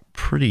dope, man.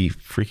 Pretty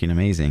freaking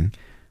amazing.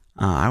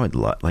 I would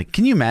love, like,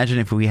 can you imagine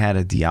if we had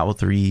a Diablo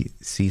 3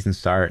 season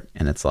start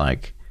and it's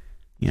like,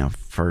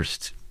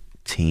 first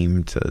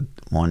team to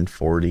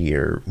 140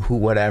 or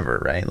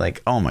whatever, right?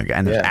 Like, oh my God,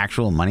 and there's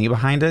actual money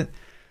behind it.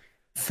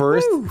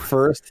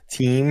 First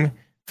team,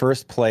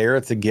 first player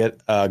to get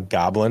a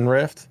Goblin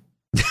Rift.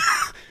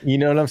 You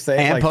know what I'm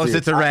saying? And like, post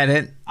it to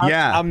Reddit.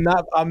 I'm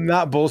not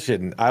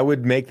bullshitting. I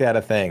would make that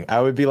a thing.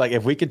 I would be like,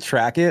 if we could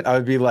track it, I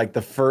would be like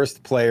the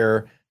first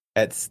player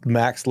at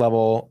max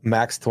level,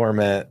 max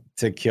torment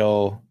to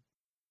kill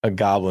a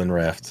Goblin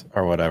Rift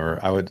or whatever.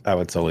 I would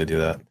totally do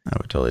that. I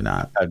would totally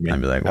not. I'd be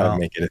like, well, I would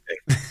make it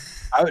a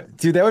thing.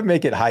 Dude, that would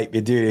make it hype,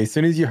 dude. As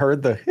soon as you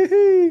heard the,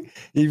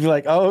 you'd be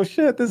like, oh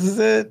shit, this is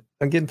it.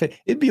 I'm getting paid.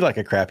 It'd be like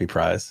a crappy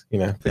prize,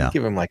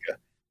 Give him like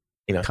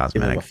a,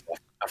 cosmetic.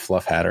 A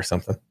fluff hat or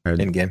something or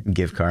in game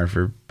gift card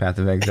for Path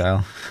of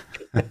Exile.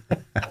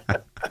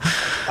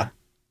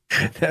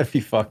 That'd be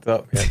fucked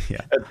up, man.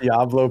 Yeah. A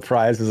Diablo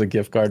prize is a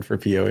gift card for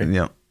POE.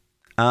 Yep.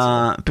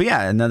 But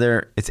yeah,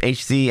 it's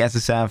HC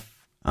SSF.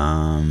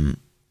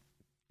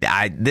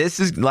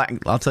 This is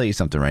like, I'll tell you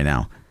something right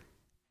now.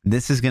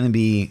 This is going to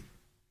be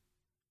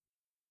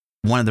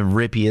one of the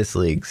rippiest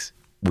leagues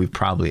we've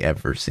probably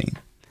ever seen.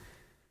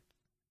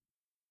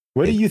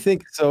 What do you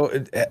think?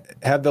 So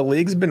have the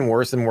leagues been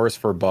worse and worse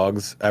for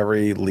bugs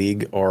every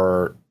league,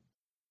 or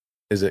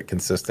is it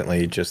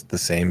consistently just the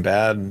same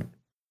bad?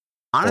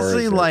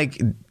 Honestly, like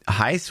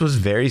Heist was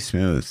very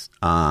smooth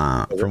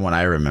from what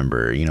I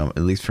remember, at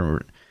least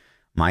from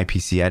my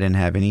PC. I didn't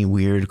have any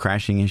weird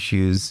crashing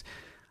issues.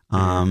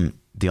 The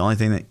only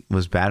thing that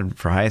was bad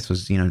for Heist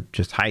was,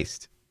 just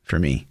Heist for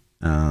me.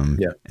 And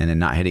then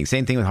not hitting.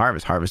 Same thing with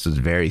Harvest. Harvest was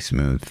very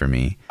smooth for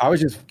me. I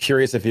was just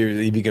curious if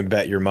you can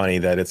bet your money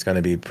that it's going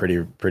to be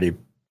pretty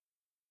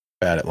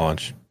bad at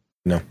launch.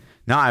 No,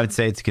 I would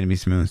say it's going to be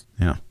smooth.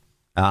 Yeah.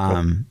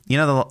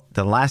 Cool.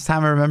 The last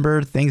time I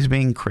remember things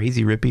being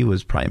crazy rippy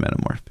was probably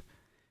Metamorph.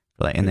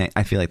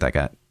 I feel like that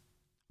got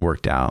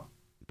worked out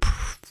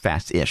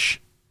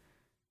fast-ish.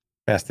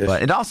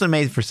 But it also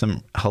made for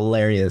some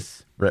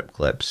hilarious rip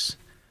clips.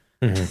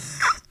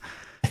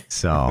 Mm-hmm.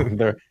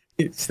 So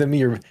send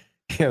me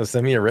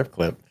a rip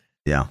clip.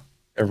 Yeah.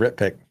 A rip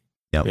pic.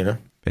 Yep.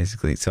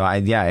 Basically. So I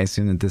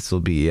assume that this will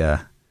be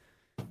a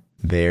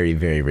very,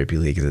 very rippy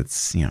league because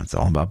it's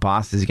all about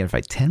bosses. You got to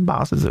fight 10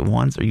 bosses at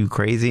once. Are you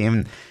crazy?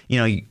 And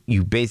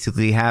you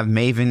basically have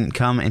Maven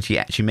come and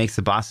she makes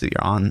the boss that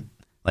you're on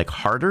like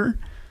harder.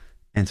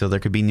 And so there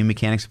could be new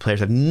mechanics. Players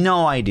have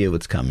no idea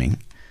what's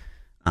coming.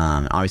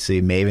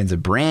 Obviously Maven's a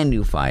brand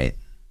new fight.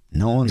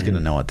 No one's going to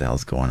know what the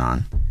hell's going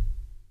on.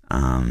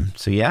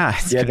 So yeah,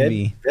 that'd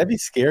be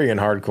scary and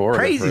hardcore.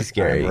 Crazy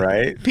scary, time,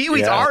 right?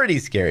 PoE's already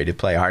scary to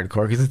play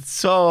hardcore because it's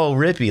so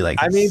rippy. Like,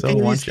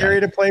 PoE's scary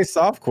to play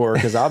softcore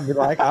because I'll be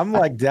like, I'm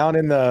like down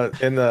in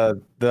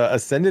the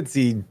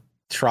ascendancy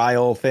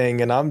trial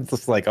thing, and I'm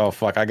just like, oh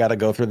fuck, I got to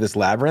go through this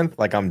labyrinth.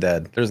 Like, I'm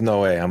dead. There's no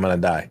way I'm gonna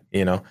die.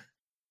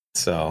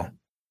 So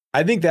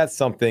I think that's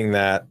something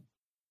that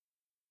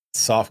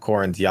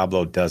softcore and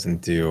Diablo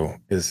doesn't do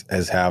is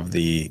have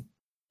the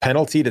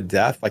penalty to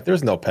death. Like,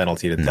 there's no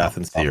penalty to death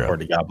in softcore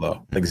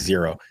Diablo, like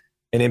zero.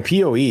 And in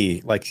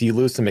PoE, like, you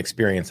lose some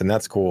experience, and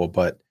that's cool.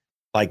 But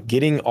like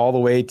getting all the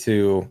way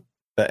to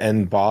the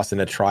end boss in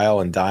a trial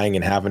and dying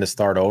and having to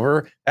start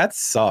over, that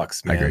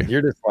sucks, man.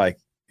 You're just like,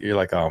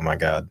 oh my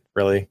god,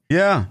 really?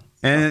 Yeah.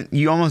 And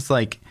you almost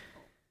like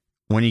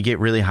when you get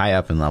really high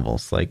up in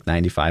levels, like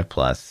 95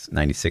 plus,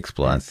 96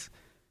 plus,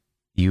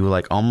 you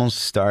like almost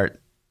start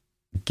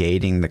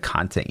gating the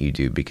content you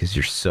do because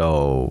you're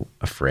so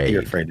afraid.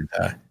 You're afraid to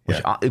die.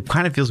 It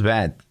kind of feels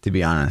bad, to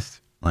be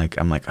honest. Like,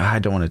 I'm like, I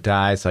don't want to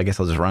die, so I guess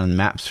I'll just run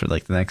maps for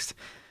like the next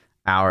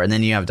hour. And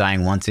then you have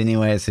dying once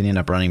anyway, so you end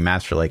up running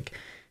maps for like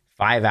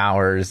 5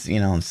 hours.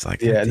 It's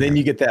like, and then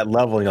you get that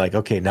level, and you're like,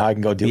 okay, now I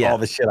can go do all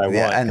the shit I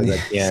want. And I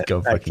can't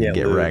go fucking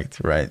get wrecked,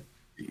 right?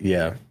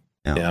 Yeah,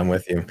 I'm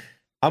with you.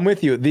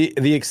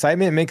 The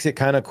excitement makes it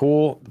kind of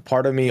cool.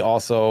 Part of me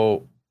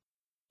also,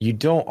 you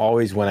don't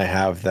always want to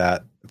have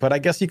that. But I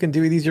guess you can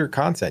do easier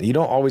content. You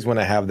don't always want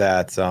to have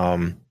that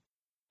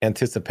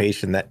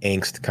anticipation, that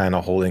angst kind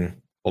of holding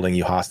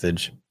you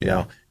hostage.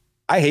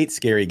 I hate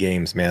scary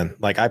games, man.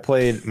 Like, I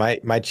played,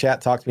 my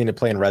chat talked me into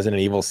playing Resident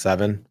Evil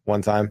 7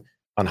 one time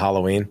on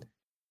Halloween.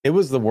 It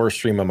was the worst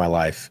stream of my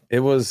life. It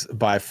was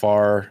by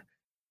far,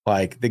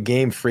 like, the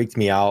game freaked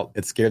me out.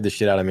 It scared the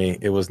shit out of me.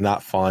 It was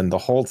not fun. The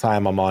whole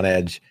time I'm on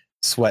edge,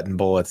 sweating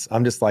bullets.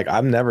 I'm just like,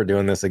 I'm never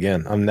doing this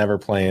again. I'm never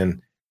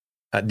playing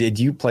Did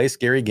you play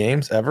scary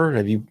games ever?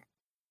 Have you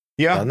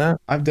done that?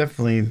 I've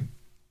definitely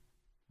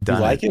done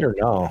you like it or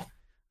no?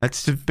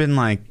 It's just been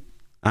like,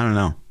 I don't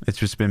know. It's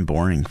just been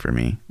boring for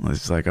me.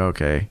 It's like,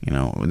 okay,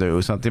 there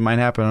was something might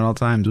happen at all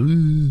times.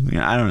 Ooh.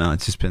 I don't know.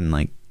 It's just been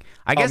like,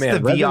 I guess the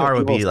VR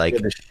would be like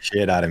the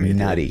shit out of me,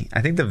 nutty. Dude.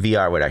 I think the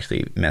VR would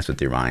actually mess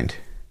with your mind.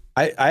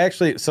 I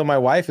actually, so my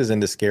wife is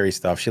into scary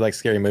stuff. She likes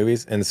scary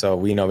movies. And so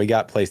we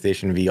got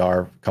PlayStation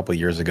VR a couple of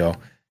years ago.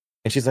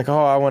 And she's like,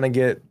 oh, I want to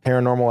get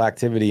Paranormal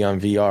Activity on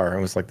VR.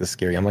 It was like this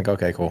scary. I'm like,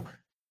 okay, cool.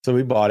 So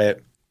we bought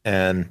it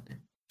and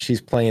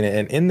she's playing it.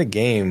 And in the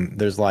game,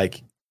 there's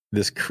like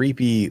this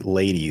creepy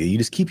lady. You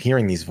just keep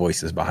hearing these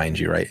voices behind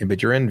you, right?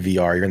 But you're in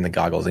VR, you're in the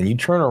goggles, and you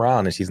turn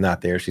around and she's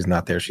not there. She's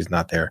not there. She's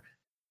not there.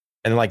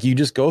 And like, you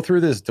just go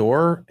through this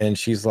door and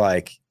she's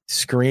like,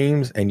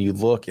 screams, and you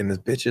look and this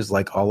bitch is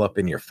like all up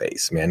in your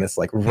face, man. It's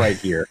like right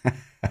here.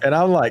 And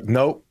I'm like,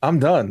 nope, I'm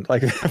done.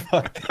 Like,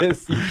 fuck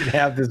this. You can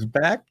have this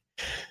back.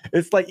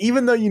 It's like,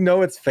 even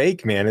though it's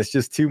fake, man, it's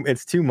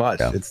too much.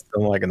 Yeah.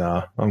 I'm like,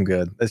 no, I'm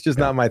good. It's just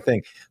not my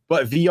thing.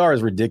 But VR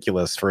is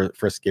ridiculous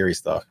for scary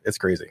stuff. It's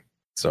crazy.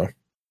 So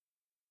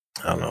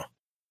I don't know.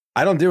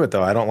 I don't do it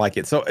though. I don't like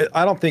it. So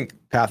I don't think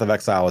Path of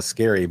Exile is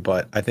scary,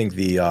 but I think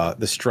the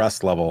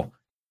stress level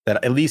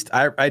that at least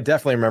I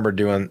definitely remember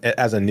doing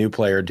as a new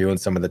player, doing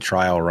some of the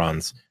trial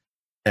runs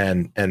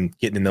and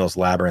getting in those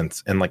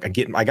labyrinths. And like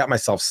I got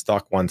myself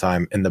stuck one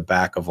time in the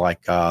back of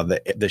like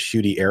the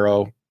shooty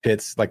arrow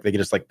pits. Like they get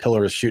just like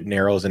pillars shooting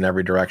arrows in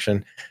every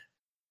direction.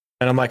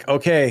 And I'm like,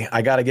 okay,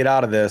 I got to get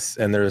out of this.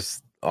 And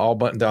there's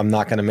but I'm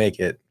not going to make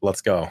it.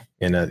 Let's go.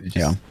 And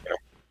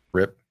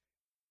rip.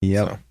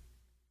 Yep. So,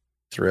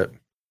 it's rip.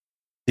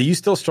 Do you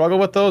still struggle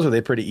with those? Or are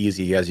they pretty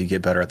easy as you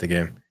get better at the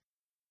game?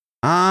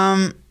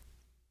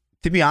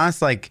 To be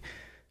honest, like,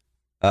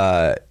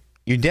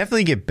 you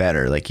definitely get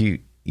better. Like you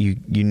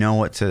know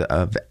what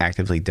to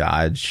actively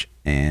dodge,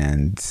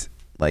 and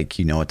like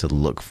what to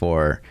look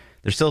for.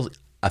 There's still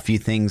a few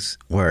things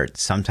where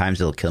sometimes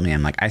it'll kill me.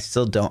 I'm like, I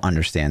still don't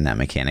understand that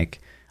mechanic.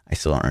 I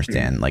still don't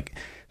understand like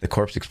the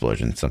corpse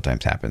explosion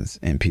sometimes happens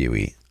in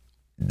POE.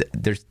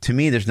 To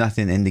me, there's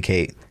nothing to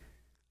indicate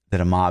that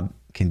a mob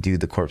can do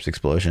the corpse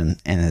explosion,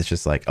 and it's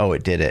just like, oh,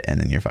 it did it,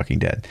 and then you're fucking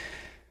dead.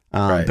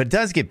 Right. But it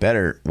does get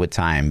better with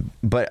time.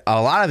 But a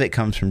lot of it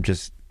comes from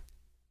just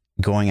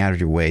going out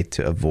of your way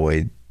to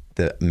avoid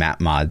the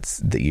map mods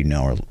that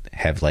or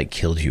have like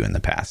killed you in the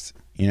past.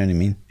 You know what I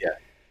mean?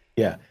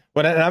 Yeah.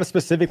 But I'm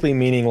specifically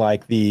meaning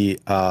like the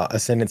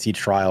Ascendancy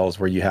trials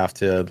where you have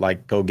to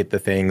like go get the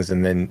things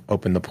and then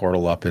open the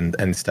portal up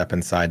and step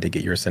inside to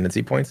get your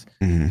Ascendancy points.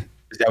 Mm-hmm.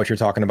 Is that what you're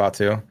talking about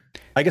too?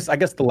 I guess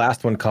the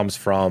last one comes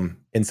from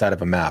inside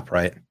of a map,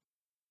 right?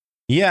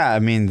 Yeah, I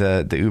mean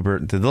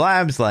the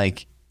labs,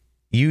 like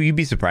you'd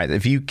be surprised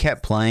if you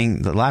kept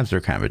playing. The labs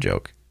are kind of a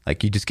joke.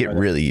 Like you just get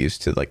really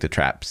used to like the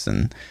traps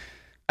and.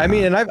 I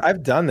mean, and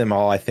I've done them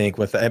all, I think,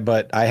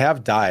 but I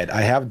have died.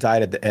 I have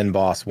died at the end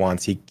boss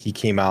once. He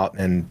came out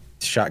and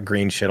shot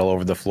green shit all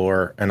over the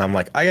floor, and I'm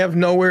like, I have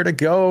nowhere to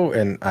go,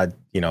 and I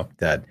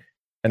dead.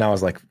 And I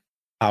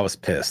was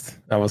pissed.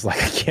 I was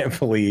like, I can't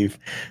believe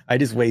I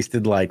just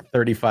wasted like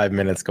 35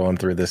 minutes going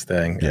through this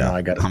thing. And now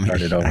I got to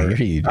start it over. I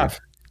hear you, dude.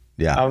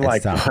 Yeah, I'm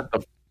like, tough. What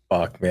the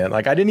fuck, man?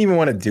 Like, I didn't even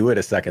want to do it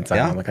a second time.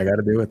 Yeah. I'm like, I got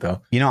to do it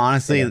though.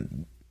 Honestly,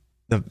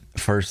 the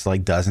first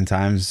like dozen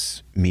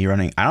times me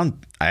running,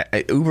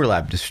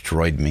 Uberlab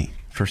destroyed me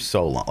for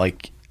so long.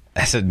 Like,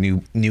 as a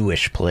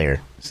newish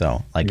player.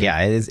 So like, yeah,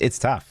 it's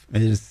tough.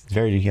 It is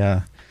very.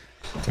 I'm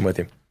with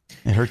you.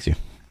 It hurts you.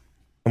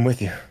 I'm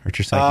with you. Hurt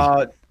your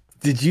psyche.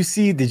 Did you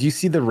see the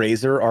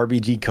Razer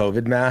RBG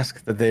COVID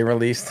mask that they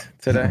released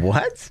today?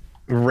 What?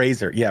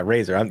 Razer. Yeah,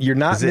 Razer. You're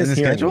not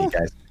mishearing me,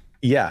 guys.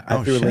 Yeah,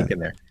 I threw a link in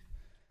there.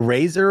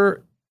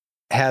 Razer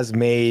has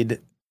made,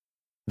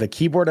 the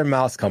keyboard and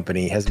mouse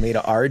company has made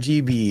a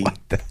RGB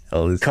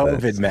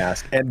COVID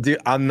mask. And dude,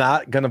 I'm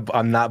not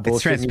bullshitting.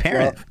 It's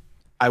transparent.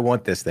 I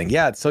want this thing.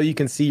 Yeah, so you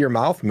can see your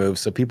mouth move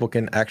so people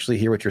can actually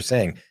hear what you're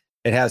saying.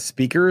 It has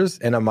speakers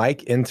and a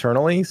mic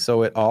internally,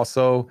 so it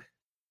also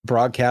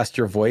broadcast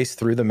your voice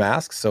through the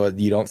mask so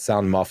you don't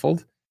sound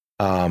muffled.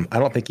 I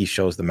don't think he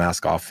shows the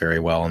mask off very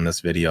well in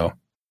this video,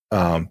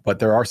 but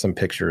there are some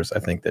pictures I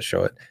think that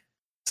show it.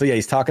 So yeah,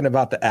 he's talking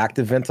about the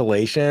active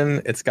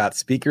ventilation. It's got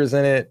speakers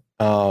in it.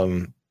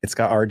 It's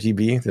got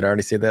RGB. Did I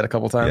already say that a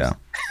couple times?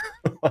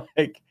 Yeah.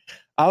 Like,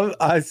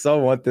 I so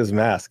want this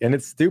mask, and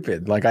it's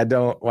stupid. Like I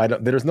don't.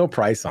 There's no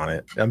price on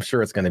it. I'm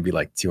sure it's going to be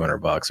like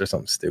 $200 or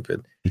something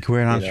stupid. You can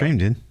wear it on stream,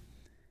 dude.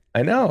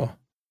 I know.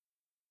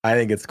 I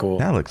think it's cool.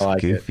 That looks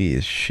goofy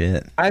as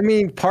shit. I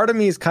mean, part of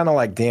me is kind of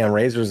like, damn,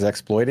 Razer's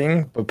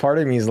exploiting, but part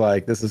of me is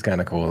like, this is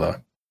kind of cool though,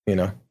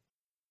 Well,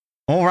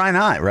 why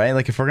not, right?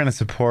 Like if we're gonna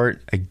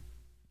support a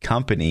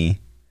company,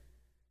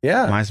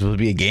 might as well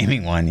be a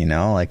gaming one,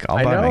 Like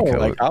I'll buy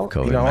my I'll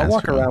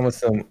walk around with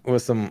some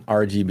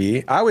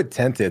RGB. I would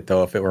tint it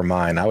though if it were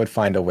mine. I would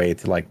find a way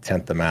to like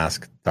tint the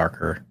mask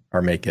darker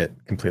or make it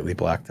completely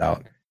blacked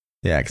out.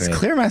 Yeah, because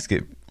clear mask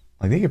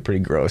they get pretty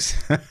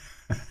gross.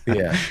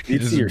 Yeah, You're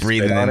just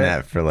breathing in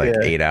that for like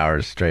 8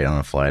 hours straight on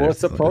a flight. Well, it's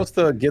supposed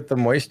to get the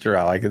moisture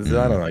out. Like, I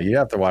don't know. You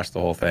have to watch the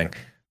whole thing.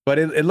 But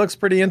it looks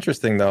pretty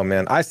interesting, though,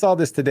 man. I saw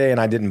this today,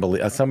 and I didn't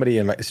believe. Somebody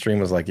in my stream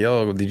was like,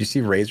 "Yo, did you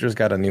see Razor's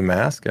got a new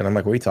mask?" And I'm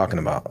like, "What are you talking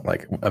about?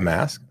 Like a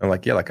mask?" I'm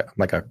like, "Yeah, like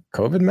a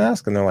COVID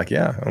mask." And they're like,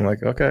 "Yeah." I'm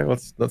like, "Okay,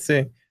 let's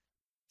see."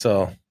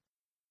 So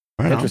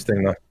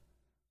interesting, though.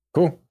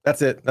 Cool.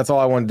 That's it. That's all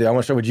I want to do. I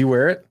want to show. Would you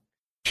wear it?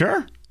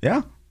 Sure.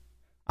 Yeah.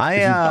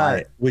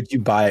 Would you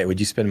buy it? Would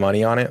you spend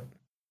money on it?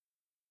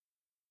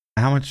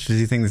 How much do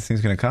you think this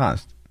thing's going to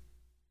cost?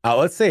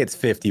 Let's say it's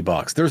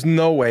 $50. There's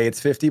no way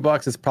it's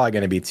 $50. It's probably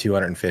going to be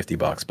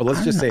 $250. But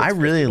let's just say I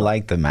really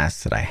like the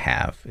mask that I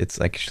have. It's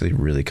actually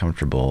really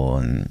comfortable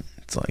and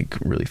it's like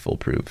really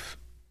foolproof.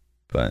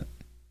 But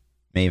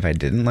maybe if I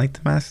didn't like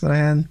the mask that I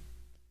had.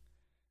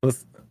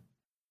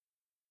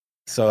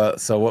 So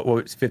what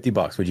was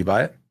 $50? Would you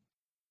buy it?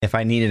 If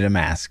I needed a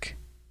mask,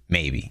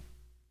 maybe.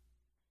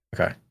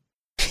 Okay.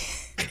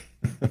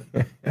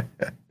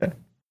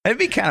 It'd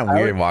be kind of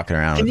weird walking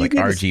around with like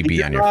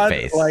RGB on your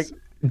face. Like,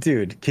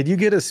 dude, could you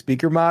get a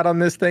speaker mod on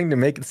this thing to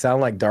make it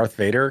sound like Darth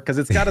Vader? Because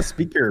it's got a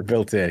speaker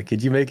built in.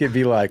 Could you make it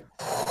be like?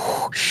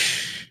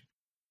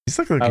 It's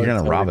like you're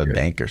gonna rob a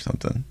bank or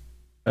something.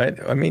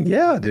 I mean,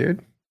 yeah,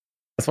 dude.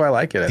 That's why I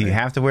like it. Do you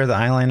have to wear the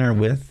eyeliner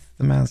with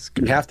the mask?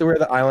 You have to wear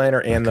the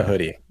eyeliner and the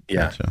hoodie.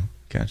 Yeah.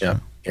 Gotcha. Yeah,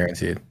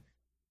 guaranteed.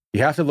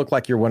 You have to look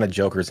like you're one of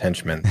Joker's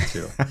henchmen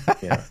too.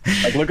 Yeah.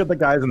 Like, look at the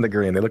guys in the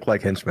green. They look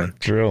like henchmen.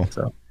 True.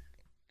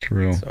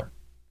 True. So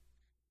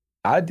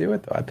I'd do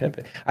it though. I'd pimp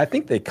it. I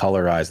think they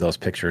colorize those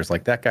pictures.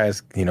 Like that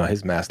guy's,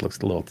 his mask looks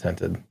a little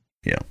tinted.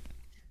 Yeah.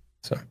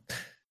 So,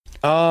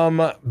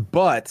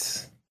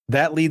 but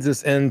that leads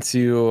us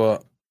into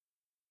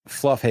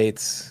Fluff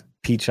hates,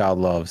 PChild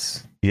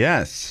loves.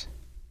 Yes.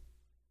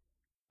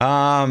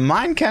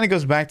 Mine kind of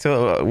goes back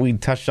to we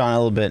touched on a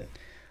little bit.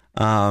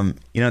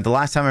 The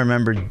last time I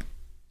remembered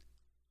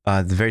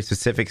the very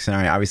specific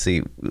scenario,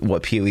 obviously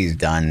what POE's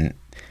done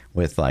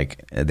with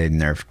like they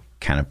nerfed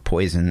kind of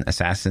poison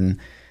assassin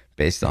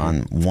based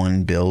on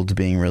one build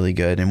being really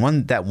good,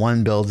 and that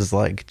one build is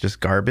like just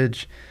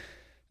garbage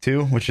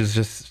too, which is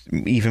just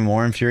even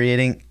more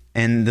infuriating.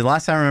 And the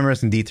last time I remember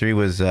this in D3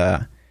 was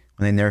when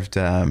they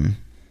nerfed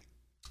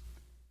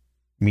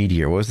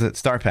Meteor. What was it?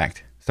 Star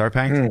Pact.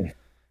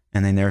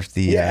 And they nerfed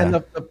the and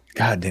the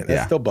God damn,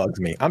 that still bugs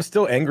me. I'm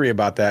still angry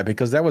about that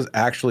because that was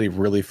actually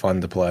really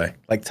fun to play.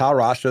 Like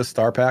Rasha's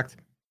Star Pact,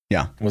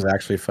 was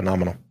actually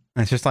phenomenal.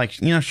 And it's just like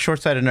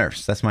short-sighted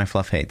nerfs. That's my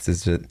Fluff hates.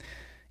 Is that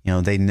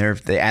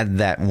they added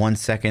that 1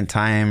 second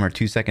time or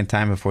 2 second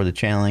time before the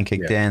channeling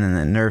kicked in, and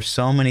it nerfed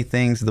so many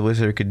things the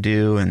wizard could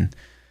do, and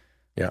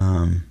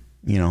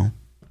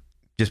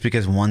just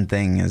because one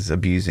thing is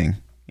abusing,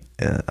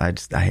 I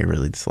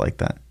really dislike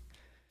that.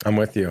 I'm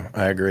with you.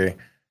 I agree.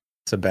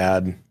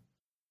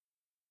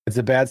 It's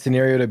a bad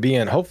scenario to be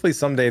in. Hopefully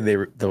someday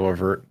they'll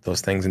revert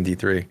those things in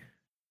D3.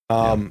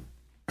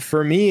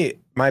 For me,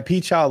 my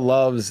PChild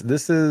loves,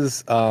 this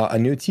is a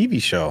new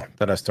TV show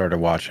that I started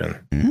watching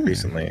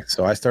recently.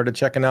 So I started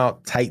checking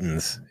out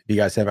Titans. If you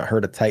guys haven't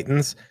heard of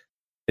Titans,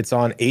 it's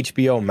on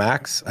HBO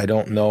Max. I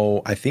don't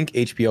know. I think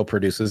HBO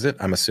produces it.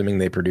 I'm assuming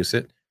they produce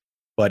it.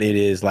 But it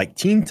is like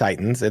Teen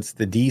Titans. It's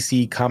the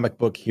DC comic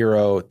book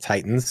hero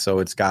Titans. So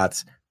it's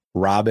got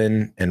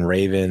Robin and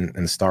Raven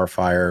and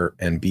Starfire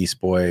and Beast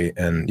Boy,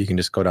 and you can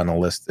just go down the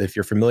list. If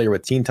you're familiar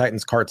with Teen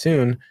Titans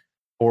cartoon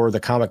or the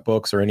comic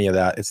books or any of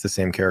that, it's the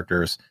same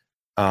characters.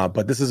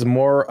 But this is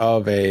more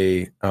of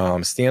a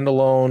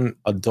standalone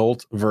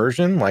adult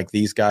version. Like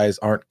these guys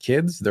aren't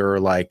kids; they're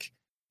like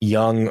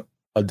young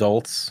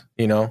adults,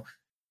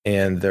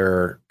 and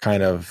they're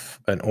kind of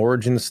an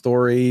origin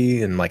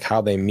story and like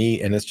how they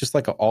meet. And it's just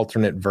like an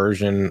alternate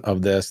version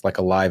of this, like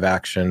a live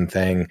action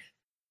thing.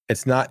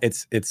 It's not.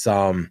 It's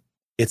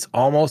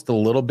almost a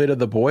little bit of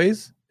The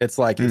Boys. It's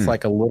like it's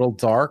like a little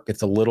dark.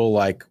 It's a little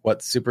like what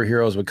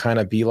superheroes would kind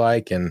of be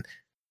like and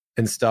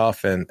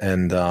stuff.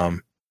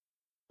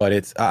 But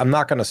it's, I'm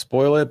not going to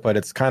spoil it, but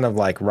it's kind of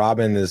like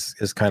Robin is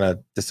kind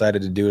of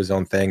decided to do his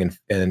own thing.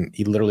 And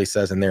he literally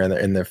says in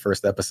the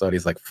first episode,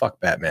 he's like, fuck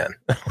Batman.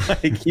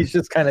 Like he's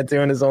just kind of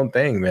doing his own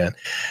thing, man.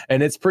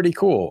 And it's pretty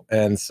cool.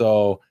 And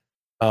so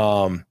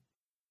I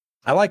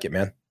like it,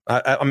 man.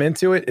 I'm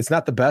into it. It's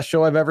not the best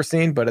show I've ever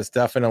seen, but it's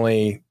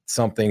definitely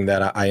something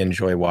that I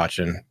enjoy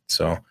watching.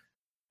 So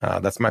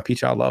that's my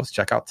PChild loves.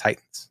 Check out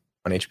Titans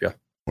on HBO.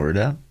 Word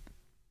up.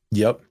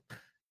 Yep.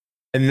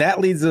 And that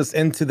leads us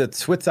into the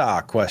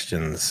Twitter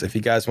questions. If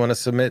you guys want to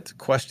submit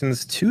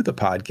questions to the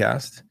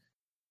podcast,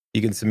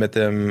 you can submit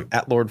them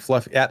at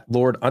Lord_Fluffy, at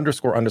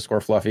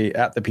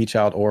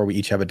ThaPchild, or we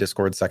each have a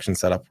Discord section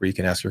set up where you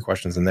can ask your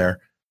questions in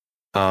there.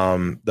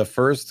 The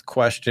first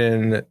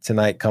question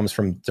tonight comes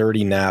from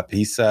Dirty Nap.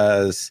 He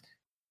says,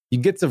 you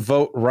get to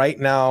vote right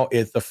now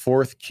if the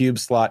fourth cube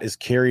slot is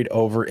carried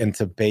over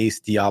into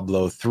base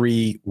Diablo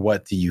 3.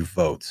 What do you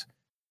vote?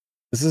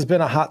 This has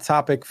been a hot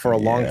topic for a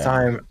long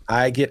time.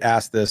 I get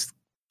asked this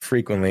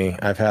frequently.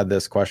 I've had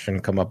this question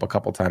come up a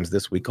couple times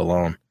this week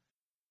alone.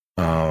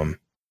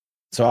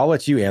 So I'll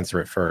let you answer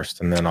it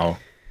first, and then I'll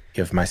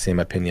give my same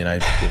opinion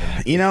I've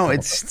given.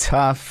 It's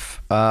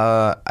tough.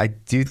 I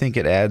do think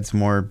it adds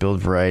more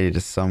build variety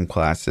to some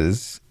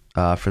classes.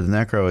 For the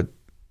Necro,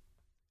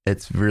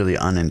 it's really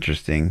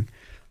uninteresting.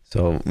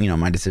 So,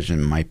 my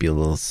decision might be a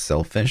little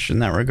selfish in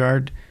that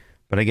regard.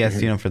 But I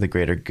guess, for the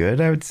greater good,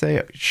 I would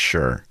say,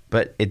 sure.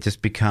 But it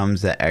just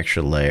becomes that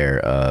extra layer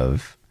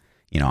of,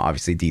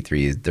 obviously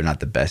D3, they're not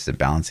the best at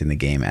balancing the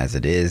game as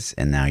it is.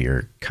 And now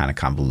you're kind of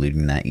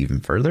convoluting that even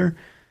further.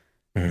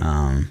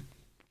 I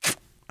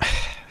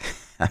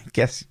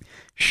guess,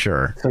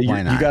 sure. So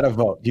why not? You got to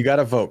vote. You got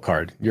a vote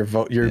card. Your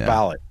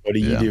ballot. What are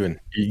you doing?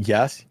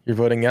 Yes? You're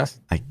voting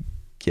yes?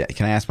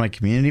 Can I ask my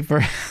community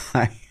for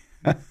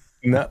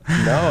No,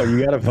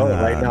 you got to vote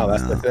right now.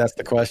 That's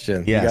the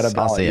question. Yes, you got to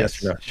ballot. I'll say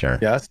yes or no? Sure.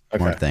 Yes?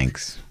 Okay. More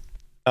thanks.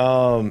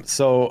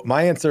 So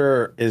my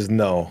answer is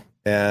no.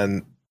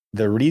 And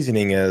the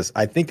reasoning is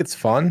I think it's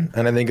fun,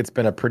 and I think it's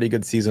been a pretty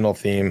good seasonal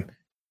theme.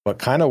 But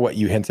kind of what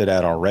you hinted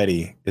at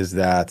already is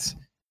that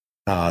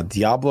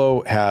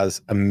Diablo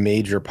has a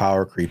major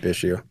power creep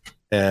issue.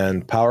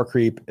 And power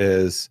creep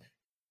is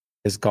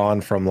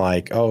gone from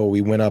like,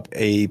 we went up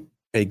a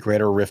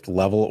greater rift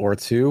level or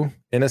two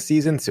in a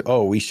season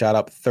to, we shot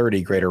up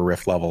 30 greater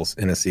rift levels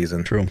in a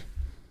season. True.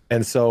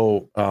 And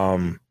so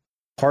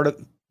part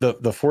of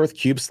the fourth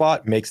cube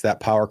slot makes that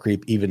power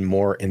creep even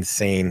more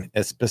insane,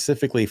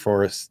 specifically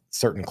for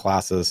certain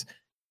classes.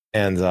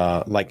 And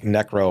like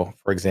Necro,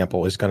 for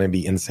example, is going to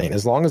be insane.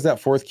 As long as that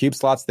fourth cube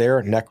slot's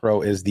there,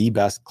 Necro is the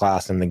best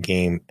class in the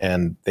game,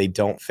 and they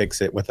don't fix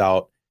it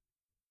without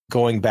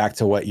going back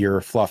to what your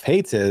fluff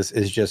hates is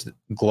just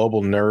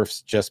global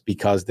nerfs just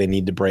because they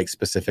need to break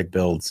specific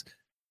builds.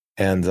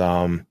 And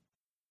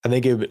I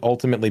think it would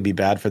ultimately be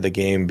bad for the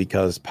game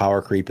because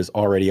power creep is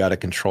already out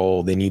of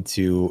control. They need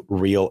to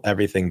reel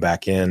everything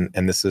back in,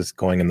 and this is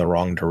going in the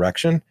wrong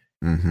direction.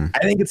 I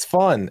think it's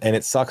fun, and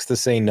it sucks to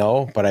say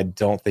no, but I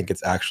don't think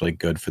it's actually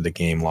good for the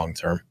game long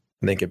term.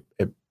 I think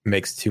it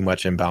makes too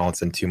much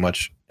imbalance and too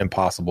much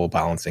impossible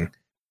balancing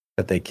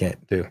that they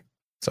can't do.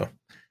 So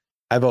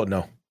I vote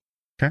no.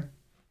 Okay,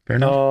 fair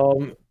enough.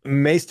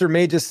 Maester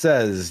Magus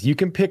says you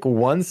can pick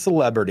one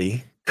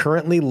celebrity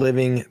currently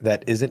living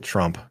that isn't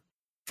Trump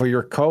for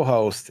your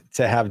co-host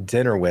to have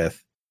dinner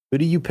with. Who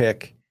do you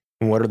pick,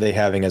 and what are they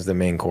having as the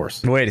main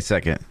course? Wait a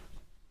second.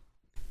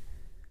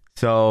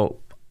 So,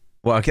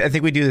 well, I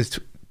think we do this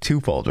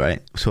twofold,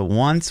 right? So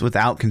once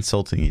without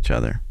consulting each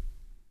other,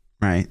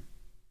 right?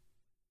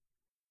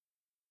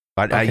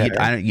 But I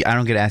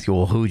don't get to ask you,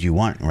 well, who would you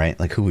want, right?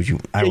 Like, who would you?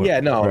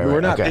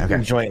 We're not okay,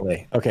 picking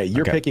jointly. Okay,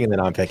 you're picking and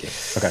then I'm picking.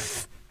 Okay.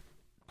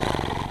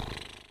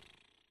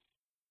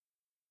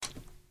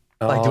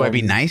 Like, do I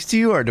be nice to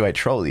you or do I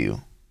troll you?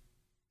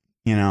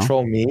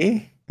 Troll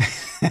me?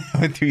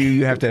 Who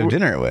you have to have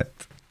dinner with?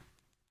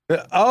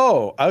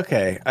 Oh,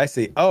 okay. I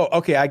see. Oh,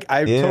 okay. I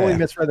totally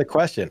misread the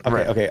question.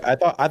 Okay, okay. I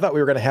thought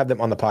we were going to have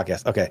them on the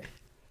podcast. Okay.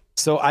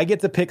 So I get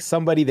to pick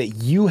somebody that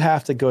you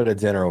have to go to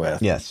dinner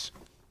with. Yes.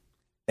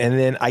 And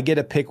then I get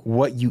to pick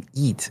what you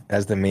eat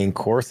as the main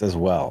course as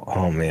well.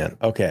 Oh, man.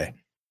 Okay.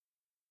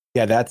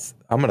 Yeah,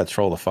 I'm going to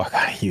troll the fuck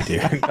out of you,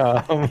 dude.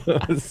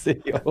 Let's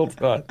see.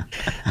 Hold on.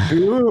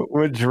 Who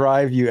would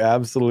drive you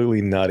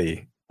absolutely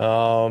nutty?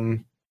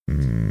 Man.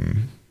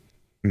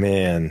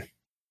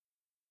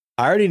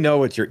 I already know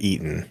what you're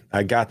eating.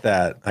 I got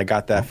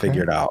that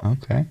figured out.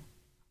 Okay.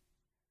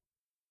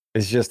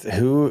 It's just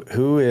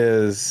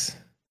who's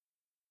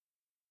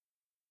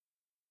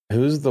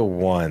the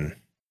one?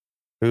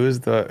 Who's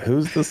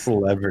the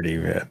celebrity,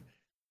 man?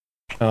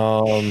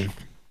 I'm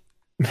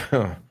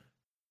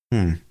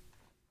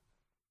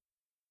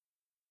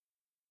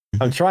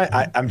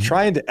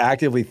trying to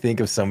actively think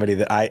of somebody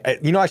that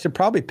I should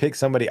probably pick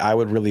somebody I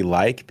would really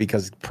like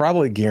because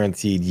probably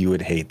guaranteed you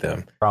would hate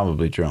them.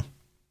 Probably true.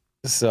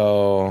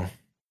 So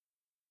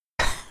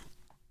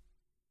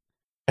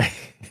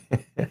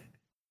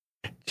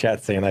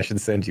chat saying I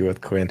should send you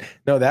with Quinn.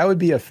 No, that would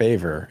be a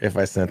favor if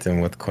I sent him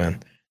with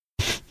Quinn.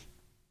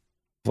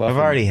 I've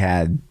already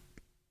had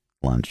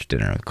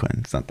dinner with Quinn.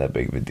 It's not that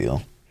big of a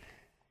deal.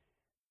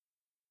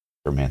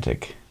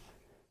 Romantic.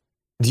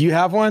 Do you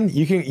have one?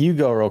 You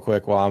go real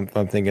quick while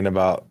I'm thinking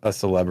about a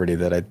celebrity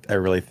that I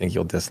really think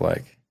you'll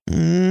dislike.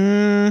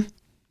 God,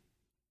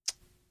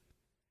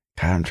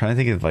 I'm trying to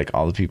think of like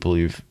all the people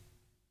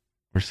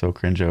we're so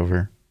cringe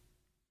over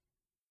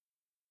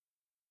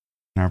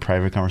in our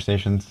private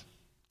conversations.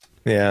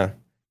 Yeah,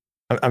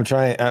 I'm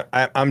trying.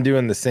 I'm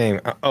doing the same.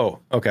 Oh,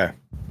 okay.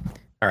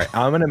 All right.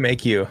 I'm gonna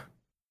make you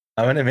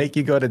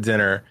go to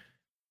dinner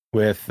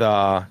with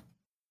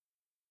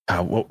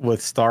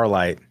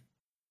Starlight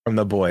from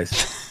The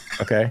Boys.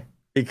 Okay,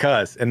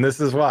 and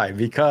this is why,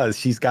 because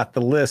she's got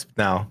the lisp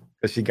now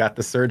because she got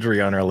the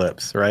surgery on her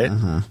lips, right?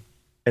 Uh-huh.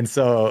 And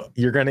so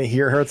you're gonna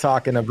hear her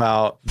talking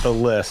about the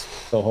lisp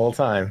the whole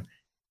time.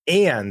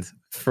 And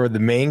for the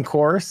main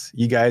course,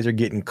 you guys are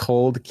getting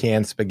cold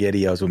canned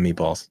SpaghettiOs with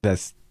meatballs.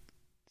 That's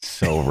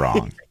so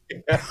wrong.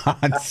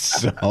 On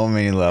so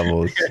many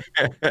levels.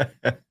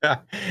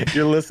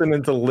 You're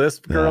listening to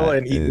Lisp Girl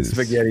and eating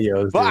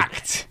SpaghettiOs.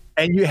 Fucked.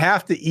 And you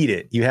have to eat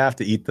it. You have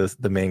to eat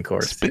the main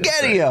course.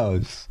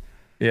 SpaghettiOs.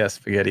 Yeah,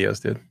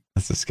 SpaghettiOs, dude.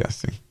 That's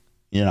disgusting.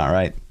 You're not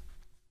right.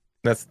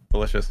 That's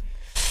delicious.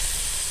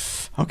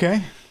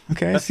 Okay.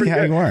 I see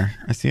how you are.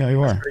 That's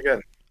pretty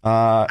good.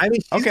 I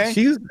mean,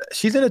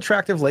 she's an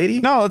attractive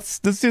lady. No, let's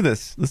do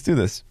this.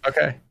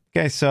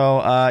 Okay.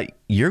 So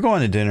you're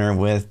going to dinner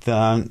with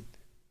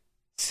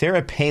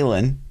Sarah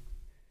Palin,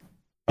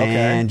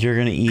 and you're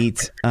going to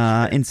eat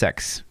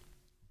insects.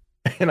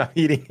 And I'm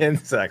eating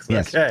insects.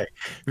 Yes. Okay,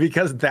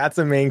 because that's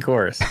a main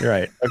course.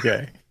 Right.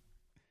 Okay.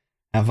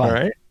 Have fun. All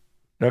right.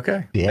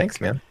 Okay. Yeah.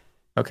 Thanks, man.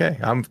 Okay,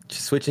 I'm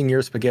switching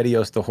your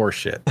SpaghettiOs to horse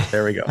shit.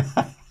 There we go.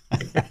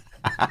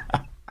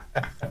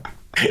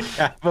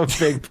 Have a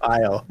big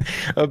pile,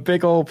 a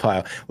big old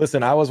pile.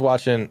 Listen, I was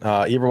watching.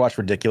 You ever watch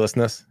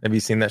Ridiculousness? Have you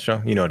seen that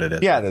show? You know what it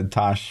is. Yeah, the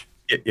Tosh.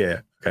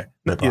 Yeah. Okay.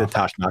 The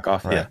Tosh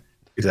knockoff. Right. Yeah,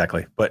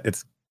 exactly. But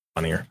it's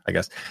funnier, I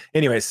guess.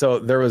 Anyway, so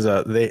there was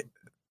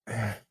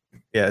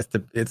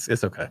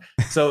it's okay.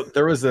 So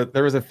there was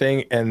a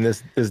thing, and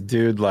this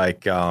dude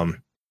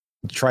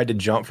tried to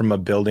jump from a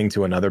building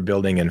to another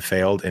building and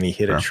failed, and he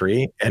hit a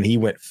tree, and he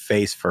went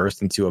face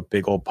first into a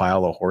big old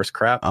pile of horse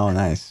crap. Oh,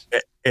 nice.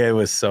 It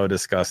was so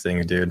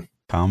disgusting, dude.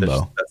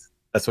 Combo.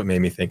 That's what made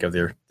me think of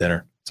your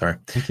dinner. Sorry.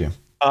 Thank you.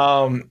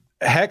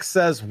 Hex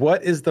says,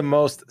 what is the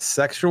most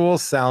sexual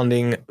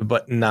sounding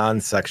but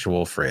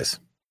non-sexual phrase?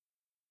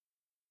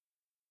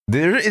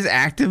 There is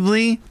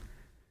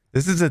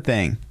this is a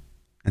thing,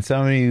 and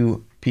some of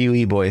you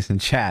POE boys in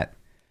chat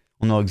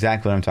will know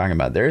exactly what I'm talking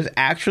about. There's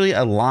actually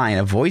a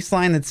voice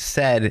line that's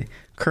said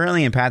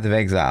currently in Path of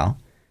Exile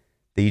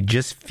that you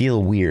just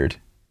feel weird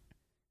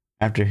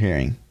after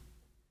hearing.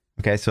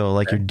 Okay, so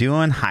you're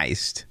doing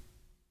heist.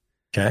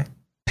 Okay.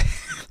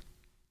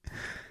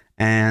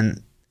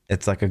 And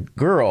it's like a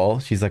girl,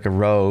 she's like a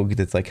rogue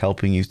that's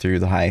helping you through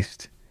the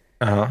heist.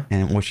 Uh-huh.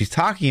 And what she's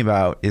talking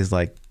about is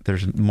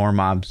there's more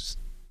mobs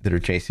that are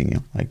chasing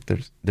you.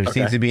 There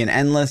seems to be an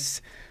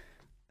endless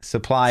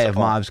supply of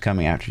mobs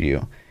coming after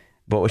you.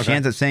 But what she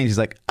ends up saying, she's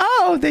like,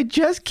 oh, they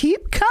just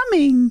keep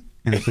coming.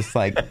 And it's just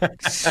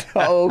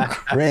so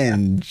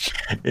cringe.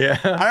 Yeah.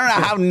 I don't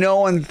know how no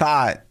one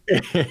thought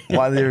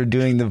while they were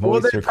doing the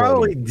voice recording.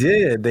 Probably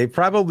did. They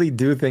probably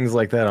do things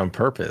like that on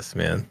purpose,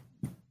 man.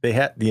 They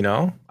had,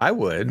 I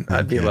would.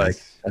 I'd be like,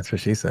 that's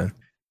what she said.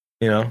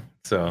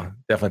 So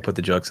definitely put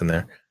the jokes in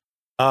there.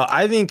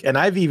 I think, and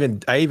I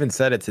even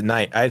said it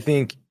tonight, I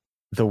think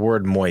the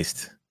word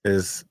moist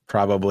is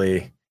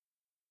probably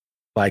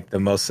the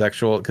most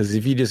sexual, because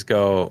if you just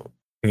go,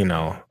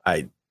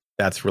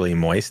 that's really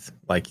moist.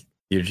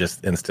 You're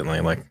just instantly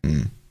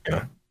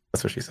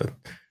that's what she said.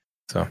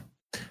 So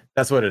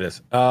that's what it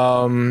is.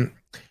 Camlin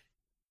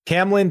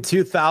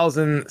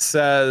 2000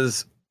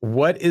 says,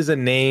 what is a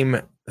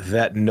name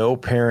that no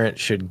parent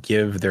should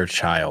give their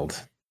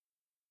child?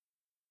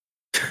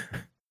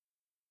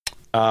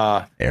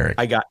 Eric.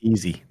 I got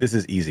easy. This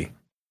is easy.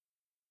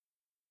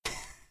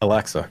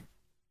 Alexa.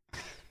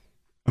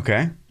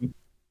 Okay.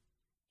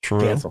 True.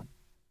 Cancel.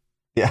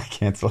 Yeah,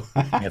 cancel.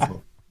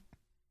 Cancel.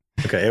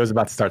 Okay, it was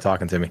about to start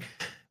talking to me.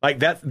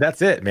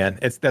 That's it, man.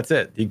 That's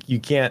it. You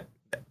can't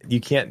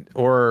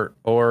or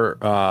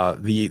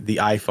the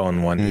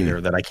iPhone one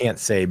either, that I can't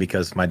say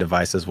because my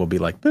devices will be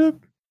boop.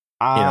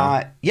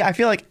 Yeah, I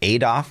feel like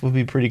Adolf would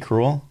be pretty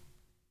cruel.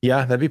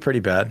 Yeah, that'd be pretty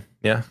bad.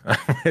 Yeah,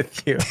 I'm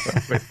with you.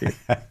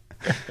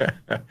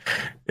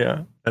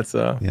 Yeah, that's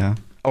yeah.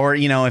 Or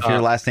if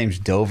your last name's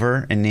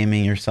Dover and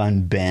naming your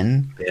son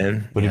Ben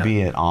would it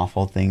be an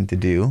awful thing to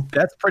do?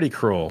 That's pretty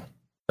cruel.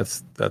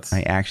 That's.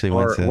 I actually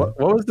went to. What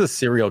was the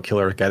serial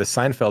killer guy? The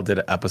Seinfeld did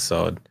an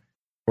episode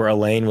where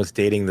Elaine was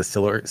dating the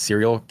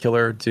serial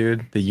killer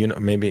dude.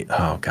 Maybe.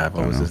 Oh God,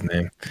 what was his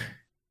name?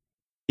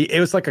 It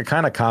was a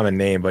kind of common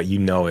name, but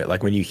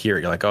it. When you hear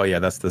it, you're like, oh yeah,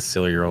 that's the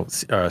serial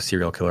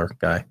killer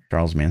guy,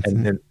 Charles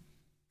Manson.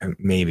 And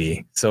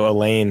maybe. So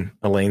Elaine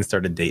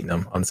started dating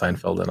him on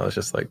Seinfeld, and I was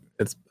just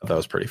that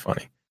was pretty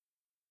funny.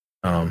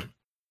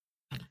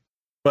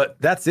 But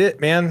that's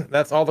it, man.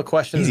 That's all the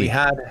questions we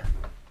had.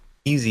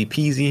 Easy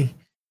peasy.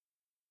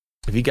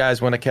 If you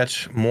guys want to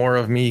catch more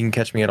of me, you can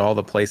catch me at all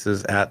the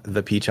places at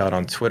ThaPchild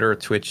on Twitter,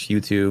 Twitch,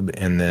 YouTube,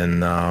 and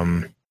then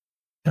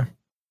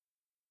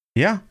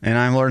Yeah, and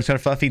I'm Lord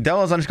Scott Fluffy.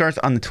 __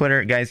 on the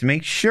Twitter. Guys,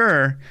 make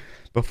sure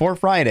before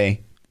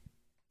Friday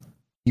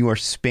you are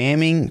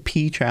spamming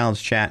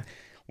PChild's chat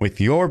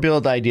with your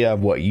build idea of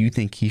what you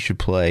think he should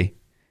play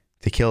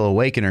to kill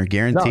Awakener.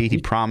 Guaranteed, he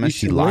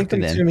promised, he locked it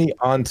in. Link them to me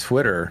on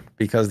Twitter,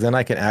 because then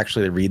I can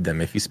actually read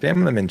them. If you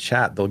spam them in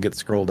chat, they'll get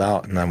scrolled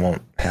out and I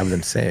won't have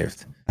them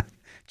saved.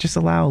 Just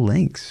allow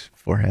links,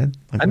 Forehead.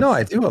 I know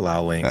I do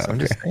allow links. I'm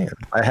just saying.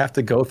 I have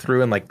to go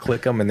through and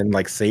click them and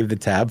then save the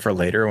tab for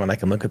later when I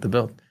can look at the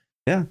build.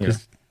 Yeah,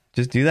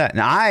 just do that.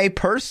 And I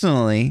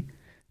personally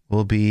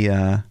will be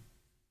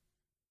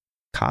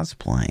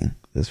cosplaying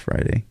this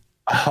Friday.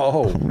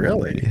 Oh,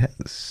 really?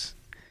 Yes.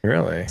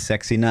 Really?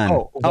 Sexy nun.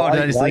 Did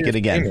I just link it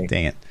again? Streaming.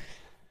 Dang it.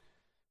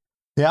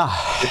 Yeah.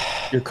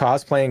 You're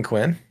cosplaying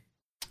Quinn?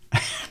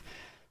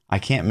 I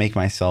can't make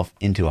myself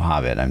into a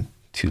hobbit. I'm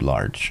too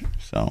large.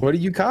 So what are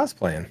you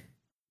cosplaying?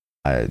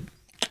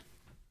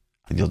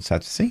 You'll just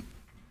have to see.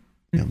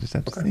 You'll just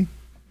have to see.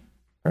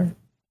 All right,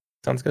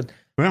 sounds good.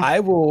 Yeah. I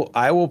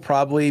will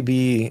probably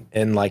be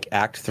in like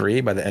Act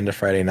 3 by the end of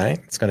Friday night.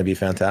 It's going to be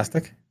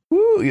fantastic.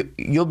 Woo,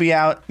 you'll be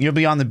out. You'll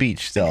be on the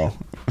beach still.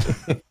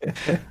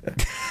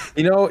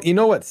 You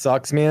know what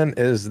sucks, man,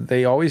 is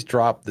they always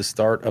drop the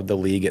start of the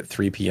league at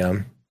 3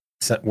 p.m.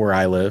 Where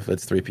I live,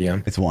 it's 3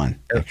 p.m. It's 1,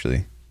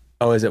 actually.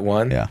 Oh, is it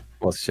 1? Yeah.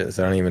 Well, shit,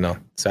 so I don't even know.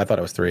 So I thought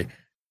it was 3.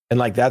 And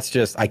like, that's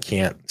just, I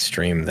can't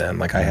stream then.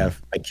 Like I have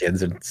my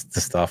kids and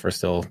the stuff are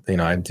still,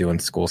 I'm doing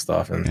school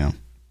stuff and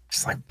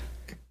just like,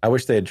 I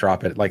wish they'd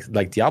drop it.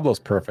 Like Diablo's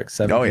perfect.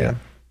 7 Oh, p.m. yeah.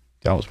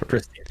 Diablo's perfect.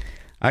 Pristine.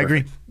 I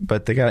agree.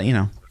 But they got, I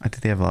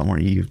think they have a lot more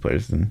EU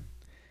players than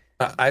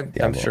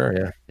I'm sure.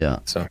 Yeah. Yeah.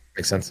 So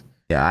makes sense.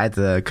 Yeah. I had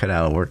to cut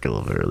out of work a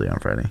little bit early on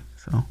Friday.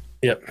 So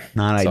yep.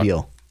 Not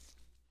ideal.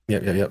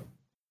 Yep.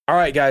 All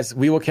right, guys.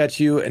 We will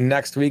catch you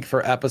next week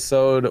for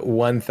episode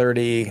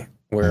 130.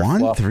 Where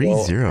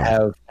 130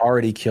 have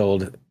already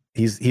killed.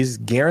 He's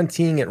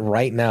guaranteeing it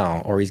right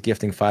now, or he's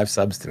gifting 5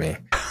 subs to me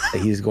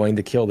that he's going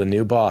to kill the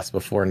new boss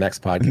before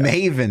next podcast.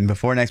 Maven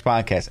before next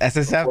podcast.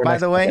 SSF, before by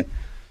the way.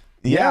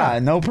 Yeah,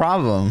 no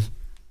problem.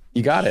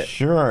 You got it.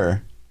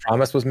 Sure.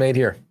 Promise was made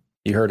here.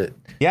 You heard it.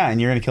 Yeah,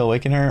 and you're gonna kill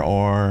Awakener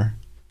or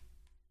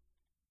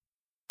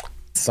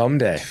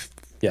someday.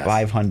 Yes.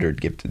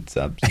 500 gifted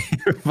subs.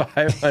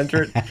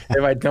 500.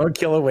 If I don't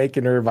kill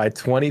Awakener by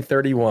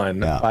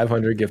 2031,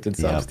 500 gifted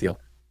subs deal.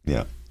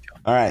 Yeah.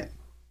 All right.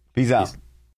 Peace out.